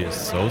community is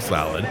so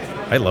solid.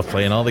 I love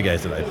playing all the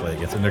guys that I play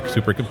against, and they're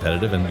super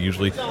competitive, and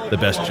usually the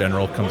best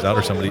general comes out,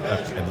 or somebody,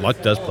 and luck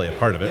does play a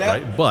part of it,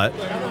 right? But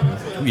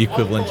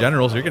equivalent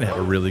generals, you're going to have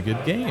a really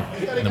good game,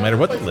 no matter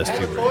what the list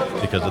you were,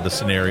 because of the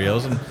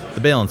scenarios and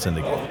the balance in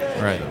the game.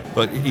 Right.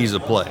 But ease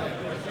of play.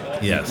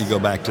 Yes. You go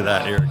back to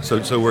that, Eric.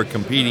 So we're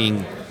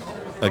competing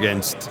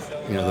against,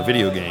 the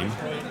video game,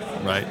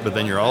 right? But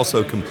then you're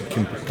also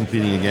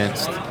competing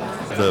against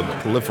the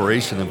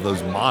proliferation of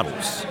those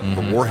models,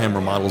 the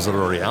Warhammer models that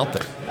are already out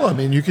there. Well, I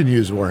mean, you can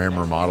use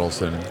Warhammer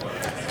models in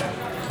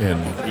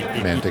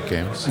Mantic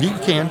games. You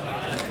can.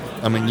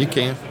 I mean, you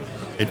can.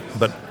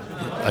 But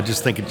I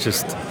just think it's a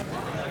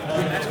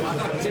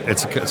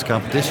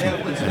competition.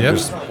 And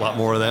there's a lot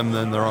more of them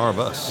than there are of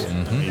us. I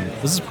mean,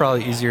 This is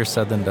probably easier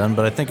said than done,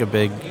 but I think a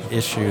big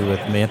issue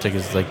with Mantic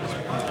is like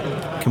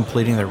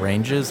completing the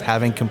ranges,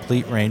 having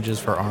complete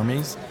ranges for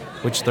armies,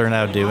 which they're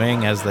now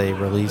doing as they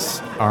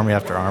release army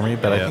after army.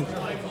 But I think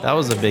that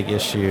was a big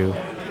issue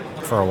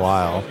for a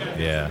while.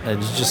 Yeah.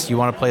 It's just you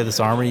want to play this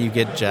army, you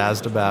get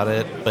jazzed about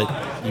it, but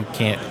you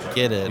can't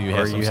get it. You or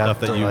have some you stuff have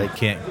that to you like,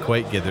 can't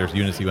quite get. There's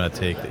units you want to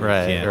take that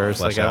right. you can't Or it's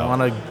flesh like, out. I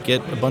want to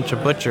get a bunch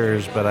of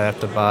butchers, but I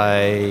have to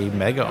buy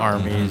mega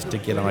armies to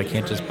get them. I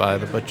can't just buy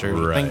the butchers.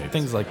 Right.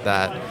 Things like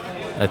that.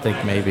 I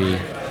think maybe.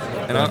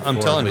 and I'm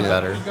telling you,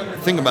 better.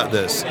 Think about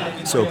this.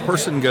 So a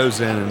person goes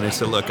in and they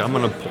say, "Look, I'm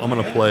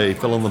gonna play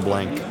fill in the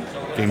blank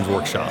Games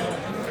Workshop.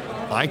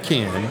 I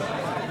can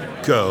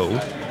go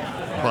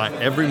buy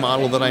every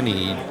model that I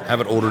need,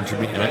 have it ordered to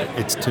me, and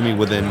it's to me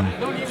within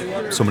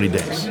so many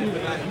days,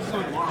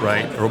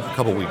 right, or a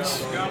couple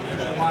weeks."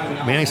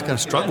 Mantic's going to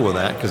struggle with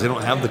that because they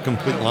don't have the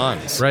complete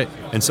lines, Right.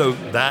 And so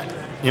that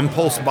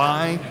impulse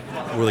buy,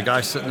 where the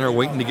guy's sitting there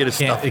waiting to get his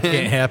stuff It in,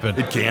 can't happen.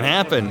 It can't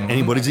happen.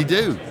 And what does he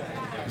do?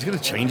 He's going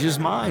to change his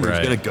mind. Right.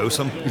 He's going to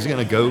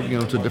go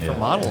to a different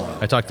model.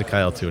 I talked to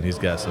Kyle too, and he's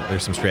got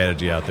there's some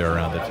strategy out there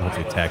around that to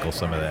hopefully tackle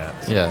some of that.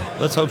 Yeah.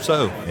 Let's hope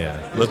so.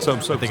 Yeah. Let's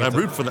hope so. I think I it's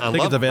root for them. I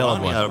think it's a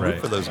valid one. I root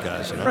Right. for those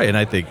guys. Right, and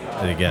I think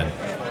that again,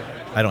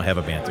 I don't have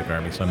a Mantic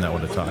army, so I'm not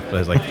one to talk.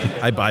 But it's like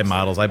I buy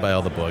models, I buy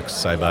all the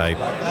books, I buy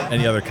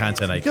any other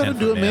content I You can. gotta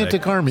do a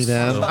Mantic army,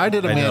 man. So, I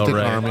did a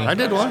Mantic army. I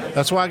did one.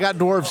 That's why I got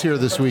dwarves here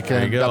this weekend.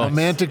 There you go. Got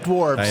my Mantic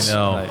dwarves.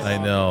 I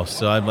know.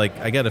 So I'm like,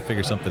 I got to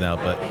figure something out.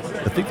 But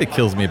the thing that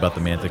kills me about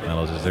the Mantic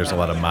models is there's a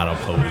lot of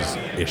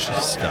monopose-ish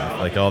stuff.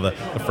 Like all the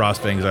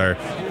Frostfangs are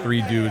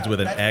 3 dudes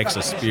with an axe,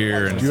 a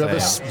spear, and Do you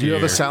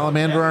have a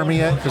Salamander army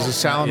yet? Because the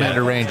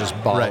Salamander range is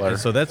baller. Right. And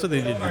so that's what they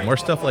did. More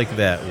stuff like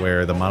that,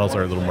 where the models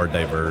are a little more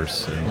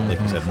diverse and, like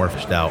you said, more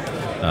fished out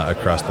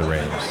across the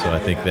range. So I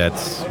think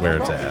that's where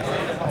it's at.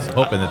 So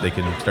hoping that they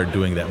can start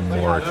doing that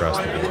more across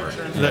the board.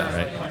 Yeah,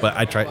 right. But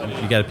I try.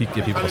 You got to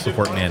get people to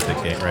support Mantic,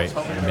 right?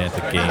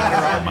 Mantic games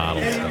or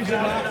models.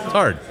 It's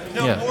hard.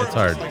 Yeah, it's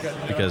hard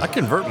because I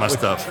convert my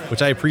stuff,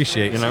 which I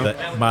appreciate.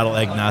 That model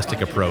agnostic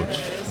approach.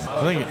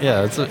 I think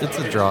it's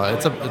a draw.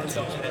 It's a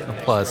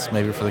plus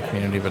maybe for the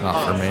community, but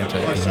not for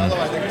Mantic.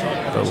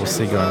 But we'll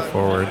see going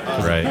forward.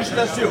 Right.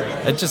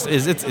 It just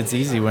is. It's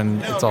easy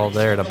when it's all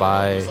there to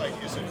buy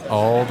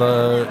all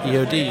the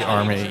EOD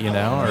army,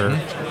 or.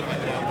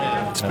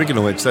 Speaking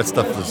of which, that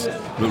stuff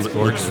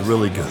looks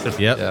really good.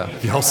 Yep. Yeah.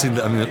 Y'all seen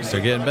that? I mean,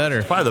 They're getting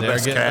better. Probably the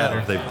best getting cab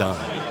better. they've done.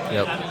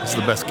 Yep. It's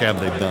the best cab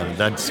they've done.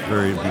 That's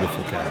very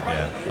beautiful cab.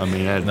 Yeah. I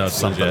mean, that's No, it's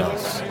something legit.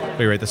 else.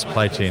 you're right. The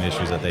supply chain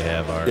issues that they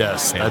have are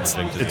Yes,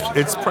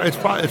 it's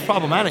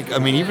problematic. I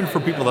mean, even for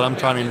people that I'm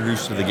trying to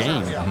introduce to the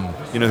game,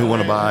 who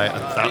want to buy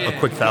a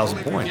quick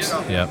 1,000 points.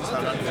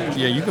 Yeah,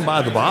 you can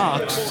buy the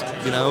box,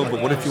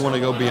 but what if you want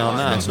to go beyond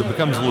that? So it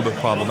becomes a little bit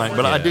problematic.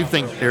 But I do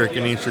think, Eric,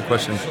 in answer to your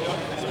question,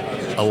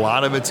 a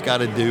lot of it's got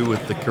to do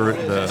with the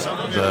charisma,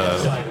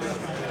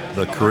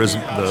 the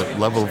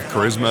level of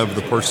charisma of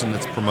the person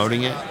that's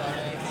promoting it,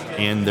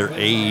 and their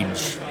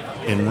age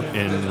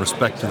in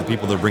respect to the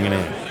people they're bringing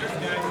in.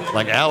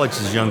 Like Alex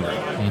is younger,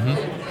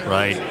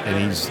 right?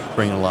 And he's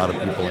bringing a lot of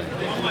people in.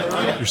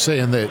 You're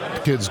saying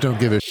that kids don't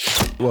give a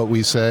what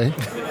we say?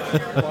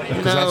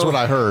 Because that's what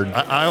I heard.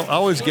 I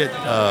always get,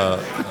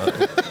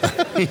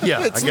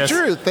 yeah, It's the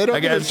truth. They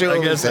don't give a shit what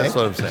we I guess say. that's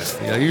what I'm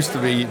saying. It used to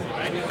be,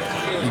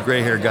 your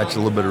gray hair got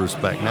you a little bit of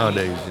respect.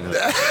 Nowadays,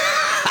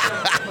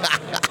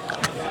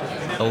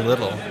 A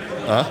little.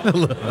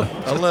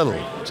 a little.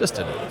 just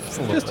enough.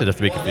 Just enough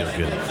to make you feel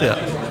good. Yeah.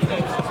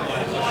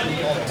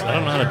 I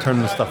don't know how to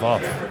turn this stuff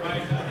off.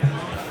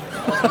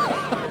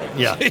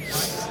 Yeah.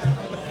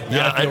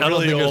 Yeah, I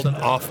don't think there's an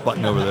off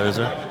button over there, is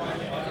there?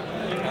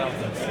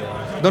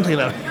 Don't take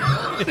that.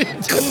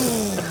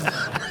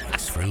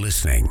 Thanks for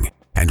listening,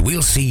 and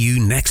we'll see you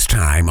next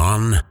time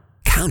on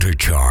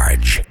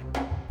Countercharge.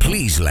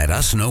 Please let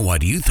us know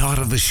what you thought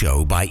of the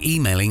show by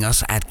emailing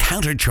us at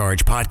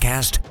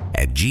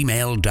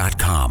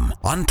counterchargepodcast@gmail.com,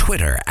 on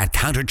Twitter at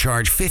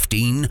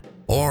countercharge15,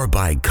 or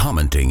by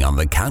commenting on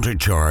the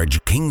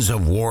Countercharge Kings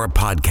of War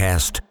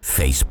podcast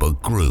Facebook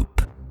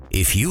group.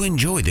 If you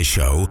enjoy the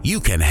show, you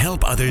can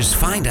help others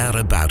find out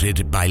about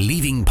it by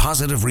leaving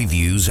positive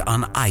reviews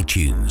on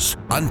iTunes.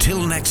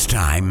 Until next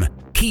time,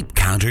 keep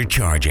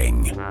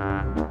countercharging.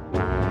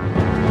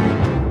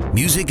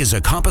 Music is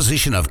a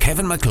composition of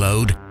Kevin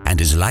MacLeod and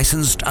is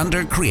licensed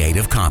under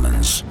Creative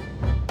Commons.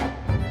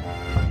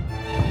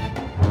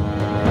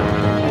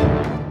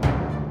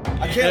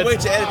 I can't wait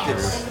to edit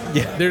this.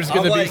 Yeah, there's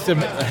going to be some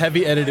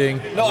heavy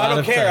editing. No, I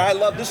don't care. I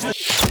love this.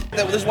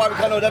 This is why we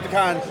come to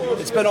Adepticon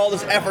and spend all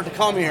this effort to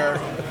come here.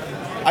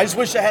 I just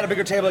wish I had a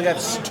bigger table. I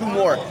got 2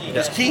 more.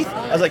 There's Keith.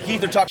 I was like,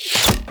 Keith, they're talking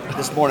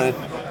this morning.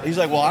 He's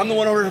like, well, I'm the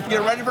one over here to get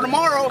ready for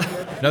tomorrow.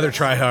 Another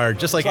try hard,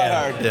 just like Try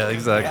Adam. hard. Yeah,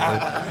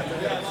 exactly.